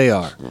 That's who they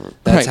are.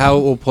 That's how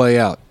it will play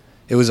out.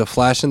 It was a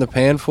flash in the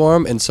pan for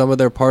them, and some of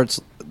their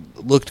parts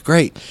looked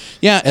great.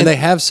 Yeah. And they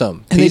have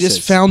some and pieces. They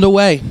just found a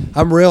way.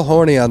 I'm real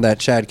horny on that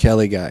Chad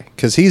Kelly guy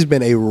because he's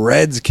been a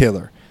Reds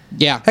killer.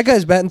 Yeah. That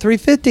guy's batting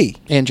 .350.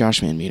 And Josh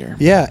Van Meter.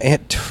 Yeah,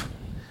 and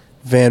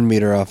Van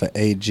Meter off of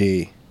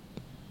AG.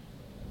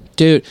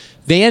 Dude,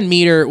 Van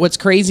Meter, what's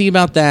crazy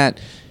about that,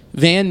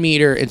 Van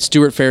Meter and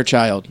Stuart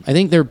Fairchild, I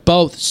think they're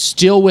both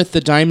still with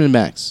the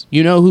Diamondbacks.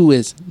 You know who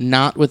is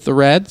not with the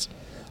Reds?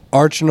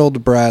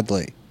 Archibald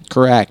Bradley.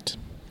 Correct.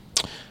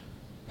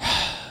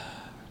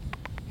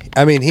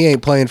 I mean, he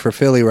ain't playing for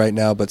Philly right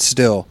now, but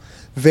still,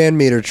 Van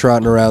Meter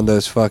trotting around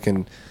those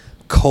fucking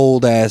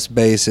cold-ass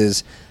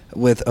bases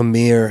with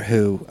Amir,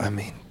 who, I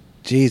mean,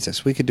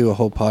 Jesus, we could do a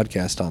whole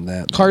podcast on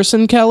that.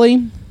 Carson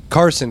Kelly?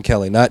 Carson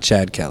Kelly, not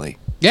Chad Kelly.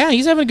 Yeah,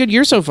 he's having a good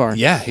year so far.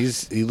 Yeah,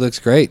 he looks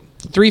great.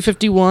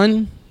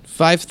 351,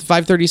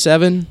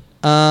 537,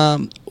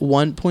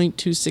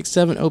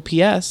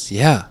 1.267 OPS.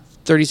 Yeah.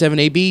 37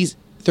 ABs,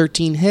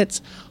 13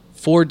 hits,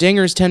 4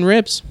 dingers, 10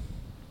 ribs.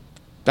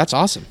 That's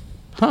awesome.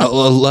 Huh.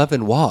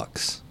 11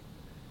 walks.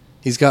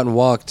 He's gotten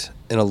walked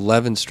in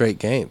 11 straight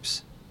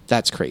games.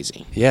 That's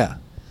crazy. Yeah.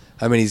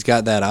 I mean, he's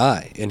got that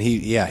eye. And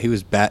he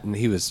was batting,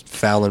 he was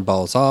fouling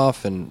balls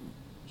off. And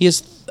he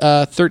has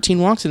 13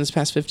 walks in his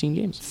past 15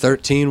 games.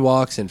 13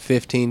 walks in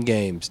 15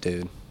 games,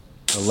 dude.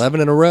 11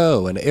 in a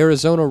row, an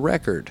Arizona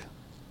record.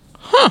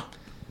 Huh.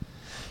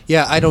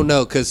 Yeah, I don't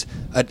know, because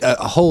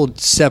a whole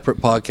separate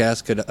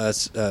podcast could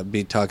us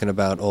be talking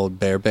about old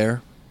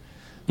Bear.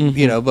 Mm-hmm.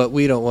 You know, but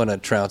we don't want to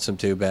trounce him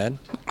too bad.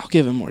 I'll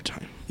give him more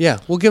time. Yeah,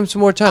 we'll give him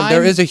some more time.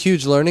 There is a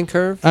huge learning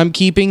curve. I'm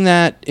keeping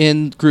that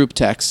in group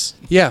texts.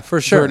 Yeah,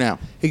 for sure. For now.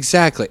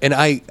 Exactly. And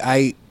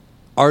I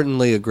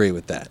ardently agree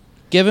with that.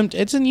 Give him,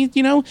 it's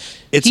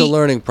a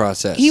learning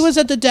process. He was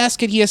at the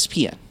desk at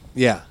ESPN.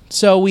 Yeah.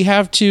 So we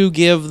have to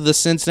give the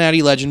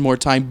Cincinnati legend more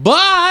time.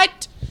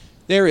 But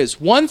there is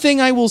one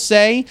thing I will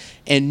say,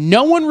 and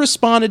no one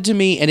responded to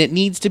me, and it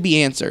needs to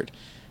be answered.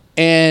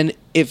 And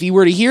if he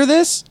were to hear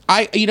this,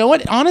 you know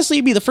what? Honestly,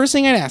 it'd be the first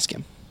thing I'd ask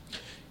him.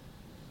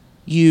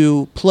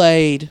 You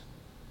played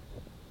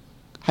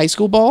high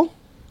school ball.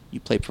 You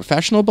played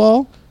professional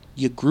ball.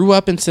 You grew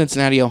up in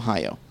Cincinnati,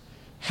 Ohio.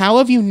 How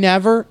have you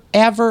never,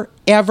 ever,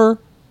 ever,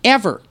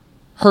 ever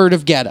heard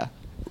of Geta?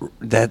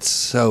 That's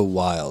so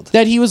wild.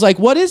 That he was like,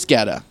 what is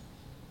Geta?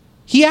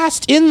 He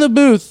asked in the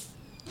booth,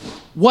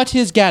 what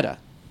is Geta?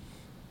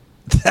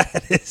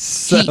 That is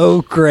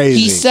so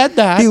crazy. He said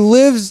that. He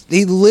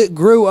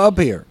grew up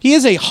here. He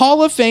is a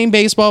Hall of Fame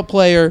baseball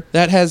player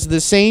that has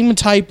the same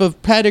type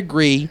of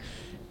pedigree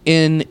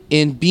in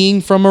being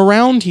from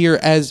around here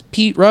as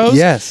Pete Rose.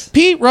 Yes.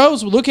 Pete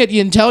Rose will look at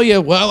you and tell you,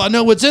 well, I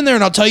know what's in there,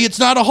 and I'll tell you it's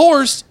not a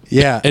horse.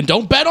 Yeah. And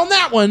don't bet on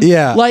that one.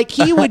 Yeah. Like,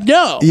 he would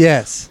know.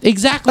 Yes.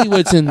 Exactly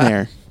what's in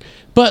there.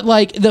 But,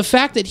 like, the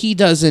fact that he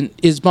doesn't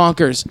is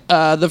bonkers.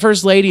 The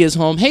first lady is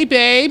home. Hey,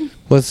 babe.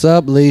 What's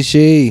up,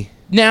 Lishi?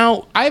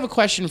 Now, I have a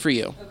question for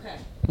you. Okay.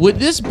 Would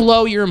this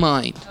blow your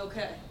mind?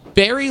 Okay.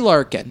 Barry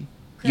Larkin,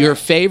 your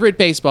favorite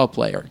baseball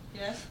player.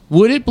 Yes.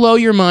 Would it blow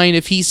your mind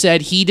if he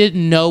said he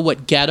didn't know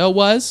what Geta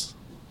was?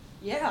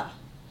 Yeah.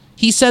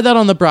 He said that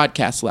on the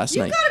broadcast last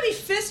You night. gotta be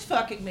fist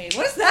fucking me.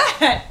 What is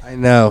that? I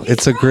know.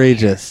 It's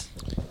egregious.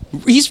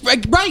 He's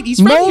right. He's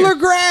from Moeller here.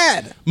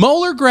 grad.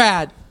 Moeller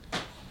grad.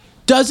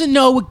 Doesn't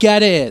know what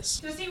Geta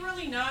is. Does he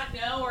really not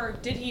know, or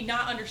did he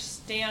not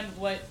understand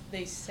what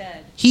they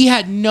said? He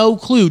had no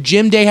clue.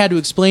 Jim Day had to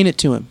explain it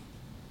to him.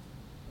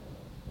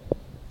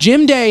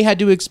 Jim Day had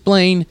to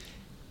explain,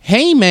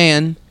 hey,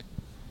 man,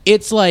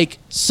 it's like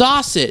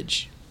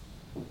sausage,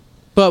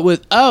 but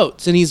with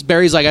oats. And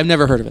Barry's like, I've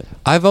never heard of it.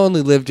 I've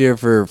only lived here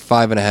for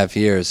 5.5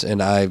 years,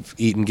 and I've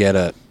eaten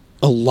Geta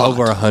A lot.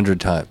 over 100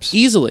 times.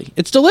 Easily.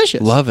 It's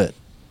delicious. Love it.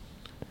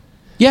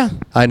 Yeah.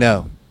 I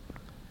know.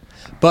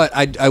 But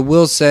I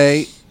will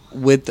say,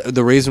 with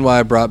the reason why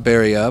I brought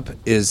Barry up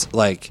is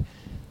like,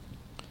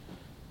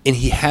 and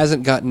he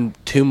hasn't gotten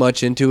too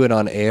much into it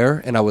on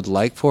air, and I would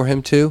like for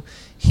him to.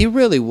 He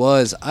really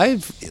was. I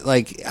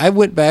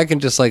went back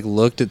and just like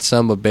looked at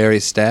some of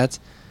Barry's stats.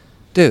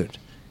 Dude,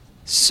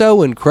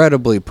 so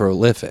incredibly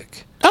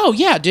prolific. Oh,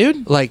 yeah,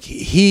 dude. Like,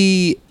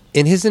 he,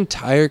 in his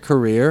entire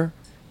career,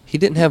 he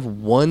didn't have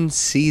one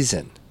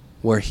season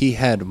where he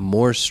had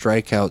more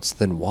strikeouts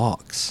than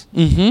walks.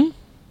 Mm-hmm.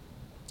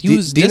 He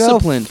was do you know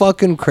disciplined. how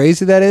fucking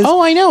crazy that is?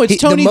 Oh, I know. It's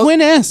Tony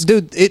Gwynn-esque.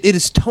 Dude, it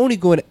is Tony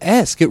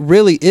Gwynn-esque. It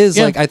really is.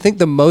 Yeah. Like, I think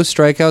the most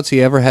strikeouts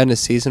he ever had in a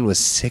season was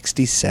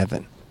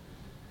 67.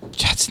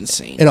 That's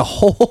insane. In a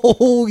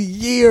whole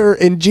year.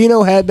 And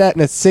Gino had that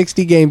in a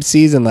 60-game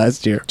season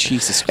last year.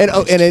 Jesus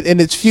Christ.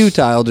 And it's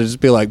futile to just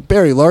be like,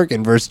 Barry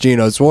Larkin versus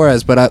Gino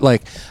Suarez. But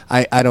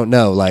I don't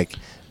know. Like,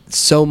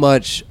 so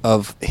much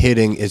of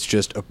hitting is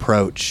just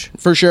approach.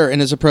 For sure,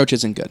 and his approach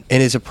isn't good.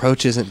 And his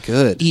approach isn't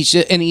good.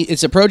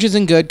 His approach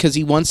isn't good because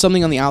he wants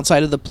something on the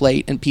outside of the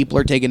plate, and people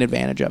are taking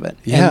advantage of it.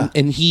 Yeah.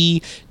 And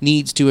he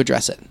needs to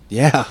address it.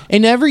 Yeah.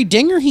 And every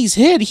dinger he's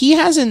hit, he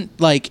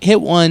hasn't like hit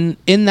one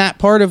in that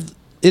part of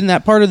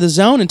the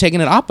zone and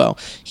taken it oppo.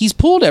 He's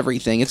pulled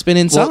everything. It's been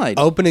inside.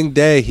 Well, opening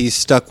day, he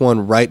stuck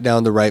one right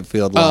down the right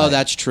field line. Oh,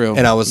 that's true.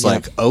 And I was Yeah.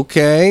 like,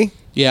 okay.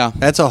 Yeah.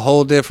 That's a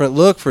whole different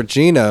look for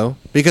Gino.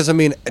 Because, I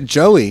mean,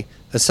 Joey,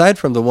 aside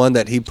from the one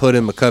that he put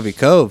in McCovey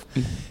Cove,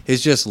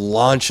 is just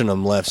launching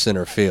them left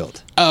center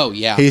field. Oh,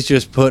 yeah. He's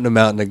just putting them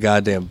out in the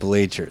goddamn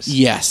bleachers.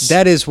 Yes.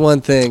 That is one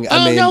thing.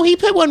 No, he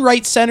put one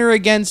right center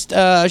against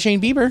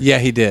Shane Bieber. Yeah,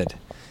 he did.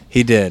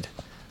 He did.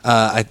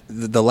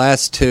 The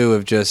last two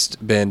have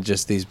just been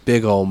these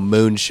big old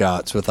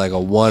moonshots with like a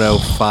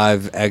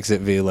 105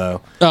 exit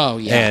velo. Oh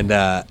yeah, and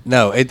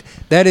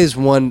that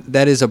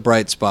is a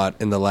bright spot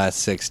in the last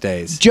 6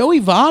 days. Joey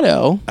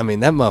Votto. I mean,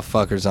 that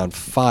motherfucker's on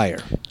fire.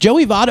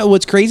 Joey Votto.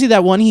 What's crazy,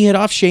 that one he hit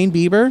off Shane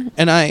Bieber,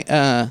 and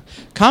I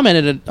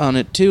commented on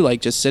it too.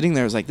 Like just sitting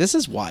there, I was like, this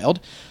is wild.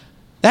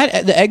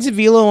 That the exit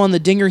velo on the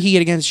dinger he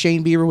hit against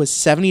Shane Bieber was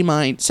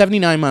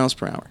 79 miles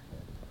per hour.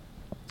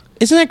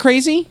 Isn't that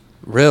crazy?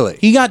 Really?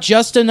 He got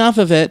just enough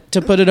of it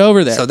to put it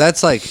over there. So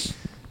that's like,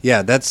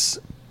 yeah,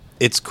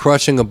 it's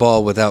crushing a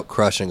ball without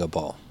crushing a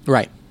ball.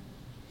 Right.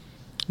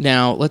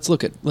 Now let's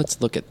look at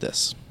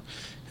this.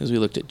 Because we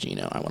looked at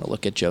Gino, I want to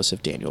look at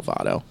Joseph Daniel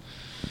Votto.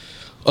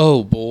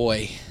 Oh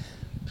boy.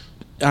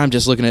 I'm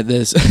just looking at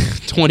this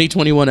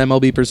 2021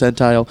 MLB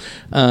percentile.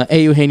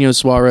 Eugenio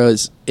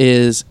Suarez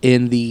is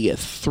in the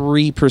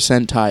 3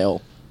 percentile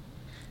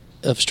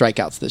of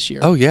strikeouts this year.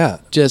 Oh yeah,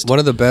 just one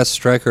of the best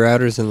striker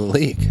outers in the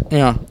league.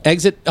 Yeah,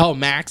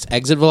 max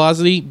exit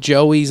velocity.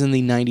 Joey's in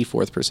the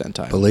 94th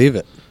percentile. Believe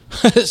it.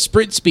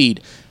 Sprint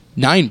speed,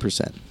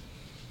 9%.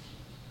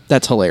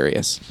 That's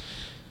hilarious.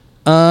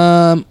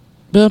 What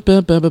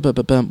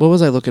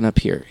was I looking up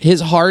here?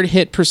 His hard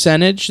hit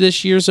percentage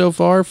this year so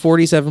far,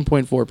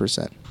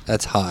 47.4%.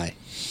 That's high.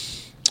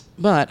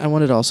 But I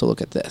wanted to also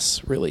look at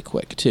this really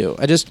quick too.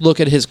 I just look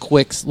at his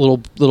quick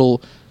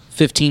little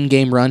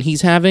 15-game run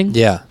he's having.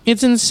 Yeah.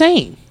 It's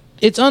insane.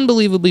 It's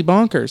unbelievably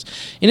bonkers.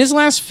 In his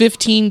last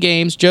 15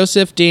 games,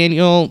 Joseph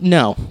Daniel...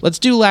 No, let's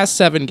do last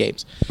 7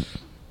 games.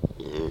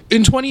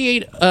 In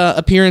 28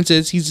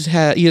 appearances, he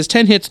has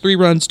 10 hits, 3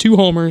 runs, 2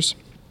 homers,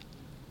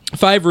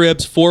 5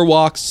 ribs, 4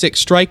 walks,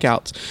 6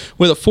 strikeouts,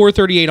 with a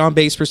 .438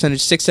 on-base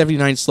percentage,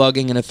 .679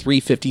 slugging, and a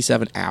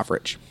 .357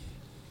 average.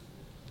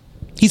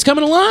 He's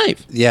coming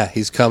alive. Yeah,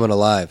 he's coming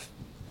alive.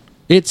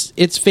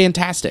 It's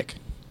fantastic.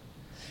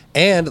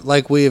 And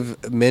like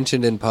we've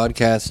mentioned in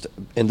podcast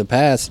in the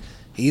past,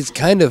 he's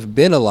kind of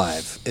been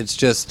alive. It's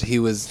just he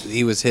was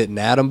hitting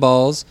atom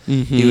balls.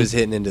 Mm-hmm. He was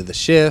hitting into the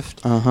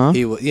shift. Uh-huh.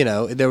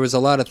 There was a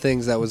lot of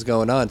things that was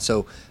going on.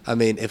 So I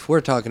mean, if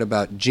we're talking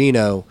about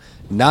Gino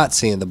not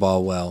seeing the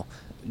ball well,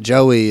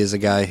 Joey is a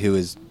guy who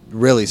is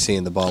really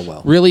seeing the ball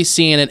well, really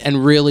seeing it,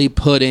 and really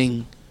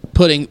putting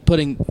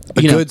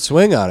a good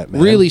swing on it,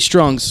 man. Really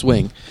strong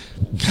swing.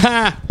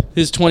 Ha!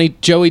 His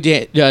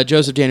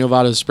Joseph Daniel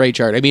Votto's spray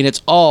chart. I mean,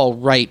 it's all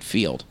right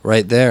field.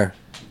 Right there.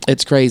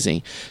 It's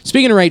crazy.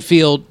 Speaking of right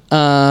field,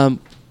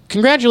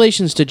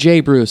 congratulations to Jay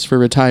Bruce for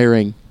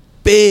retiring.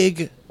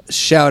 Big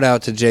shout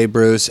out to Jay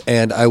Bruce,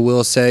 and I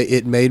will say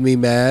it made me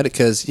mad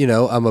because,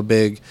 I'm a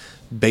big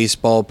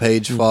baseball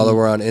page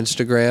follower on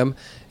Instagram,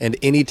 and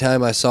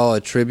anytime I saw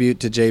a tribute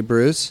to Jay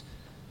Bruce,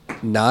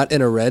 not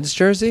in a Reds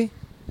jersey...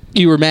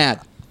 You were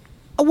mad.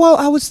 Well,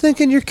 I was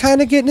thinking you're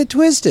kind of getting it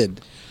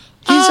twisted.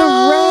 He's a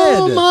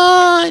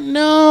Red.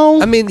 No.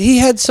 I mean, he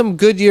had some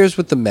good years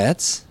with the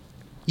Mets.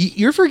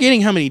 You're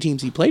forgetting how many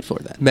teams he played for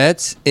then.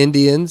 Mets,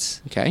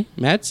 Indians. Okay.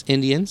 Mets,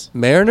 Indians.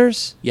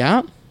 Mariners.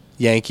 Yeah.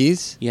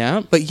 Yankees.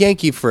 Yeah. But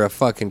Yankee for a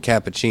fucking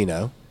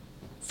cappuccino.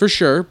 For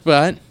sure,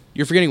 but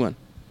you're forgetting one.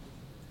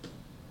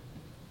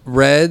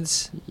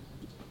 Reds.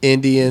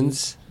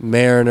 Indians,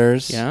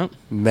 Mariners, Yeah.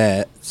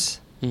 Mets,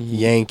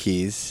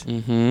 Yankees.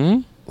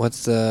 Mm-hmm.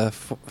 What's the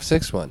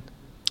sixth one?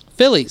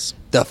 Phillies.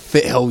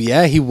 Oh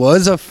yeah, he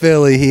was a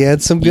Philly. He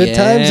had some good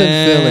times in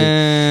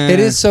Philly. It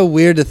is so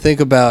weird to think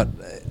about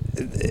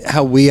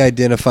how we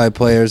identify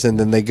players, and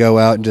then they go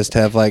out and just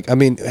have like. I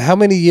mean, how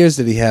many years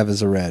did he have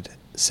as a Red?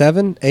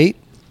 7, 8,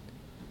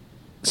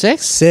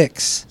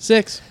 6?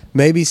 6,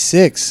 maybe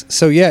 6.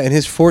 So yeah, in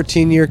his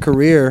 14-year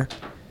career,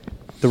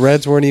 the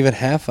Reds weren't even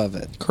half of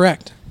it.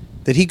 Correct.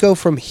 Did he go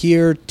from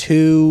here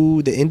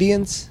to the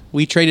Indians?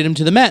 We traded him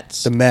to the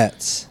Mets. The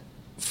Mets.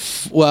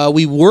 Well,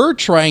 we were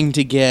trying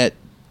to get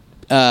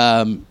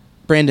Brandon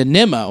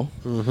Nimmo,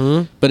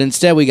 but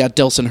instead we got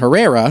Dilson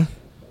Herrera,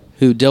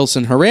 who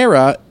Dilson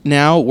Herrera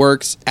now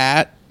works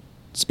at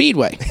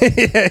Speedway.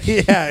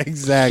 Yeah,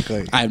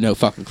 exactly. I have no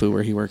fucking clue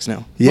where he works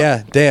now.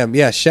 Yeah, damn.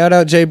 Yeah, shout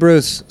out Jay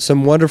Bruce.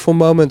 Some wonderful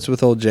moments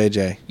with old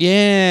JJ.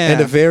 Yeah. And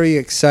a very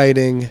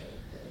exciting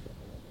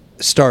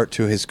start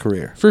to his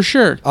career. For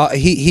sure.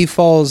 He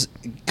falls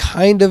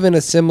kind of in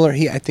a similar.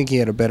 I think he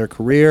had a better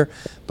career,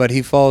 but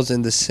he falls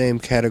in the same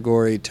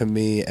category to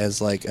me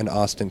as like an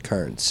Austin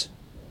Kearns.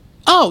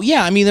 Oh,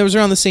 yeah. I mean, that was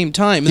around the same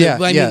time. Yeah,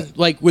 I mean,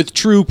 like with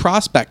true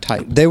prospect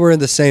type. They were in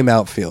the same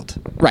outfield.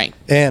 Right.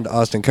 And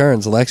Austin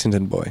Kearns, a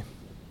Lexington boy.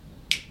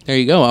 There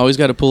you go. Always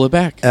got to pull it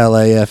back.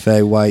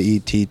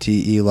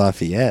 LAFAYETTE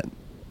Lafayette.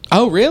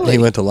 Oh, really? He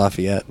went to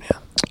Lafayette, yeah.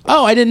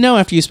 Oh, I didn't know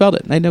after you spelled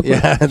it. I had no clue.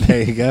 Yeah,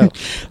 there you go.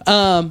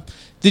 I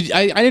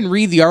didn't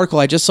read the article.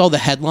 I just saw the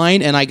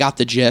headline and I got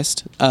the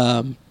gist.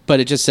 But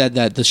it just said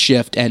that the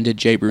shift ended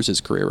Jay Bruce's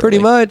career. Pretty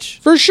much.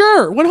 For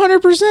sure.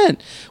 100%.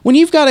 When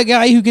you've got a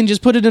guy who can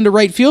just put it into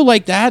right field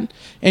like that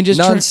and just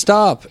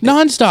nonstop.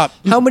 Nonstop.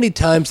 How many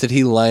times did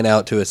he line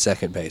out to a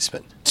second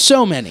baseman?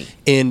 So many.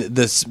 In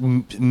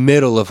the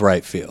middle of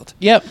right field.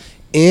 Yep.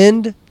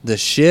 End the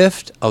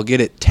shift. I'll get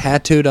it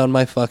tattooed on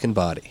my fucking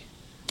body.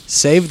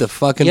 Save the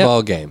fucking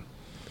ball game.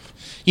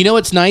 You know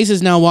what's nice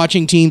is now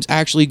watching teams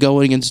actually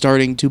going and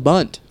starting to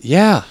bunt.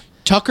 Yeah.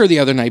 Tucker the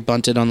other night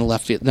bunted on the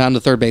left field, down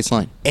the third base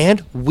line.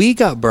 And we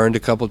got burned a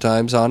couple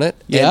times on it.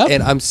 Yeah.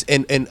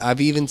 And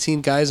I've even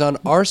seen guys on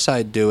our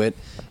side do it.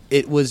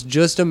 It was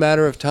just a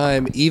matter of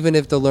time, even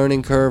if the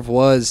learning curve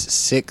was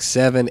 6,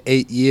 7,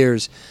 8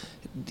 years.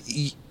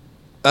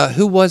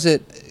 Who was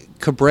it?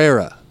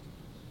 Cabrera.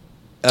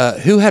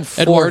 Who had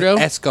 4? Eduardo?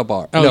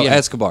 Escobar. Oh, no, yeah.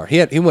 Escobar.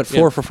 He went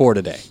 4 for 4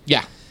 today.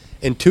 Yeah.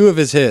 In 2 of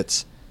his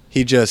hits,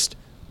 he just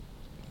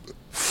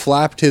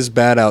flapped his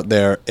bat out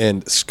there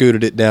and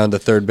scooted it down the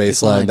third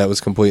base line that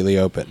was completely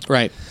open.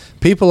 Right.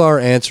 People are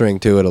answering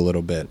to it a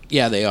little bit.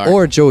 Yeah, they are.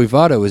 Or Joey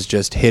Votto is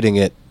just hitting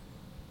it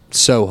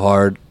so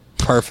hard,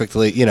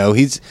 perfectly. You know,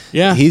 he's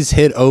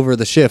hit over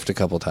the shift a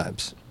couple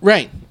times.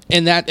 Right.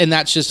 And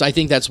that's just, I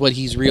think that's what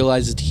he's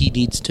realized he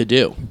needs to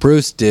do.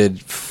 Bruce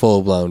did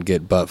full blown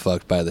get butt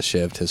fucked by the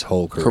shift his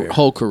whole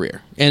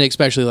career. And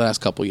especially the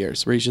last couple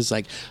years where he's just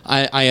like,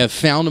 I have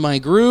found my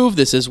groove.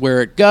 This is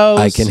where it goes.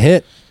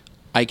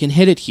 I can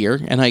hit it here,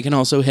 and I can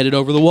also hit it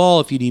over the wall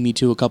if you need me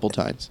to a couple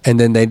times. And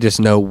then they just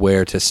know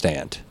where to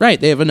stand.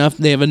 Right. They have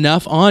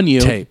enough on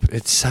you. Tape.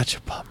 It's such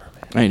a bummer,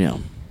 man. I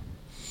know.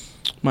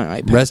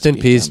 My iPad. Rest in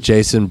peace,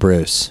 Jason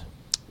Bruce.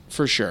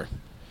 For sure.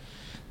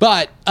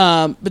 But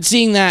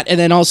seeing that, and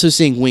then also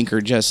seeing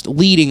Winker just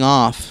leading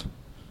off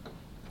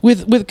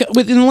with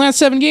in the last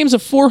 7 games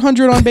of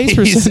 400 on base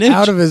percentage. He's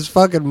out of his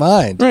fucking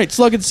mind. Right,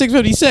 slugging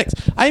 656.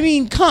 I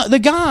mean, the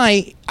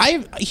guy,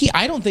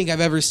 I don't think I've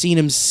ever seen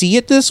him see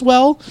it this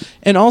well,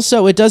 and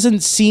also it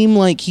doesn't seem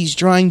like he's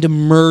trying to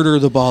murder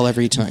the ball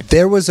every time.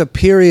 There was a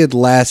period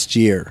last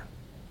year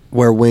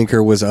where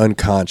Winker was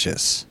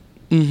unconscious,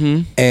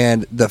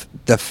 and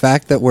the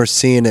fact that we're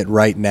seeing it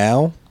right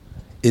now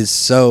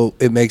is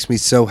it makes me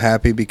so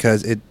happy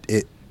because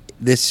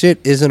this shit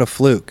isn't a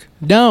fluke.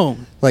 No.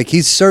 Like,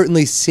 he's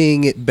certainly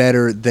seeing it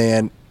better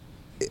than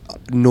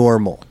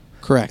normal.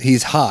 Correct.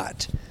 He's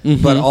hot.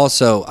 But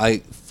also, I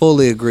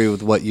fully agree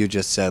with what you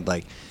just said.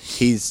 Like,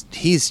 he's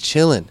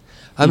chilling.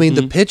 I mean,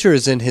 the pitcher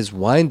is in his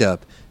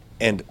windup,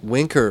 and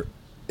Winker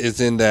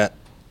is in that.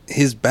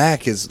 His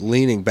back is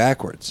leaning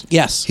backwards.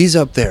 Yes. He's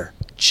up there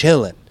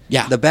chilling.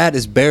 Yeah. The bat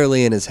is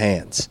barely in his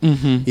hands.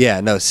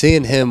 Yeah, no,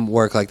 seeing him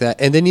work like that.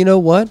 And then you know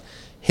what?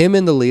 Him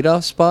in the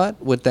leadoff spot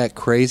with that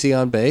crazy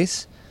on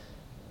base,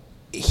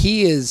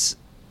 he is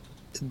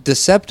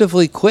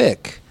deceptively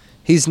quick.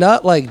 He's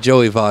not like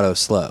Joey Votto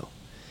slow.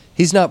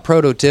 He's not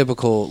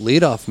prototypical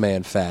leadoff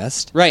man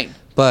fast. Right.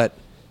 But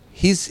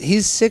he's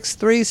 6'3",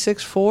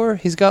 6'4".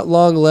 He's got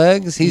long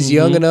legs. He's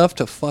young enough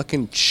to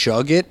fucking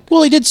chug it.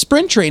 Well, he did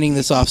sprint training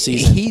this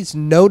offseason. He's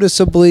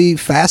noticeably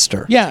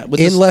faster. Yeah.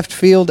 In left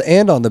field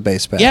and on the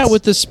base paths. Yeah,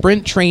 with the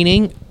sprint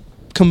training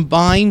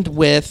combined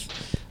with,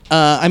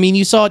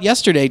 you saw it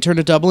yesterday, turned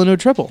a double into a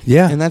triple.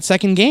 Yeah. In that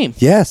second game.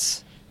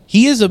 Yes.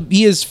 He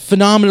is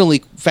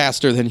phenomenally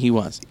faster than he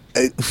was.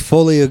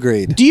 Fully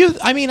agreed.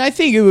 I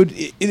think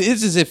it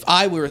is as if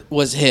I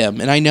was him,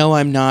 and I know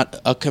I'm not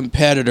a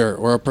competitor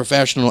or a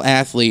professional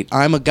athlete.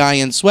 I'm a guy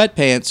in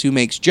sweatpants who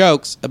makes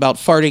jokes about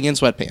farting in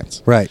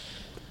sweatpants. Right.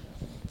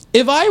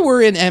 If I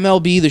were in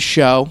MLB The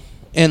Show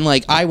and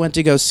like I went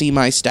to go see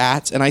my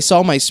stats and I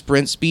saw my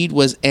sprint speed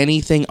was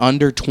anything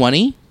under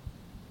 20,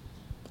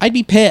 I'd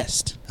be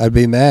pissed. I'd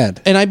be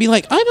mad. And I'd be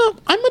like, I'm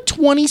a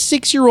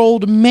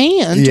 26-year-old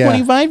man,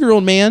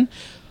 25-year-old man.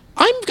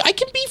 I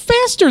can be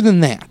faster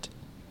than that.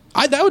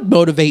 That would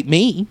motivate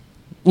me.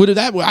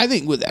 I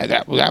think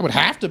that would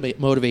have to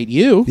motivate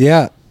you.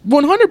 Yeah.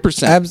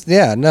 100%.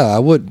 Yeah, no,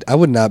 I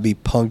would not be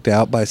punked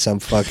out by some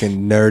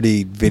fucking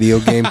nerdy video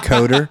game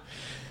coder.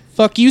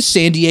 Fuck you,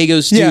 San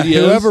Diego Studios.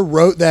 Yeah, whoever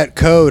wrote that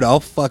code, I'll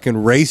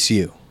fucking race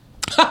you.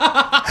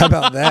 How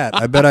about that?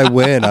 I bet I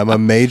win. I'm a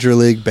Major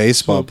League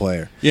Baseball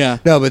player. Yeah.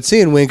 No, but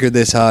seeing Winker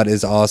this hot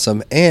is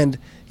awesome. And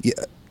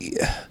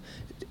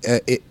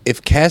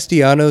if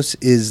Castellanos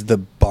is the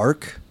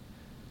bark,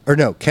 or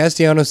no,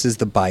 Castellanos is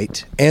the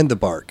bite and the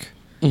bark.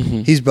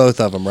 Mm-hmm. He's both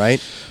of them,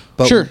 right?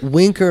 But sure.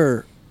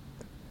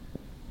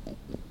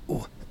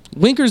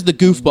 Winker's the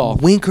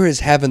goofball. Winker is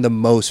having the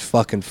most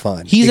fucking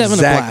fun. He's having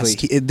a blast.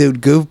 Dude,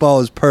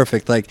 goofball is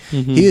perfect. Like,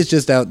 he is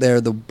just out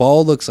there. The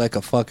ball looks like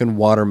a fucking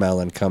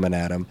watermelon coming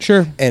at him.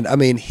 Sure. And, I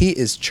mean, he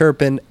is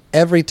chirping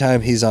every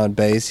time he's on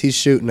base. He's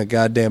shooting a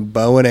goddamn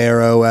bow and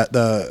arrow at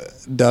the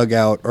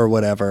dugout or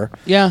whatever.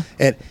 Yeah.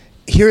 And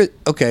here,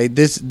 okay,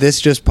 this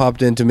just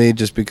popped into me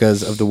just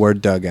because of the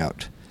word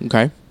dugout.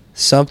 Okay.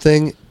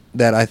 Something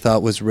that I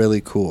thought was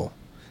really cool,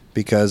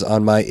 because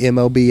on my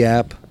MLB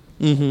app,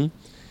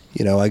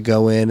 you know, I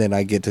go in and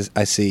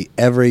I see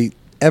every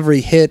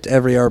hit,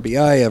 every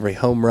RBI, every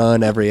home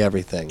run,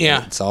 everything.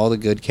 Yeah. It's all the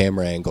good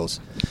camera angles.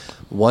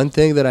 One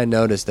thing that I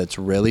noticed that's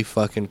really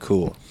fucking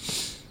cool,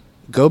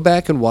 go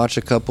back and watch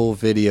a couple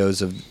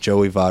videos of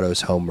Joey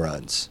Votto's home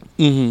runs.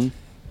 Mm-hmm.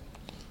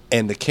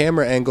 And the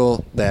camera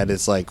angle that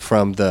is like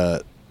from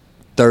the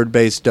third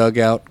base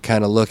dugout,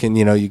 kind of looking,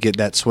 you know, you get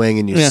that swing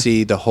and you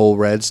see the whole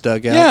Reds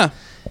dugout. Yeah.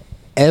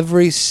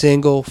 Every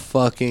single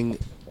fucking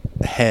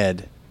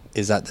head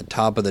is at the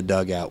top of the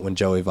dugout when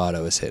Joey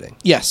Votto is hitting.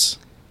 Yes.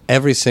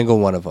 Every single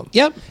one of them.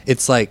 Yep.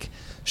 It's like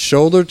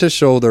shoulder to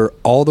shoulder,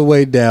 all the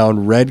way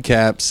down, red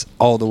caps,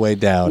 all the way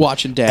down.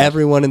 Watching Dad.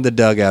 Everyone in the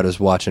dugout is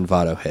watching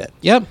Votto hit.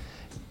 Yep.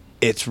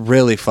 It's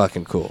really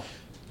fucking cool.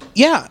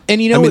 Yeah, and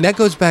you know, I mean, that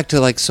goes back to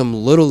like some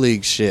little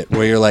league shit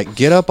where you're like,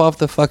 get up off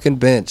the fucking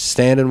bench,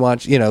 stand and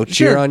watch, you know,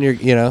 cheer on your,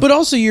 you know. But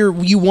also,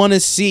 you want to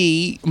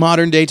see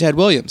modern day Ted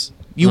Williams.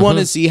 You want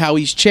to see how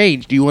he's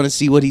changed. You want to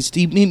see what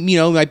you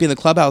know, might be in the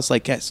clubhouse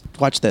like, guys,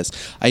 watch this.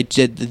 I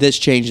did this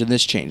change and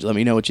this change. Let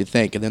me know what you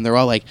think. And then they're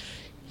all like,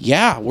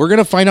 yeah, we're going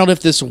to find out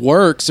if this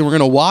works, and we're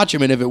going to watch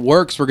him, and if it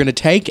works, we're going to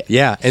take it.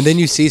 Yeah, and then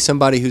you see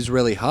somebody who's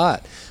really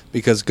hot,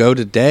 because go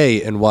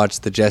today and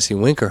watch the Jesse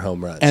Winker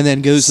home runs. And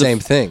then goes same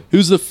thing.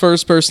 Who's the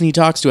first person he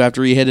talks to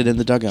after he hit it in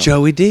the dugout?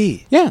 Joey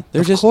D. Yeah,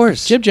 they're just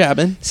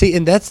jib-jabbing. See,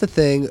 and that's the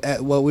thing,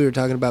 what we were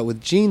talking about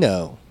with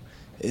Gino,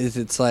 is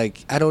it's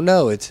like, I don't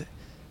know, it's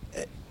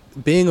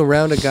being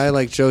around a guy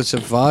like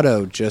Joseph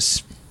Votto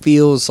just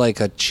feels like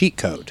a cheat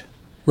code.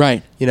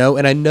 Right. You know,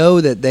 and I know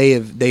that they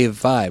have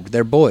vibed.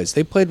 They're boys.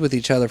 They played with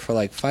each other for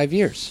like 4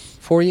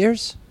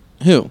 years.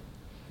 Who?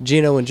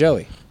 Gino and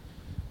Joey.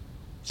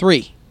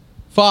 3.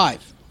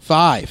 5.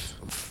 5.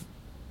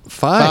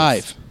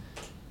 5.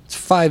 It's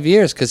 5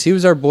 years, because he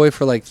was our boy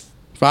for like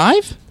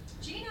 5.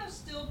 Gino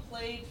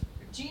played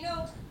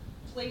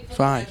for the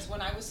 5. Reds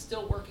when I was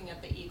still working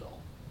at the Eagle.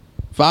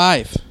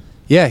 5.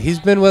 Yeah, he's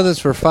been with us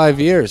for 5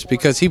 years,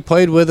 because he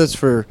played with us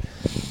for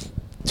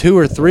 2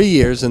 or 3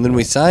 years, and then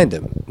we signed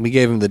him. We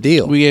gave him the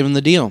deal.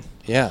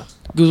 Yeah.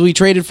 Because we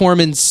traded for him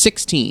in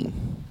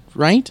 16,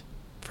 right?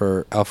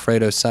 For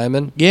Alfredo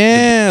Simon?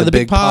 Yeah, the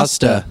big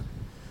pasta.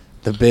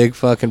 The big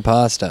fucking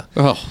pasta.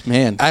 Oh,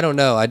 man. I don't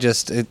know. I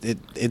just,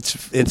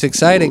 it's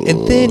exciting.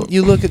 And then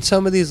you look at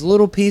some of these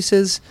little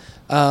pieces.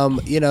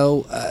 You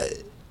know,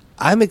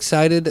 I'm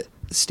excited.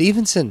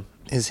 Stevenson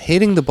is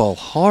hitting the ball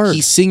hard.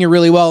 He's singing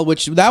really well,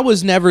 which that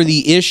was never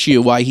the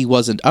issue why he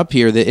wasn't up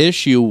here. The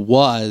issue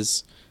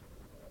was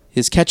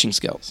his catching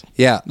skills.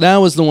 Yeah. That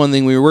was the one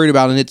thing we were worried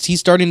about, and he's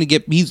starting to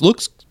get, he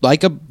looks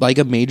like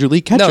a major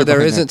league catcher. No,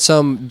 there isn't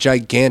some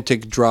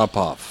gigantic drop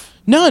off.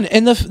 None.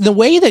 And the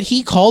way that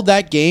he called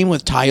that game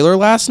with Tyler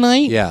last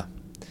night. Yeah.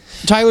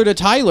 Tyler to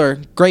Tyler,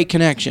 great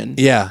connection.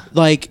 Yeah.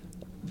 Like,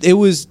 it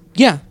was,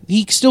 yeah,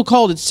 he still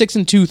called it 6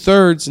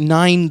 2/3,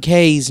 9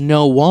 Ks,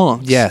 no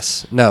wonks.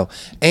 Yes. No.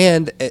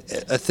 And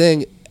a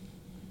thing,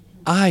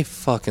 I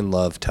fucking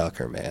love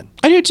Tucker, man.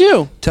 I do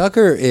too.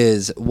 Tucker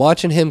is,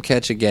 watching him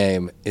catch a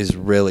game is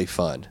really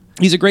fun.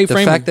 He's a great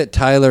framer. The fact that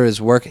Tyler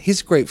is working,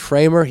 he's a great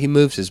framer. He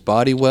moves his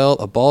body well.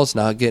 A ball's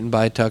not getting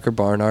by Tucker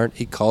Barnhart.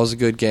 He calls a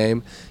good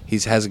game. He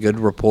has a good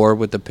rapport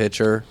with the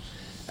pitcher.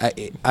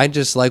 I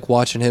just like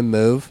watching him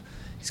move.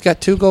 He's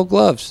got 2 gold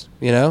gloves,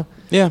 you know?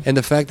 Yeah. And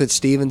the fact that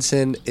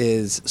Stevenson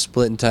is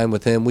splitting time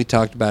with him, we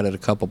talked about it a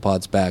couple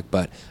pods back,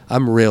 but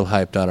I'm real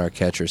hyped on our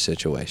catcher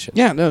situation.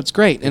 Yeah, no, it's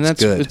great. And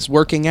it's good. It's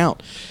working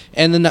out.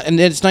 And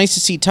it's nice to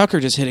see Tucker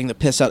just hitting the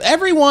piss out.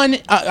 Everyone,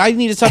 I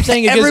need to stop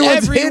saying it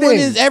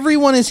because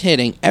everyone is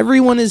hitting.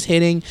 Everyone is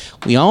hitting.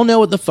 We all know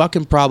what the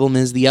fucking problem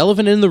is. The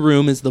elephant in the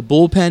room is the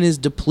bullpen is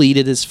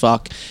depleted as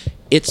fuck.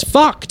 it's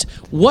fucked.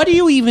 What do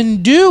you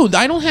even do?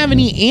 I don't have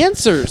any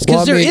answers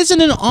because there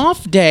isn't an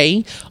off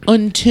day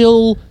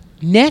until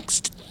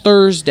next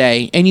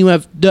Thursday, and you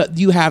have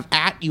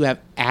at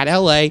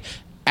LA,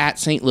 at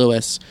St.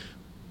 Louis.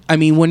 I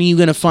mean, when are you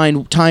going to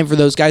find time for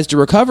those guys to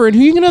recover, and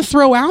who are you going to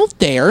throw out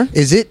there?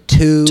 Is it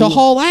to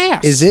haul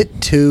ass? Is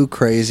it too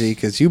crazy?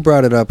 Because you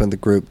brought it up in the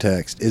group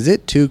text. Is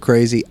it too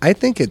crazy? I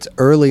think it's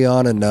early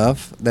on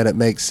enough that it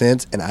makes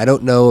sense, and I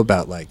don't know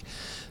about like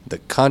the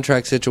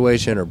contract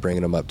situation or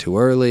bringing them up too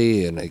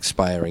early and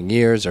expiring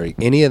years or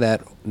any of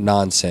that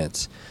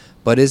nonsense.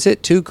 But is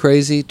it too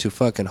crazy to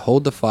fucking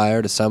hold the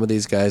fire to some of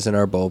these guys in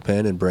our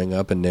bullpen and bring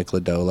up a Nick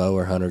Lodolo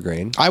or Hunter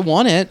Green? I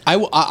want it. I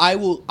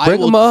will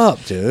bring them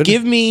up, dude.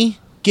 Give me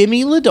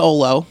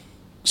Lodolo.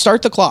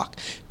 Start the clock,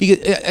 because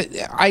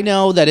I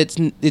know that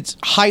it's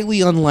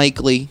highly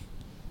unlikely.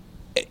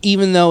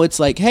 Even though it's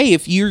like, hey,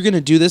 if you're going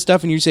to do this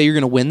stuff and you say you're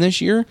going to win this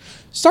year,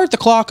 start the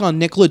clock on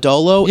Nick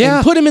Lodolo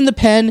and put him in the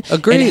pen.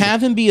 Agreed. And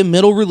have him be a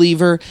middle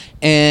reliever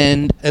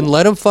and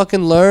let him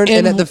fucking learn.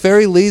 And at the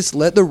very least,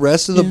 let the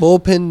rest of the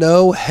bullpen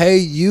know, hey,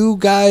 you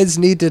guys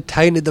need to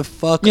tighten it the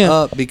fuck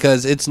up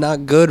because it's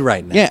not good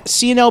right now. Yeah,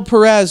 Cionel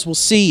Perez, we'll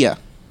see ya.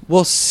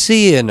 We'll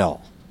see you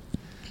no.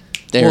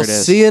 There we'll it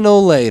is. See you no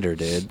later,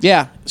 dude.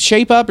 Yeah,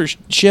 shape up or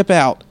ship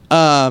out.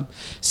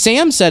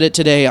 Sam said it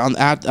today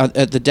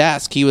at the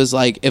desk. He was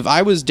like, if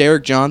I was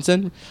Derek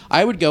Johnson,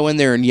 I would go in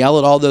there and yell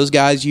at all those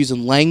guys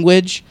using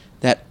language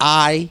that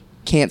I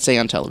can't say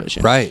on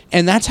television. Right.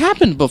 And that's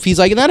happened before. He's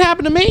like, and that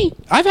happened to me.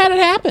 I've had it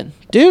happen,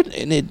 dude.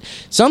 And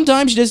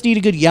sometimes you just need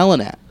a good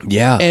yelling at.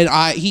 Yeah.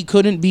 And he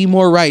couldn't be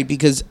more right,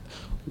 because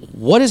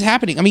what is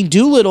happening? I mean,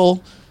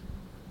 Doolittle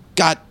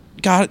got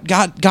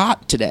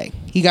today.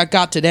 He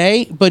got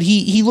today, but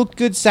he looked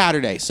good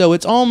Saturday. So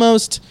it's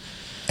almost.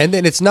 And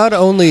then it's not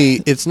only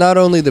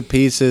the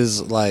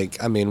pieces,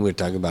 like, I mean, we're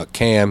talking about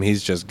Cam,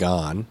 he's just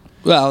gone.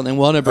 Well, they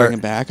want to bring him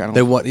back.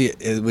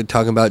 We're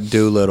talking about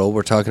Doolittle.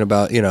 We're talking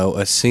about, a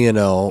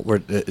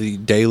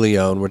CNL, De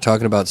Leon. We're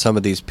talking about some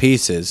of these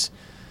pieces.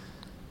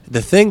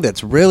 The thing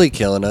that's really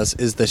killing us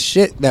is the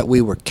shit that we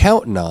were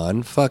counting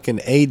on, fucking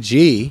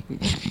AG.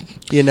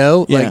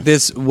 Like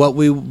this, what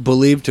we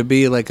believe to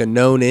be like a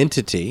known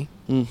entity.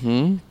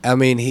 Mm-hmm. I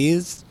mean, he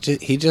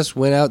just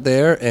went out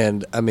there,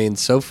 and I mean,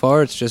 so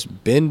far it's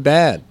just been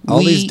bad. All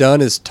he's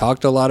done is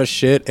talked a lot of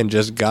shit and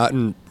just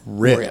gotten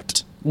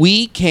ripped.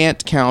 We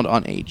can't count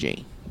on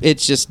AG.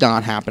 It's just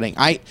not happening.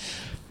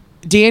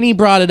 Danny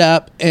brought it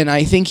up, and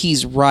I think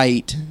he's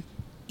right.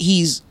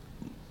 He's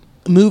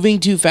moving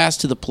too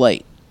fast to the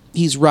plate.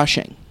 He's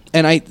rushing.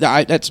 And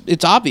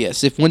it's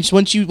obvious. If when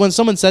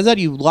someone says that,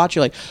 you watch,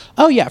 you're like,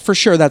 oh yeah, for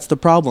sure, that's the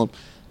problem.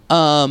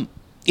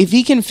 If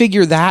he can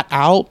figure that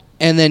out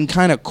and then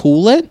kind of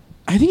cool it,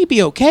 I think he'd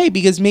be okay,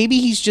 because maybe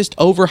he's just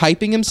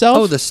overhyping himself.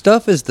 Oh, the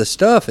stuff is the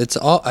stuff. It's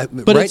all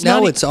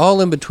it's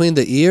all in between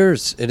the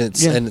ears, and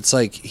it's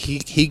like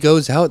he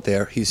goes out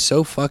there. He's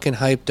so fucking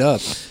hyped up.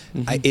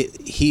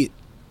 Mm-hmm.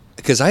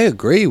 Because I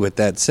agree with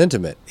that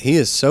sentiment. He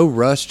is so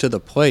rushed to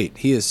the plate.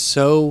 He is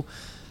so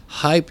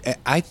hyped.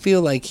 I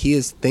feel like he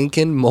is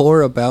thinking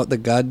more about the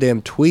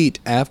goddamn tweet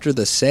after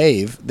the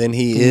save than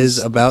he is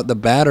about the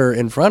batter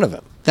in front of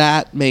him.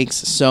 That makes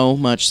so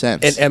much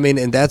sense.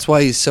 And that's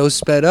why he's so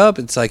sped up.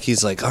 It's like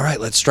he's like, all right,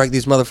 let's strike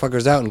these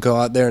motherfuckers out and go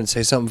out there and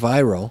say something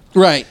viral.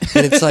 Right.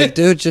 And it's like,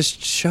 dude,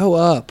 just show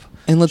up.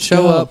 And let's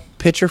show go. up,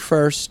 pitcher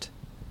first.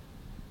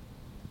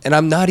 And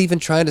I'm not even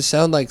trying to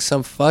sound like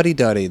some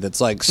fuddy-duddy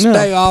that's like,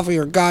 stay off of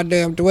your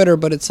goddamn Twitter.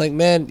 But it's like,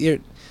 man, you're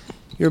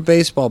a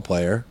baseball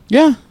player.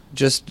 Yeah.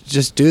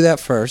 Just do that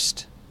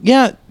first.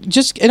 Yeah.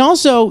 And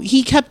also,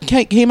 he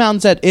came out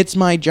and said, it's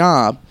my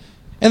job.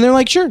 And they're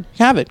like, sure,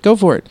 have it. Go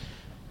for it.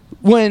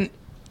 When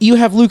you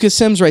have Lucas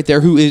Sims right there,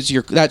 that's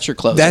your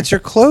closer. That's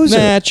your closer.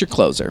 That's your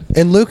closer.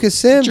 And Lucas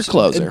Sims. That's your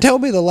closer. Tell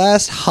me the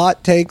last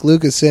hot take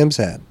Lucas Sims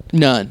had.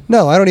 None.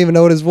 No, I don't even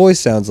know what his voice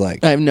sounds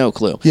like. I have no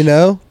clue. You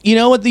know? You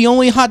know what? The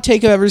only hot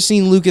take I've ever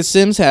seen Lucas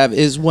Sims have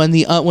is when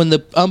the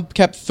ump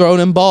kept throwing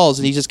him balls,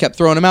 and he just kept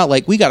throwing him out.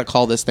 Like, we got to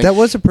call this thing. That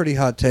was a pretty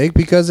hot take,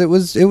 because it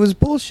was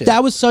bullshit.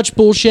 That was such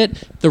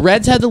bullshit. The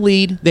Reds had the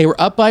lead. They were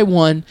up by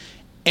 1.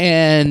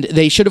 And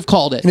they should have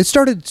called it. And it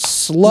started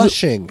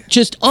slushing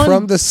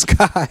from the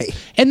sky.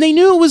 And they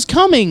knew it was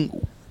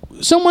coming.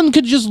 Someone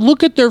could just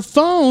look at their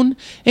phone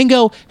and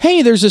go,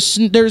 "Hey, there's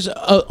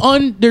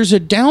a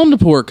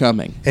downpour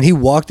coming." And he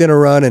walked in a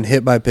run and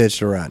hit by pitch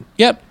to run.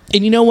 Yep.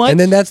 And you know what? And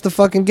then that's the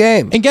fucking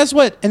game. And guess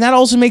what? And that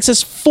also makes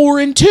us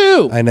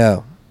 4-2. I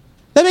know.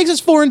 That makes us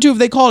 4-2 if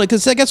they called it.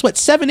 Because guess what?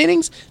 7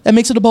 innings. That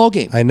makes it a ball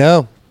game. I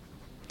know.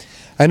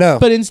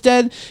 But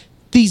instead,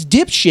 these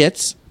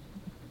dipshits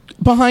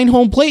behind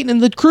home plate and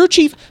the crew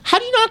chief, how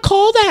do you not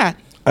call that?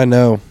 I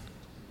know.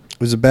 It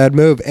was a bad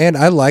move, and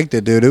I liked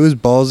it, dude. It was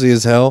ballsy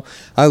as hell.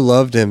 I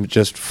loved him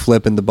just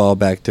flipping the ball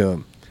back to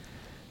him.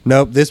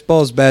 Nope, this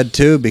ball's bad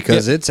too,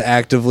 because it's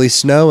actively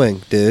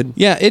snowing, dude.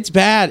 Yeah, it's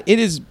bad. It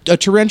is a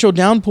torrential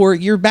downpour.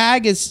 Your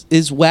bag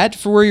is wet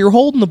for where you're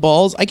holding the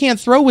balls. I can't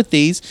throw with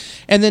these.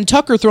 And then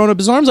Tucker throwing up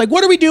his arms like,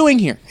 what are we doing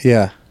here?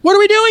 Yeah. What are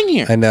we doing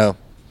here? I know.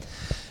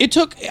 It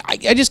took.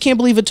 I just can't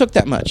believe it took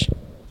that much.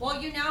 Well,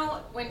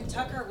 when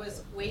Tucker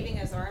was waving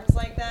his arms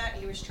like that,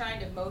 he was trying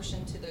to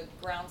motion to the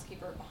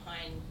groundskeeper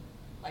behind,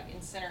 like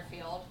in center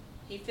field.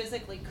 He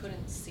physically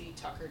couldn't see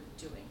Tucker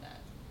doing that.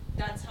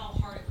 That's how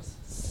hard it was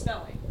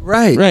snowing.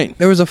 Right.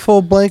 There was a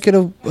full blanket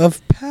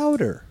of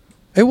powder.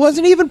 It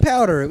wasn't even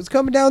powder. It was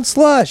coming down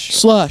slush.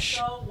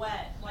 So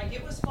wet. Like,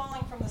 it was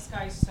falling from the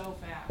sky so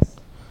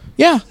fast.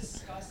 Yeah. It's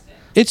disgusting.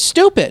 It's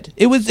stupid.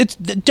 It's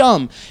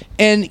dumb.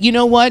 And you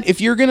know what? If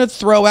you're going to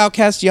throw out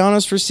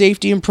Castellanos for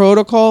safety and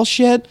protocol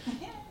shit,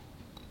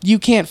 you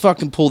can't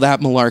fucking pull that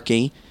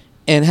malarkey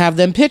and have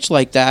them pitch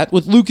like that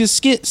with Lucas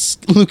Skims.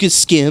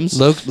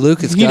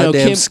 Lucas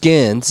goddamn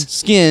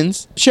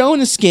skins.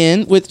 Showing his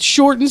skin with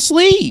shortened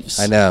sleeves.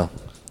 I know.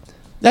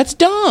 That's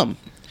dumb.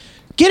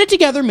 Get it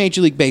together,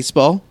 Major League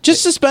Baseball.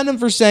 Just suspend him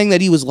for saying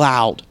that he was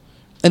loud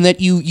and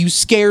that you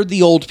scared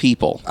the old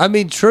people. I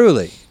mean,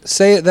 truly.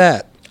 Say it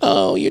that.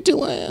 Oh, you're too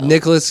loud.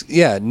 Nick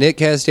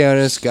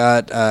Castellanos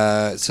got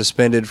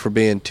suspended for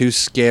being too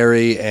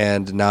scary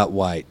and not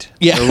white.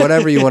 Yeah. Or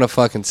whatever you want to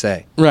fucking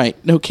say. Right.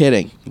 No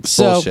kidding.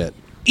 Bullshit.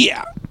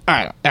 Yeah.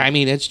 I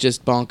mean, it's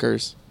just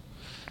bonkers.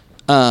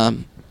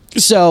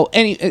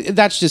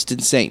 That's just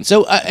insane.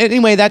 So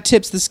anyway, that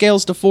tips the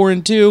scales to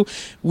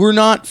 4-2. We're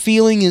not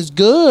feeling as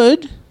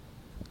good,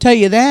 tell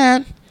you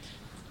that.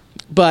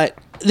 But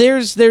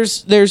there's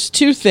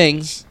two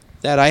things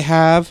that I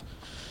have.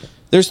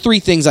 There's three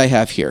things I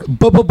have here.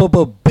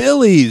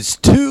 Billy's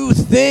two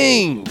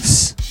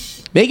things.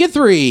 Make it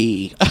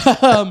three.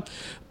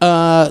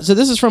 So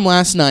this is from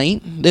last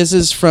night. This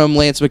is from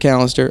Lance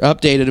McAllister.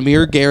 Updated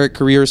Amir Garrett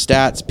career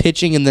stats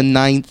pitching in the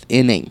 9th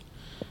inning.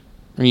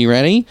 Are you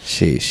ready?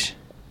 Sheesh.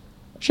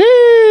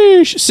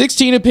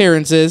 16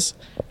 appearances,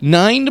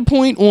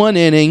 9.1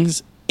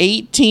 innings,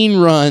 18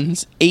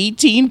 runs,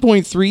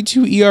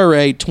 18.32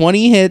 ERA,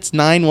 20 hits,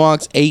 9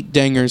 walks, 8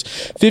 dingers,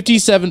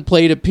 57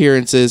 plate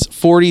appearances,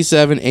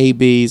 47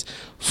 ABs,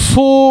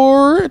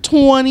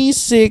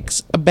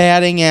 426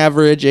 batting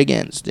average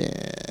against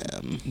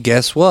him.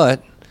 Guess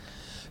what?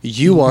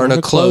 You aren't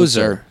a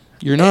closer.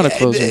 You're not a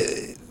closer.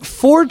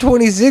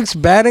 426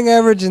 batting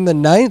average in the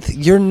 9th.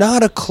 You're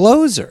not a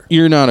closer.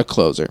 You're not a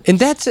closer. And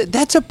that's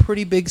a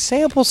pretty big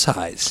sample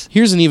size.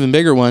 Here's an even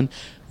bigger one.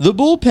 The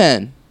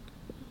bullpen.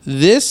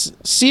 This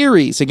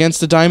series against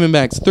the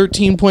Diamondbacks,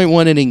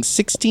 13.1 innings,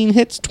 16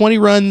 hits, 20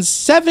 runs,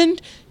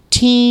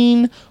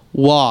 17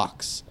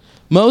 walks.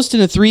 Most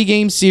in a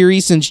 3-game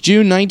series since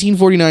June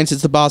 1949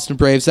 since the Boston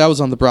Braves. That was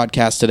on the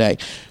broadcast today.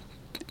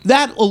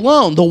 That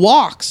alone, the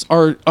walks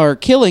are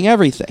killing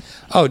everything.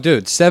 Oh,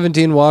 dude,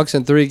 17 walks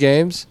in 3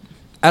 games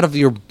out of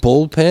your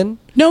bullpen?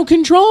 No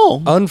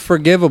control.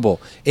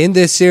 Unforgivable. In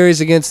this series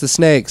against the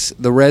Snakes,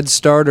 the Red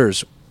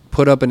starters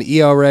put up an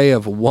ERA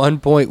of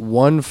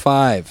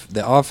 1.15.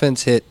 The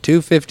offense hit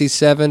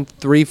 257,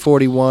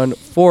 341,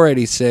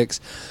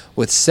 486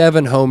 with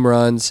 7 home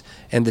runs,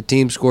 and the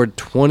team scored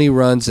 20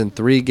 runs in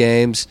 3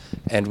 games,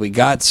 and we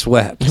got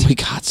swept. We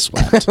got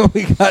swept.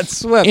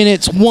 And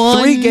it's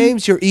 3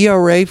 games, your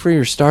ERA for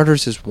your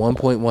starters is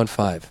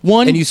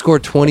 1.15. And you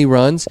scored 20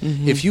 runs.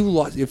 Mm-hmm.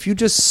 If you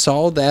just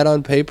saw that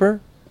on paper,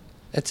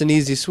 that's an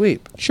easy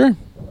sweep. Sure.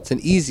 It's an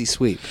easy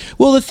sweep.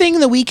 Well, the thing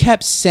that we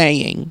kept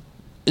saying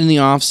in the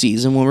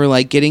offseason when we were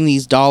like getting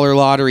these dollar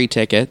lottery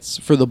tickets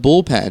for the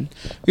bullpen,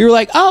 we were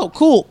like, oh,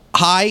 cool.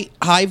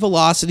 High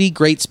velocity,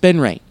 great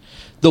spin rate.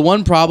 The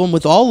one problem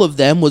with all of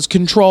them was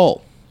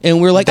control. And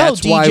we were like,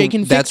 DJ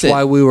can fix it. That's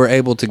why we were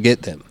able to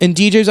get them. And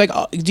DJ's like,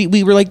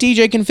 we were like,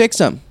 DJ can fix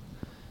them.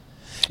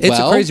 It's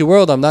a crazy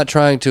world. I'm not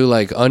trying to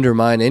like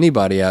undermine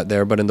anybody out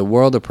there, but in the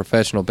world of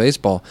professional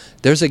baseball,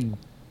 there's a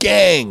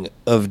gang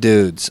of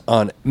dudes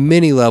on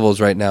many levels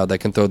right now that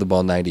can throw the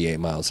ball 98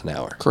 miles an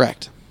hour.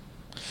 Correct.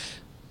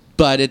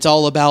 But it's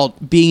all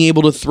about being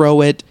able to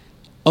throw it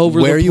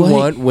over where the you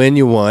want, when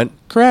you want,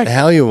 correct,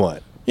 how you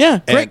want.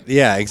 Yeah,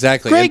 yeah,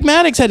 exactly. Greg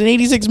Maddux had an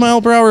 86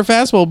 mile per hour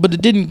fastball, but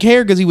it didn't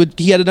care because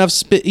he had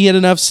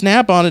enough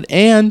snap on it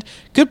and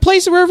could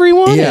place it wherever he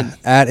wanted. Yeah,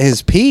 at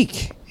his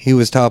peak, he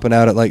was topping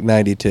out at like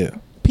 92.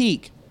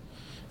 Peak.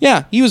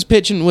 Yeah, he was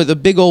pitching with a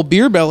big old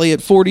beer belly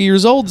at 40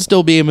 years old and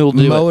still being able to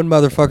do it. Mowing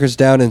motherfuckers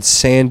down in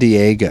San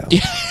Diego.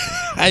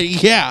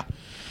 Yeah.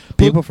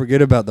 People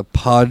forget about the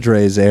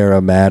Padres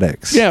era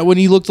Maddux. Yeah, when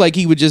he looked like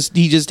he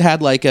just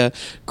had like a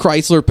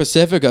Chrysler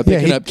Pacifica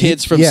picking up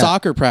kids from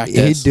soccer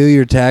practice. He'd do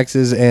your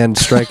taxes and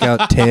strike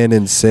out 10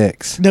 and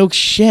 6. No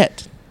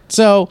shit.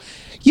 So,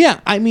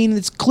 yeah, I mean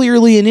it's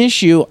clearly an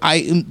issue.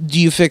 Do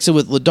you fix it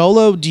with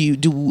Lodolo?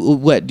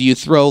 Do you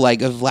throw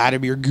like a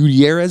Vladimir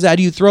Gutierrez?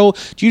 Do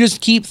you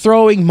just keep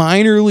throwing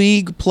minor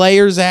league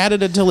players at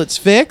it until it's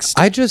fixed?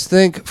 I just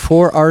think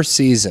for our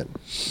season,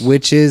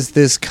 which is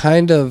this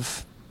kind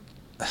of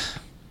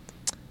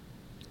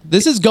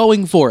this is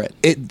going for it.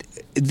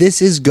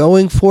 This is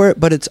going for it,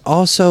 but it's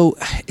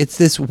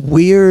this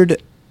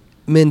weird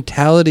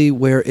mentality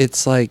where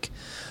it's like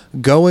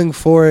going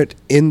for it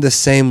in the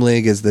same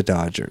league as the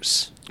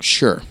Dodgers.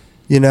 Sure.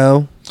 You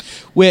know?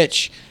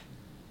 Which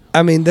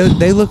I mean,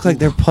 they look like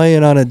they're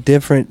playing on a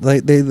different,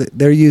 like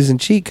they're using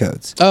cheat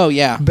codes. Oh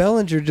yeah,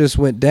 Bellinger just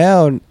went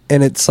down,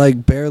 and it's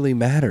like barely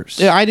matters.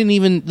 Yeah, I didn't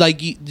even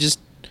just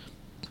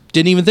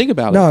didn't even think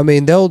about it. No, I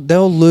mean they'll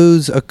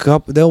lose a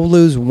couple, they'll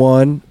lose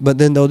one, but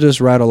then they'll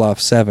just rattle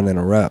off 7 in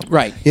a row.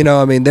 Right. You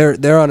know, I mean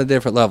they're on a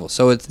different level,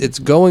 so it's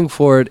going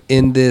for it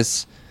in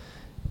this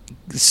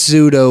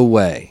pseudo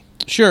way.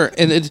 Sure,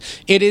 and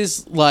it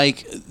is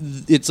like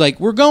it's like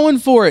we're going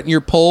for it, and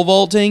you're pole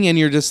vaulting, and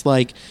you're just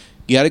like.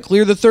 You got to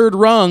clear the 3rd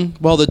rung,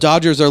 while the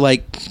Dodgers are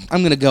like,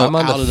 "I'm going to go I'm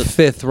on out of the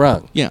 5th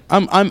rung." Yeah,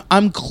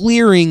 I'm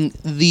clearing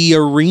the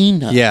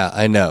arena. Yeah,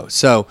 I know.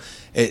 So,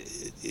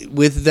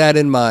 with that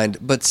in mind,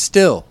 but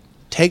still,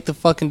 take the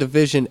fucking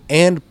division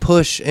and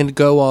push and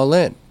go all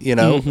in. You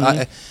know,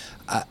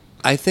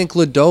 I think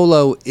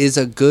Lodolo is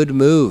a good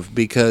move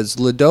because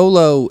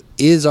Lodolo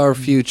is our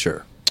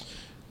future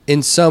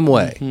in some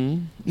way.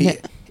 Yeah.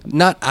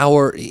 Not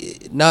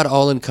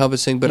all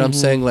encompassing, but I'm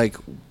saying like.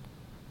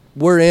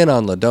 We're in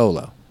on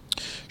Lodolo.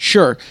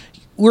 Sure,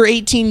 we're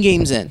 18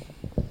 games in,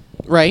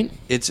 right?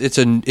 It's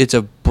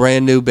a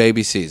brand new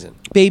baby season.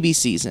 Baby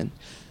season.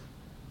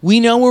 We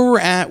know where we're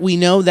at. We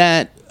know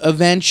that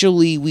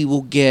eventually we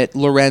will get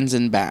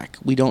Lorenzen back.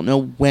 We don't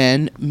know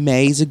when.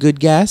 May's a good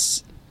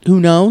guess.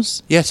 Who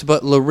knows? Yes,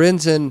 but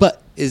Lorenzen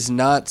is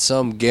not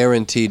some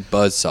guaranteed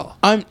buzzsaw.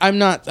 I'm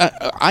not.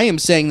 I am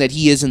saying that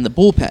he is in the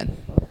bullpen.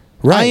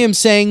 Right. I am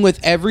saying with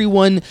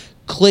everyone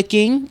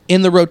clicking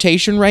in the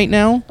rotation right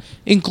now,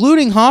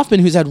 including Hoffman,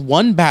 who's had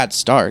one bad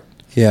start.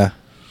 Yeah.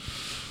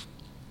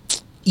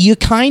 You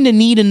kind of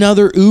need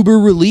another uber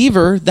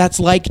reliever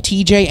that's like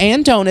TJ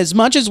Antone. As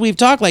much as we've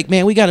talked like,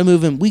 man, we got to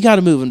move him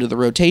to the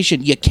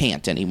rotation. You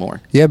can't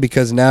anymore. Yeah,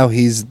 because now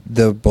he's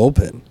the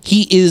bullpen.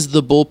 He is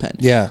the bullpen.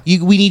 Yeah.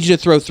 We need you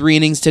to throw 3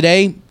 innings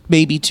today,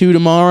 maybe 2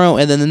 tomorrow,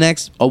 and then the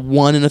next a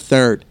 1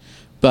 1/3.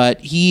 But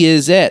he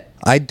is it.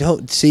 I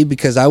don't see,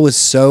 because I was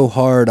so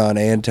hard on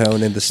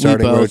Antone in the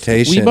starting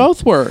rotation. We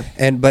both were.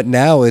 But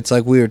now it's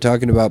like we were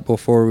talking about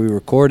before we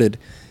recorded.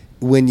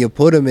 When you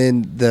put him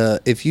in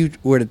if you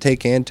were to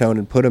take Antone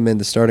and put him in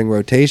the starting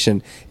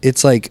rotation,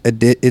 it's like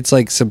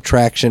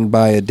subtraction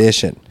by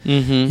addition.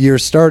 Mm-hmm. Your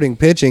starting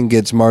pitching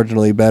gets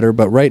marginally better,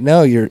 but right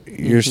now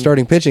your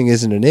starting pitching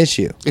isn't an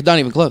issue. It's not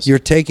even close. You're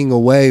taking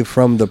away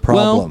from the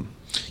problem. Well,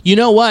 you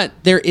know what?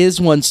 There is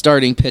one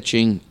starting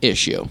pitching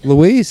issue.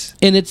 Luis.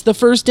 And it's the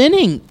first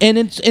inning. And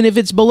if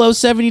it's below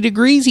 70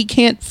 degrees, he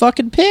can't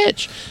fucking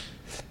pitch.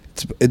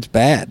 It's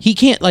bad. He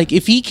can't, like,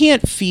 if he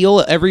can't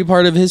feel every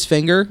part of his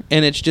finger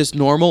and it's just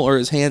normal, or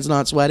his hand's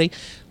not sweaty,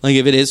 like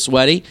if it is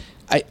sweaty,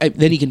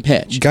 then he can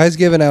pitch. Guy's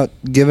giving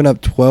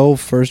up 12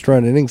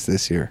 first-run innings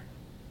this year.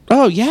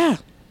 Oh, yeah.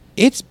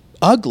 It's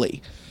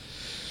ugly.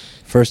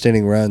 First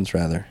inning runs,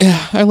 rather.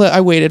 Yeah,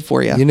 I waited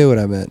for you. You knew what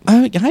I meant.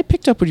 I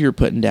picked up what you were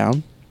putting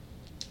down.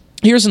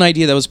 Here's an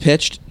idea that was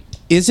pitched.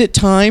 Is it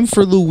time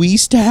for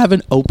Luis to have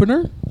an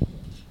opener?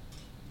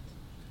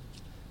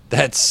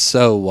 That's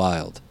so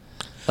wild.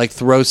 Like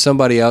throw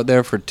somebody out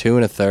there for 2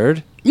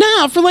 1/3?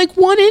 Nah, for like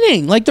 1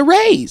 inning, like the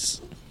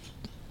Rays.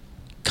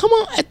 Come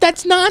on,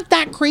 that's not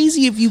that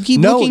crazy if you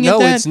keep looking at that.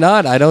 No, it's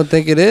not. I don't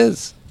think it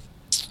is.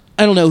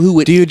 I don't know who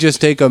would. Do you just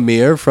take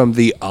Amir from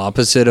the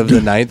opposite of the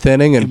 9th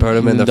inning and put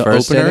him in the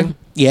first opener? inning?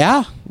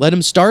 Yeah, let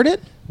him start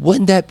it.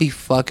 Wouldn't that be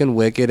fucking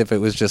wicked if it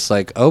was just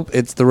like, oh,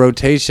 it's the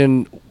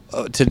rotation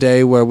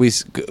today where we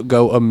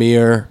go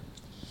Amir,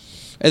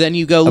 and then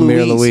you go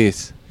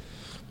Luis.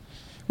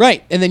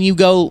 Right, and then you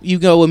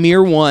go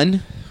Amir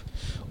 1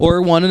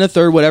 or 1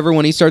 1/3, whatever,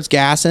 when he starts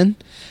gassing.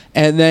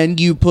 And then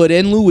you put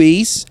in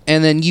Luis,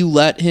 and then you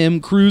let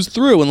him cruise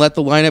through and let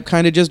the lineup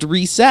kind of just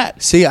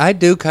reset. See, I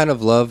do kind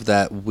of love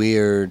that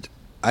weird.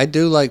 I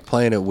do like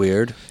playing it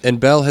weird. And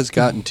Bell has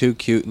gotten too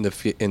cute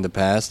in the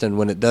past, and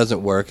when it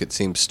doesn't work, it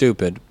seems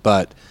stupid.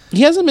 But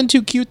he hasn't been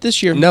too cute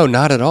this year. No,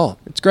 not at all.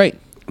 It's great.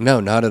 No,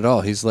 not at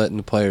all. He's letting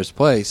the players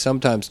play,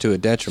 sometimes to a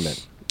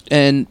detriment.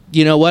 And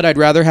you know what? I'd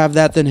rather have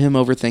that than him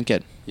overthink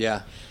it.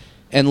 Yeah.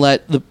 And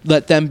let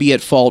them be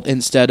at fault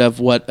instead of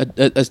a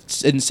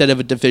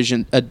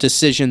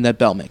decision that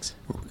Bell makes.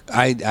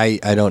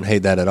 I don't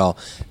hate that at all.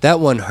 That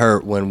one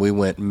hurt when we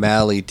went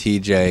Malley,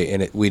 TJ,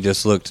 and we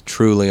just looked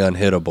truly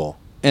unhittable.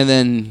 And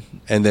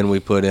then we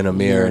put in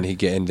Amir,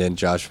 and then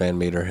Josh Van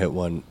Meter hit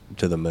one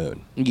to the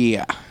moon.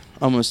 Yeah,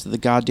 almost to the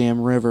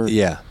goddamn river.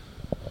 Yeah.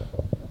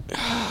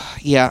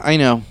 Yeah, I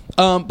know.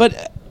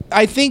 But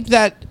I think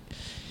that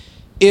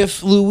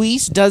if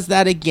Luis does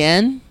that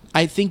again,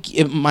 I think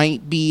it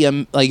might be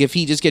like if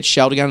he just gets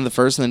shelled again in the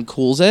first and then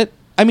cools it.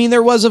 I mean,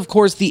 there was, of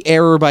course, the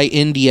error by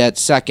India at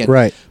second.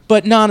 Right.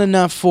 But not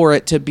enough for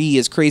it to be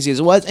as crazy as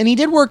it was. And he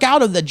did work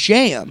out of the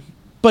jam,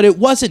 but it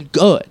wasn't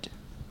good.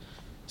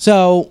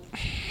 So,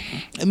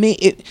 I mean,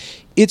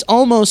 it's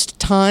almost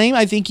time.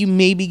 I think you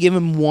maybe give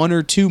him 1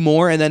 or 2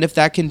 more, and then if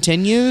that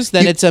continues,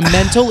 then it's a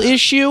mental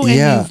issue, and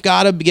you've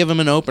got to give him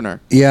an opener.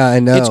 Yeah, I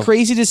know. It's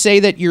crazy to say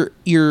that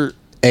your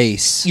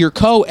ace, your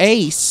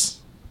co-ace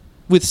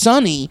with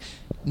Sonny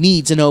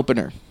needs an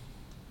opener.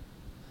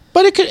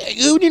 But it could,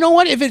 you know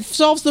what? If it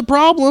solves the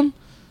problem,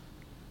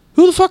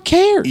 who the fuck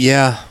cares?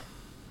 Yeah.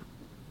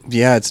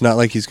 Yeah, it's not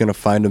like he's going to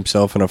find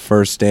himself in a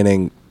first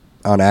inning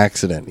on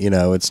accident. You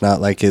know, it's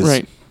not like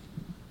his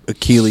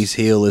Achilles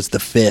heel is the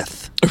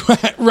 5th.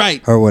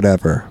 Right. Or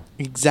whatever.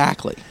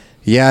 Exactly.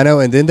 Yeah, I know.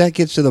 And then that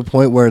gets to the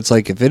point where it's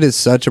like, if it is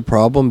such a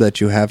problem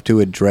that you have to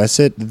address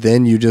it,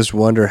 then you just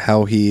wonder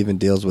how he even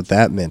deals with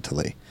that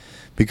mentally.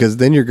 Because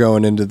then you're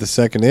going into the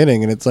 2nd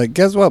inning and it's like,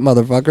 guess what,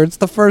 motherfucker? It's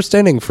the 1st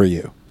inning for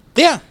you.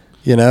 Yeah.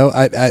 You know,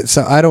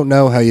 so I don't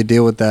know how you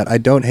deal with that. I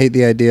don't hate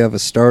the idea of a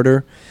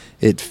starter.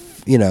 It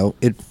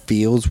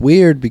feels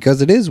weird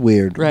because it is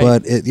weird. Right.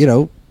 But,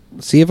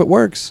 see if it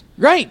works.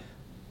 Right.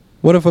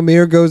 What if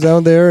Amir goes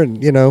out there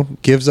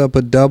and, gives up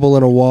a double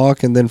and a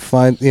walk and then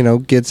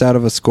gets out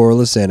of a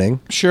scoreless inning?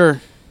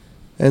 Sure.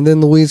 And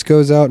then Luis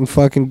goes out and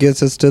fucking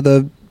gets us to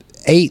the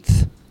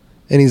 8th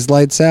and he's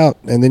lights out.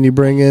 And then you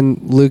bring in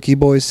Lukey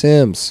Boy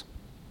Sims.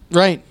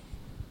 Right.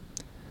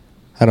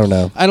 I don't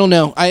know.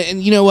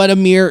 And you know what,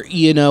 Amir?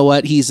 You know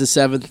what? He's the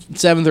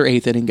 7th or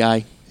 8th inning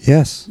guy.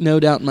 Yes. No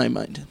doubt in my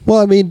mind. Well,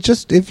 I mean,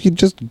 if you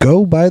just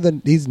go by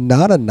he's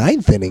not a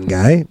 9th inning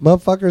guy.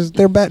 Motherfuckers,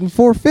 they're batting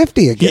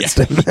 450 against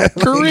him.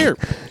 Career.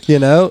 He's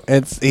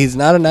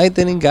not a 9th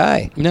inning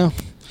guy. No.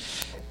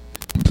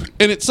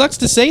 And it sucks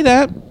to say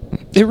that.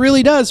 It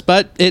really does,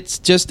 but it's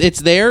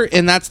there,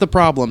 and that's the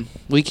problem.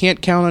 We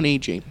can't count on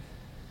AJ.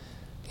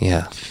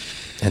 Yeah.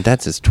 And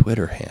that's his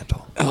Twitter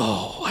handle.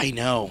 Oh, I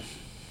know.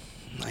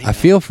 I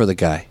feel for the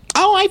guy.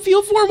 Oh, I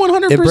feel for him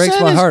 100%. It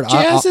breaks my heart.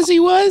 Jazz as he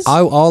was.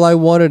 All I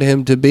wanted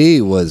him to be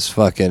was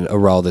fucking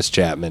Aroldis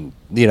Chapman.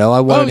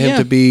 I wanted him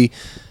to be.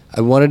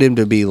 I wanted him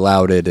to be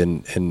lauded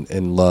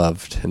and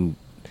loved,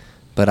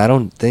 but I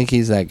don't think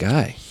he's that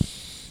guy.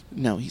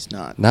 No, he's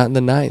not. Not in the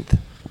 9th.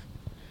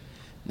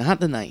 Not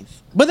the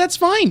 9th. But that's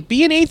fine.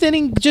 Be an 8th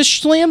inning.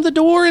 Just slam the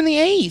door in the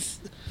 8th.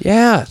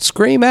 Yeah,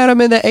 scream at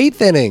him in the 8th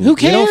inning. Who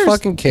cares? You don't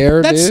fucking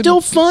care, That's dude. still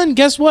fun.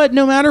 Guess what?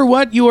 No matter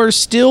what, you are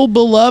still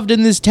beloved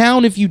in this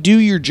town if you do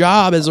your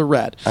job as a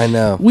Red. I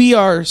know. We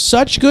are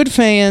such good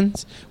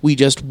fans. We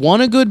just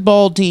want a good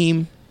ball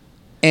team,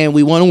 and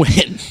we want to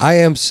win. I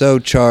am so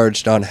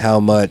charged on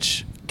how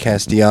much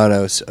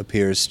Castellanos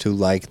appears to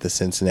like the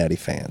Cincinnati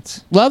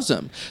fans. Loves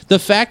him. The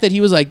fact that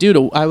he was like,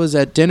 dude, I was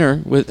at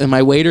dinner and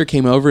my waiter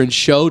came over and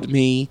showed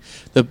me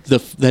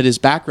that his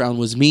background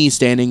was me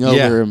standing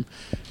over him.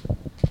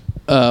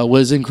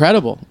 Was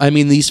incredible. I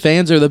mean, these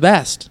fans are the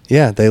best.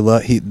 Yeah, they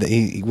love.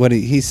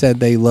 He said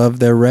they love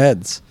their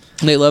Reds.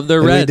 They love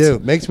their Reds. They do.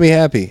 Makes me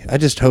happy. I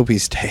just hope he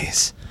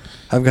stays.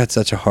 I've got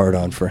such a hard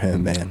on for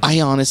him, man.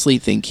 I honestly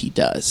think he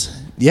does.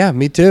 Yeah,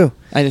 me too.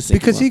 I just think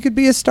because he could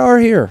be a star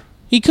here.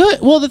 He could.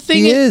 Well, the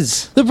thing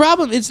is the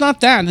problem. It's not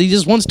that he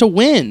just wants to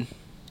win,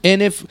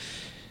 and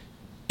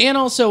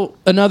also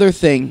another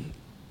thing.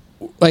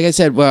 Like I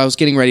said, I was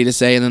getting ready to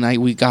say, and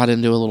then we got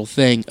into a little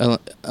thing.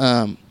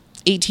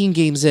 18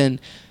 games in,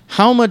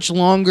 how much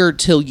longer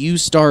till you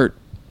start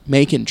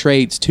making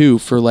trades too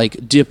for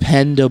like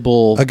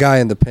dependable a guy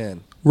in the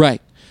pen,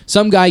 right?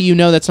 Some guy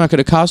that's not going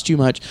to cost you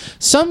much.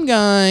 Some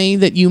guy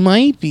that you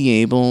might be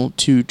able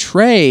to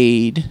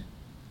trade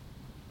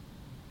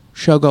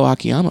Shogo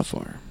Akiyama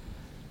for,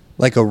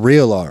 like a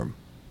real arm,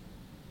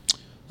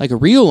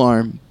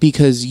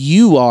 because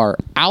you are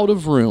out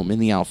of room in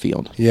the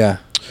outfield. Yeah,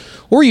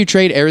 or you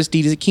trade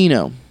Aristides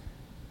Aquino,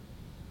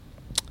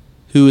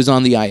 who is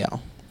on the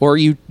IL. Or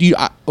you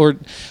know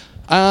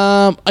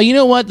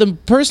what? The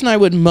person I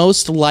would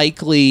most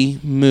likely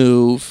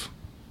move,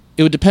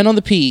 it would depend on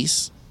the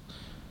piece,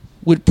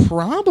 would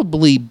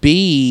probably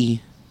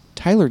be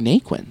Tyler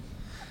Naquin.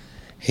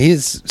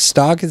 His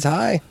stock is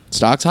high.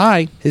 Stock's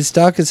high. His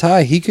stock is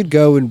high. He could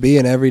go and be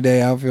an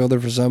everyday outfielder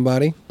for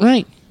somebody.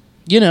 Right.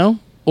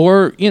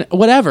 Or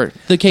whatever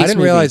the case. I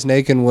didn't realize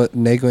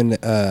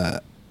Naquin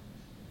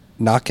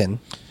knocking.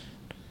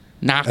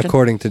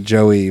 According to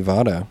Joey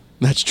Votto.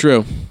 That's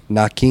true.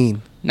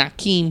 Naquin.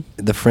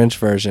 The French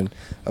version.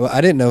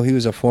 I didn't know he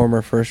was a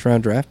former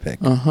first-round draft pick.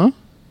 Uh-huh.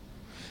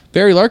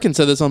 Barry Larkin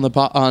said this on the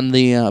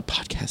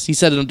podcast. He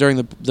said it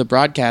during the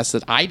broadcast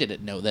that I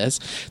didn't know this,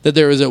 that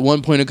there was at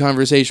one point a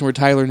conversation where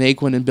Tyler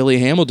Naquin and Billy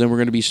Hamilton were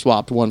going to be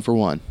swapped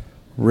 1-for-1.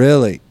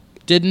 Really?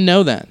 Didn't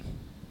know that.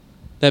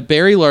 That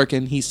Barry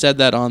Larkin, he said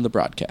that on the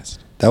broadcast.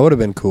 That would have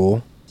been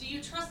cool. Do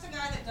you trust a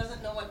guy that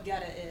doesn't know what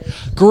Geta is?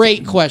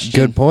 Great question.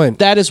 Good point.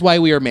 That is why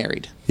we are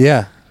married.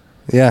 Yeah.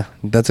 Yeah,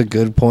 that's a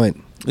good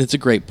point. It's a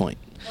great point.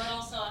 But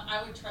also,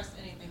 I would trust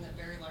anything that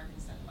Barry Larkin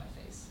said in my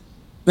face.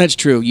 That's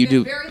true. You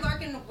do. If Barry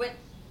Larkin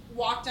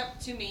walked up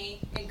to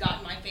me and got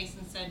in my face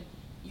and said,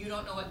 "You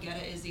don't know what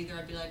Geta is either,"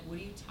 I'd be like, "What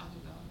are you talking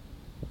about?"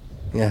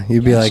 Yeah,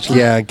 you'd be like,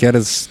 "Yeah,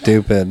 Geta's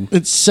stupid."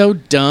 It's so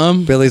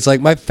dumb. Billy's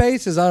like, "My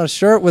face is on a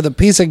shirt with a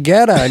piece of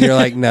Geta," and you're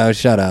like, "No,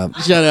 shut up."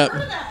 Shut up.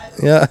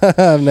 Yeah,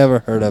 I've never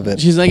heard of it.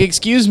 She's like,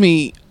 "Excuse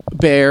me,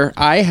 Bear,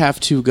 I have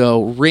to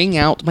go wring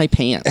out my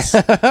pants."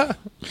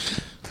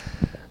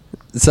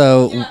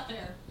 So,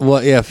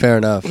 what? Yeah, fair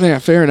enough. Yeah,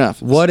 fair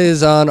enough. What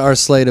is on our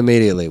slate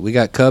immediately? We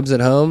got Cubs at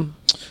home.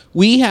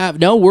 We're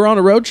on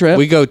a road trip.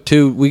 We go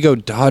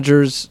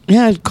Dodgers.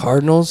 Yeah,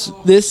 Cardinals.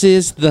 This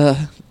is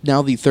the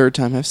now the third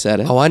time I've said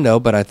it. Oh, I know,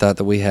 but I thought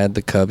that we had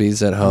the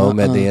Cubbies at home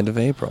at the end of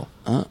April.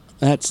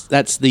 That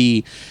is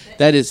the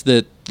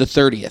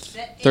 30th,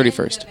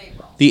 31st,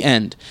 the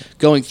end,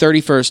 going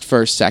 31st,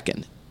 1st,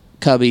 2nd,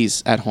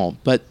 Cubbies at home.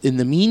 But in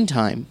the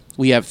meantime,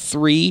 we have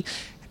 3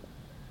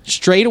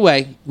 straight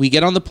away. We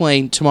get on the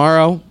plane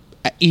tomorrow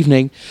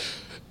evening.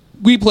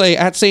 We play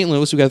at St.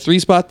 Louis. We got a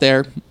 3-spot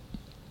there,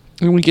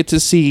 and we get to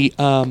see.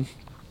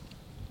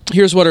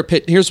 Here's what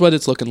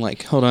it's looking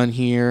like. Hold on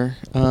here.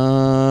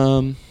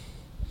 I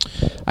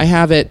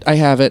have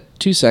it.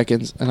 2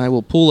 seconds, and I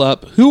will pull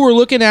up who we're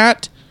looking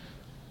at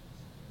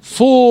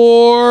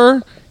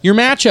for your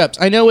matchups.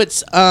 I know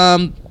it's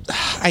I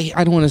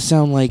don't want to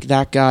sound like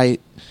that guy.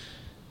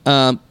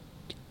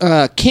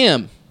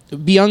 Kim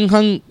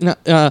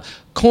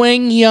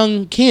Kwang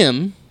Young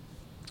Kim,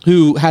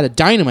 who had a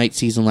dynamite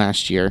season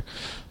last year.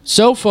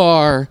 So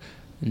far,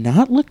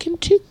 not looking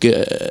too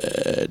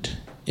good.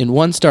 In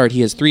one start,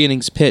 he has 3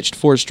 innings pitched,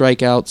 4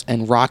 strikeouts,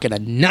 and rocking a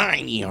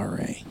 9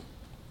 ERA.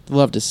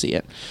 Love to see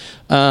it.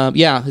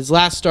 His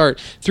last start,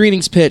 3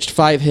 innings pitched,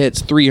 5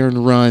 hits, 3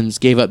 earned runs,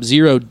 gave up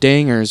 0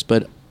 dingers,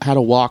 but had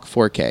a walk,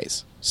 4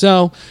 Ks.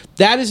 So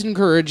that is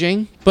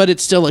encouraging, but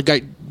it's still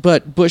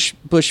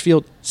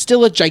Bushfield,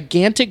 still a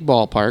gigantic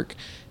ballpark,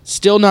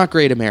 still not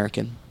Great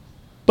American,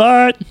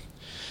 but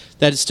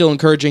that is still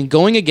encouraging.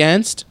 Going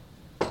against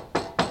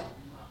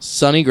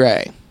Sonny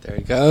Gray. There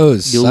he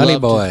goes, Sonny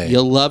boy.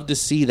 You'll love to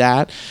see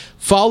that.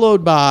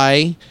 Followed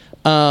by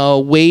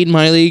Wade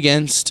Miley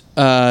against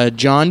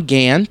John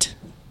Gant.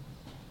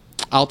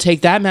 I'll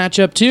take that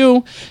matchup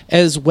too,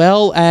 as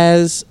well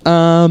as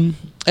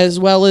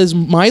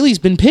Miley's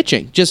been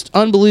pitching, just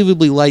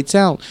unbelievably lights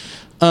out.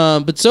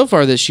 But so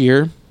far this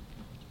year,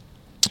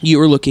 you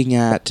were looking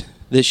at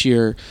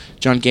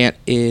John Gant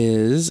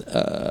is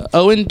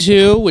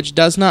 0-2, which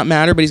does not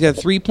matter, but he's got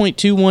a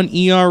 3.21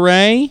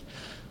 ERA.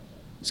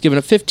 He's given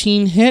up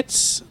 15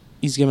 hits.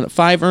 He's given up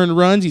 5 earned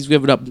runs. He's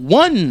given up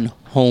 1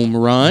 home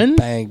run.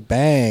 Bang,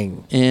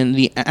 bang. And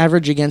the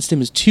average against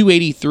him is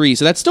 283.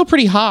 So that's still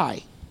pretty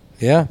high.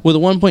 Yeah. With a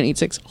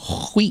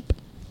 1.86 whip.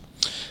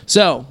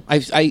 So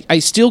I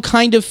still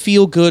kind of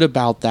feel good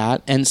about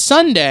that. And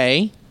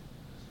Sunday,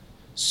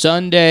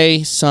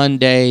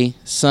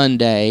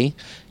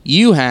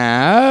 you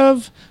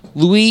have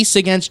Luis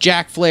against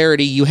Jack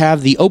Flaherty. You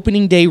have the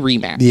opening day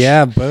rematch.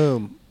 Yeah,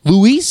 boom.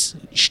 Luis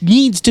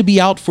needs to be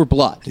out for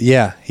blood.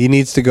 Yeah, he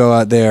needs to go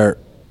out there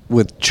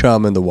with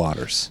chum in the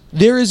waters.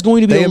 There is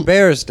going to be... They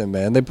embarrassed him,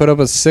 man. They put up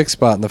a 6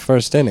 spot in the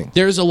first inning.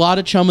 There's a lot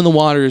of chum in the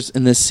waters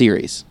in this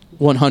series.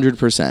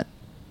 100%.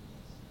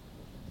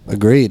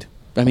 Agreed.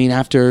 I mean,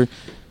 after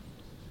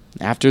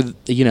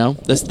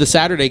the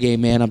Saturday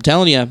game, man, I'm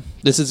telling you,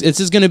 this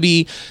is going to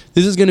be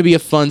a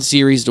fun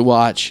series to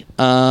watch.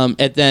 And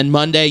then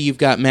Monday, you've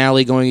got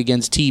Malley going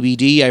against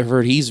TBD. I've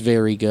heard he's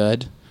very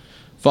good.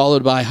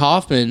 Followed by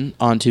Hoffman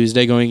on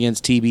Tuesday going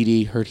against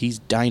TBD. Heard he's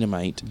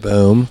dynamite.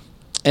 Boom.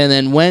 And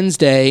then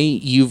Wednesday,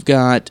 you've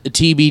got a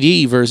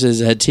TBD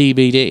versus a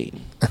TBD.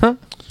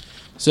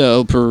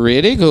 So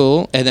pretty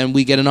cool. And then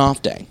we get an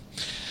off day.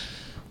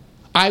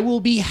 I will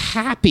be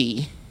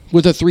happy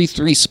with a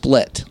 3-3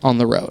 split on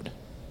the road.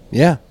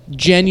 Yeah.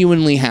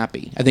 Genuinely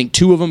happy. I think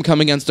 2 of them come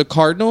against the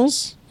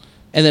Cardinals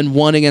and then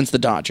 1 against the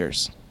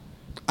Dodgers.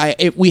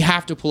 We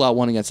have to pull out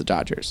 1 against the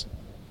Dodgers.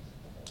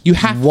 You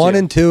have 1 to.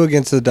 and 2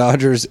 against the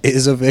Dodgers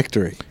is a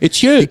victory.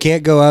 It's huge. You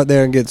can't go out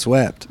there and get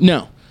swept.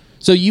 No.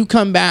 So you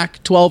come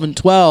back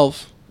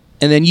 12-12,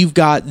 and then you've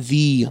got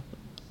the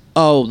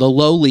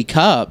lowly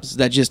Cubs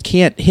that just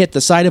can't hit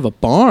the side of a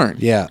barn.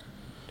 Yeah.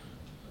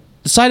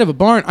 The side of a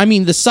barn. I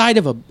mean, the side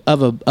of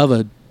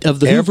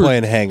the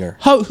airplane hangar.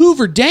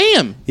 Hoover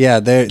Dam.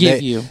 Yeah,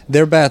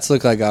 their bats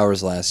look like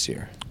ours last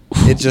year.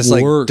 It just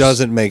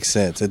doesn't make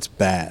sense. It's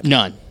bad.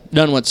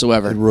 None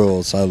whatsoever. It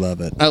rules. I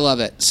love it. I love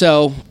it.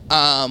 So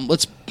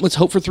let's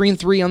hope for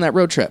 3-3 on that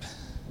road trip.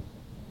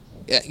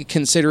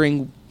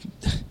 Considering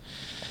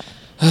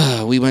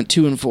we went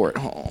 2-4 at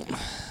home.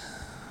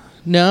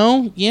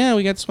 No, yeah,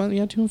 we got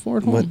 2-4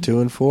 at home. Went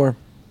 2-4.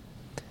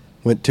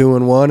 Went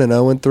 2-1 and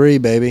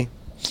 0-3, baby.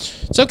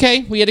 It's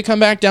okay. We had to come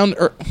back down to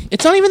earth.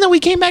 It's not even that we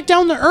came back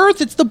down to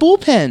earth. It's the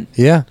bullpen.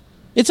 Yeah.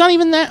 It's not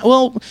even that.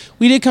 Well,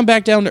 we did come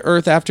back down to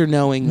earth after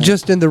knowing that.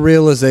 Just in the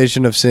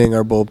realization of seeing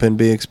our bullpen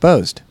be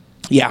exposed.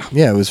 Yeah.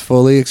 Yeah, it was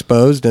fully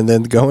exposed, and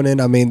then going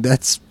in, I mean,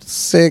 that's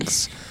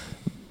 6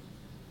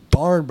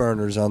 barn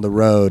burners on the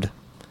road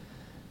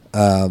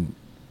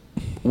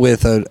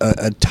with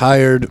a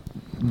tired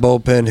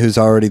bullpen who's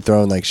already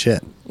thrown like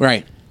shit.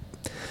 Right.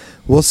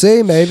 We'll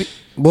see, maybe.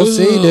 We'll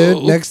see,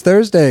 dude. Next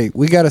Thursday.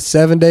 We got a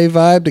 7-day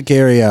vibe to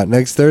carry out.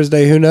 Next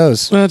Thursday, who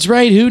knows? That's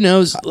right. Who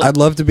knows? I'd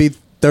love to be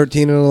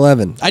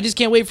 13-11. I just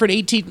can't wait for an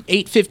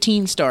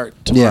 8:15 start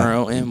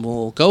tomorrow, and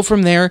we'll go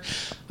from there.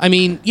 I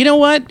mean, you know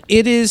what?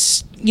 It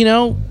is,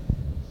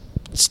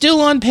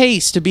 still on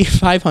pace to be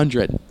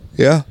 500.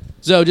 Yeah.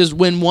 So just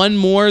win 1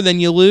 more than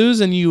you lose,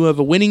 and you have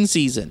a winning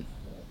season.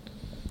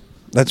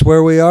 That's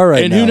where we are right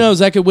now. And who knows?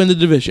 That could win the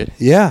division.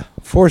 Yeah,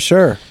 for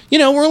sure.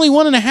 We're only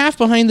 1.5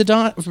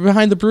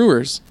 behind the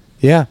Brewers.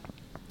 Yeah.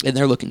 And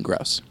they're looking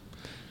gross.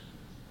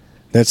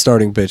 That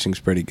starting pitching's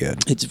pretty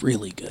good. It's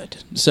really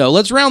good. So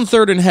let's round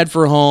third and head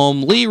for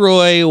home.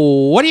 Leroy,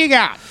 what do you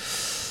got?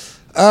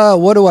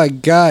 What do I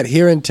got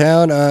here in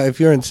town? If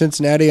you're in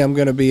Cincinnati, I'm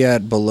going to be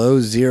at Below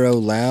Zero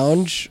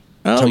Lounge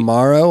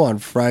tomorrow on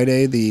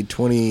Friday the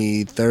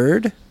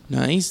 23rd.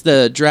 Nice.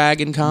 The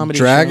Dragon Comedy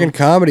Dragon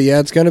Comedy, yeah,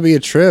 it's going to be a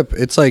trip.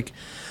 It's like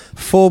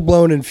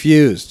full-blown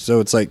infused. So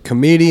it's like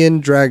comedian,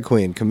 drag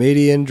queen,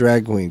 comedian,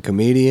 drag queen,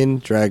 comedian,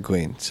 drag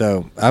queen.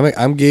 So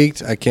I'm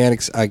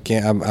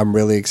geeked. I'm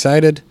really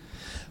excited.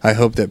 I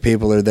hope that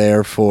people are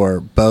there for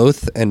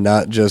both and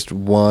not just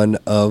one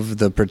of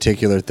the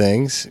particular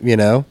things, you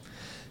know?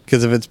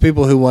 Because if it's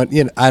people who want,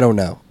 you know, I don't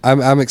know.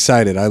 I'm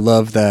excited. I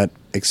love that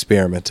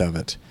experiment of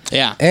it.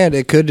 Yeah. And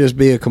it could just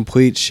be a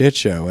complete shit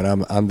show,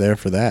 and I'm there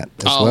for that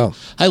as well.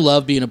 I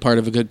love being a part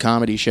of a good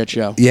comedy shit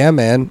show. Yeah,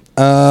 man.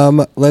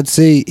 Let's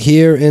see.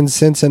 Here in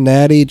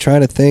Cincinnati, trying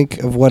to think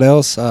of what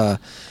else. May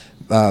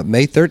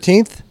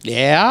 13th?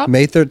 Yeah.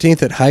 May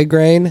 13th at High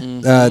Grain.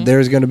 Mm-hmm.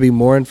 There's going to be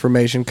more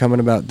information coming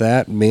about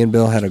that. Me and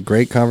Bill had a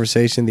great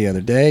conversation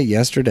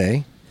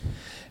yesterday.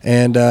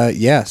 And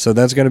so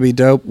that's going to be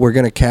dope. We're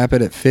going to cap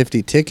it at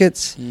 50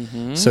 tickets.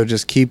 Mm-hmm. So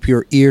just keep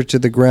your ear to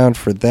the ground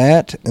for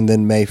that. And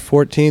then May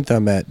 14th,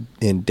 I'm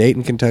in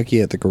Dayton, Kentucky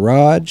at the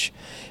Garage.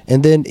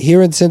 And then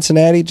here in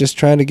Cincinnati, just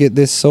trying to get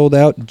this sold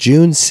out,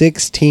 June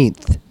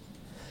 16th.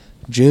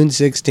 June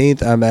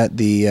 16th, I'm at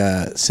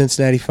the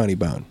Cincinnati Funny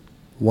Bone.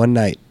 One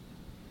night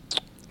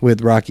with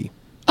Rocky.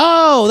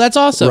 Oh, that's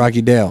awesome.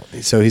 Rocky Dale.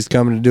 So he's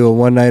coming to do a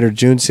one-nighter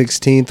June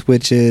 16th,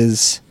 which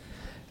is...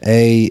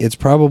 it's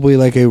probably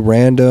like a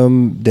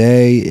random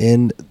day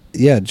in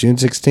June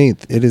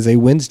 16th. It is a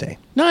Wednesday.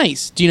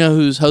 Nice. Do you know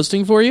who's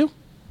hosting for you?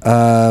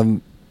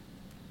 Who?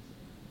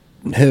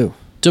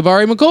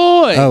 Tabari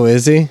McCoy. Oh,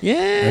 is he?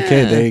 Yeah.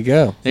 Okay, there you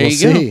go.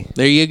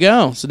 There you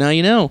go. So now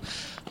you know.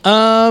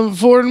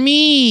 For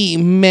me,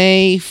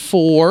 May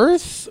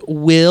 4th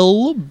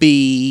will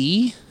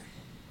be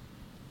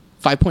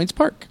 5 Points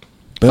Park.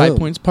 Boom. 5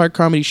 Points Park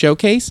Comedy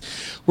Showcase.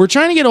 We're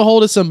trying to get a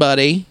hold of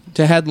somebody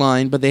to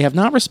headline, but they have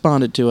not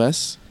responded to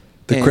us.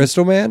 The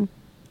Crystal Man?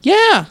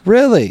 Yeah.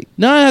 Really?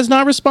 No, it has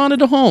not responded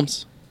to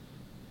Holmes.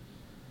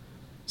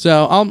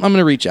 So I'm going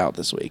to reach out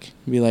this week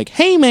and be like,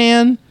 hey,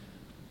 man,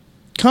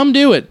 come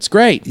do it. It's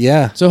great.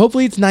 Yeah. So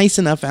hopefully it's nice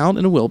enough out,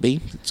 and it will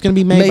be. It's going to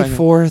be May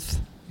 4th.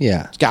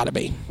 Yeah. It's got to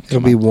be.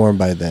 It'll be warm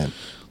by then.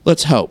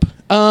 Let's hope.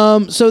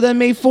 So then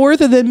May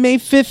 4th and then May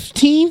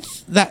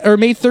 15th,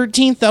 May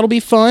 13th, that'll be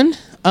fun.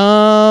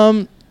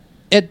 And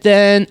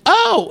then,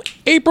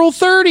 April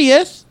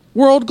 30th,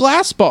 World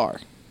Glass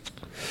Bar.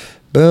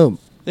 Boom.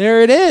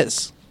 There it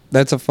is.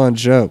 That's a fun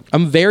show.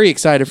 I'm very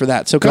excited for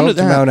that. So come to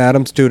that. Mount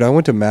Adams. Dude, I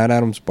went to Mount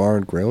Adams Bar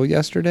and Grill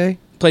yesterday.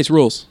 Place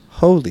rules.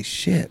 Holy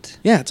shit.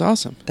 Yeah, it's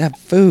awesome. That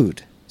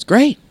food. It's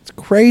great. It's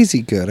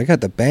crazy good. I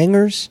got the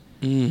bangers.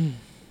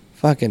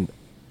 Fucking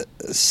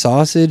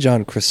sausage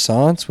on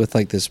croissants with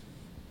like this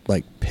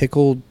like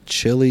pickled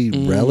chili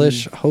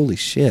relish. Holy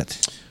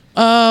shit.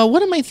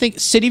 What am I thinking?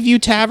 City View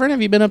Tavern.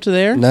 Have you been up to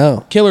there?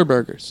 No. Killer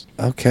burgers.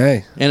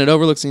 Okay. And it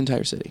overlooks the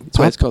entire city. That's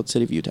why it's called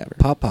City View Tavern.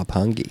 Pop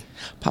hungry.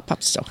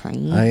 Pop's so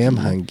hungry. I am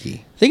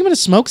hungry. I think I'm going to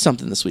smoke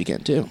something this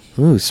weekend, too.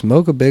 Ooh,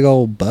 smoke a big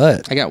old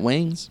butt. I got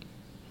wings.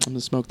 I'm going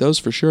to smoke those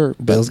for sure.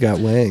 Bill's got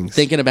wings.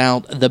 Thinking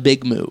about the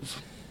big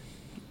move.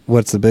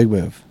 What's the big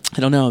move? I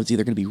don't know. It's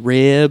either going to be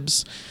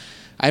ribs.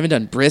 I haven't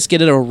done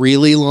brisket in a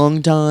really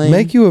long time.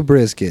 Make you a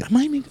brisket.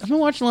 I've been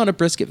watching a lot of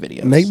brisket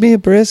videos. Make me a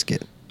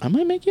brisket. I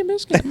might make you a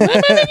biscuit.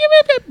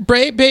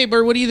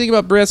 Paper, what do you think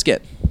about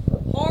brisket?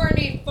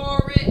 Horny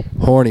for it.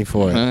 Horny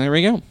for it. There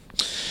we go.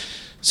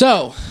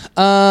 So,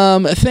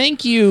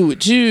 thank you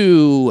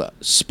to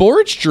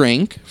Sports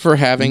Drink for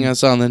having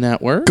us on the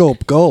network.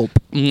 Gulp, gulp.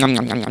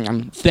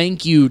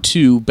 Thank you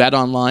to Bet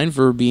Online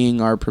for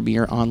being our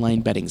premier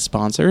online betting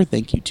sponsor.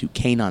 Thank you to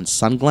Kanon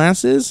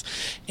Sunglasses.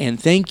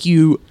 And thank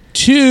you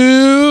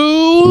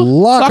to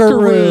Locker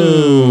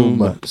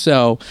Room.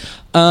 So,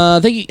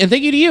 thank you, and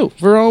thank you to you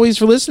for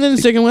listening and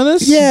sticking with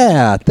us.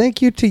 Yeah,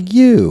 thank you to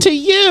you. To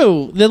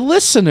you, the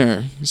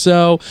listener.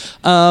 So,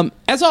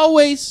 as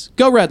always,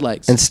 go Red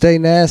Legs. And stay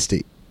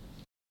nasty.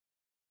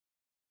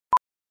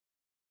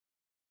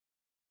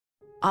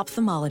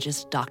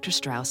 Ophthalmologist Dr.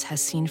 Strauss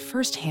has seen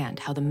firsthand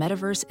how the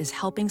metaverse is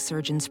helping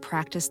surgeons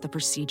practice the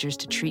procedures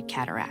to treat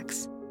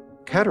cataracts.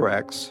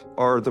 Cataracts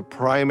are the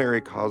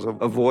primary cause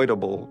of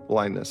avoidable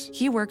blindness.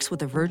 He works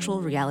with a virtual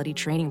reality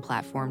training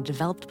platform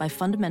developed by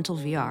Fundamental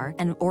VR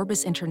and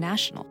Orbis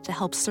International to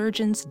help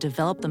surgeons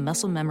develop the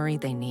muscle memory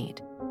they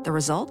need. The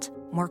result?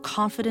 More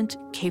confident,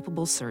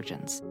 capable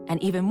surgeons.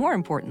 And even more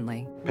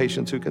importantly,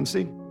 Patients who can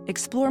see.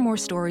 explore more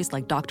stories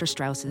like Dr.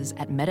 Strauss's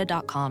at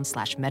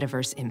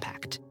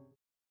meta.com/metaverseimpact.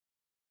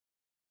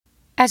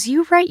 As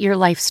you write your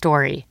life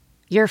story,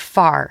 you're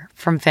far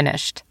from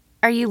finished.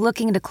 Are you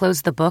looking to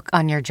close the book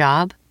on your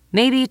job?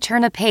 Maybe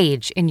turn a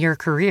page in your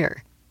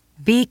career?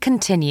 Be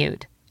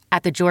continued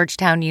at the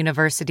Georgetown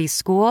University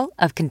School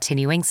of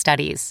Continuing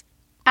Studies.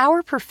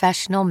 Our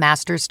professional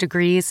master's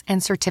degrees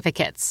and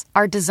certificates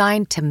are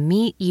designed to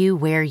meet you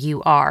where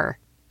you are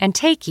and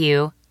take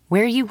you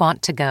where you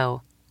want to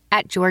go.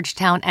 At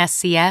Georgetown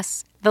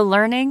SCS, the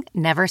learning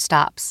never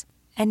stops,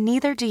 and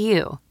neither do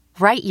you.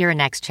 Write your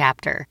next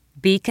chapter.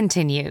 Be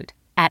continued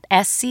at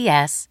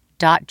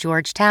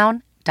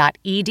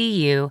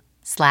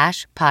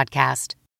scs.georgetown.edu/podcast.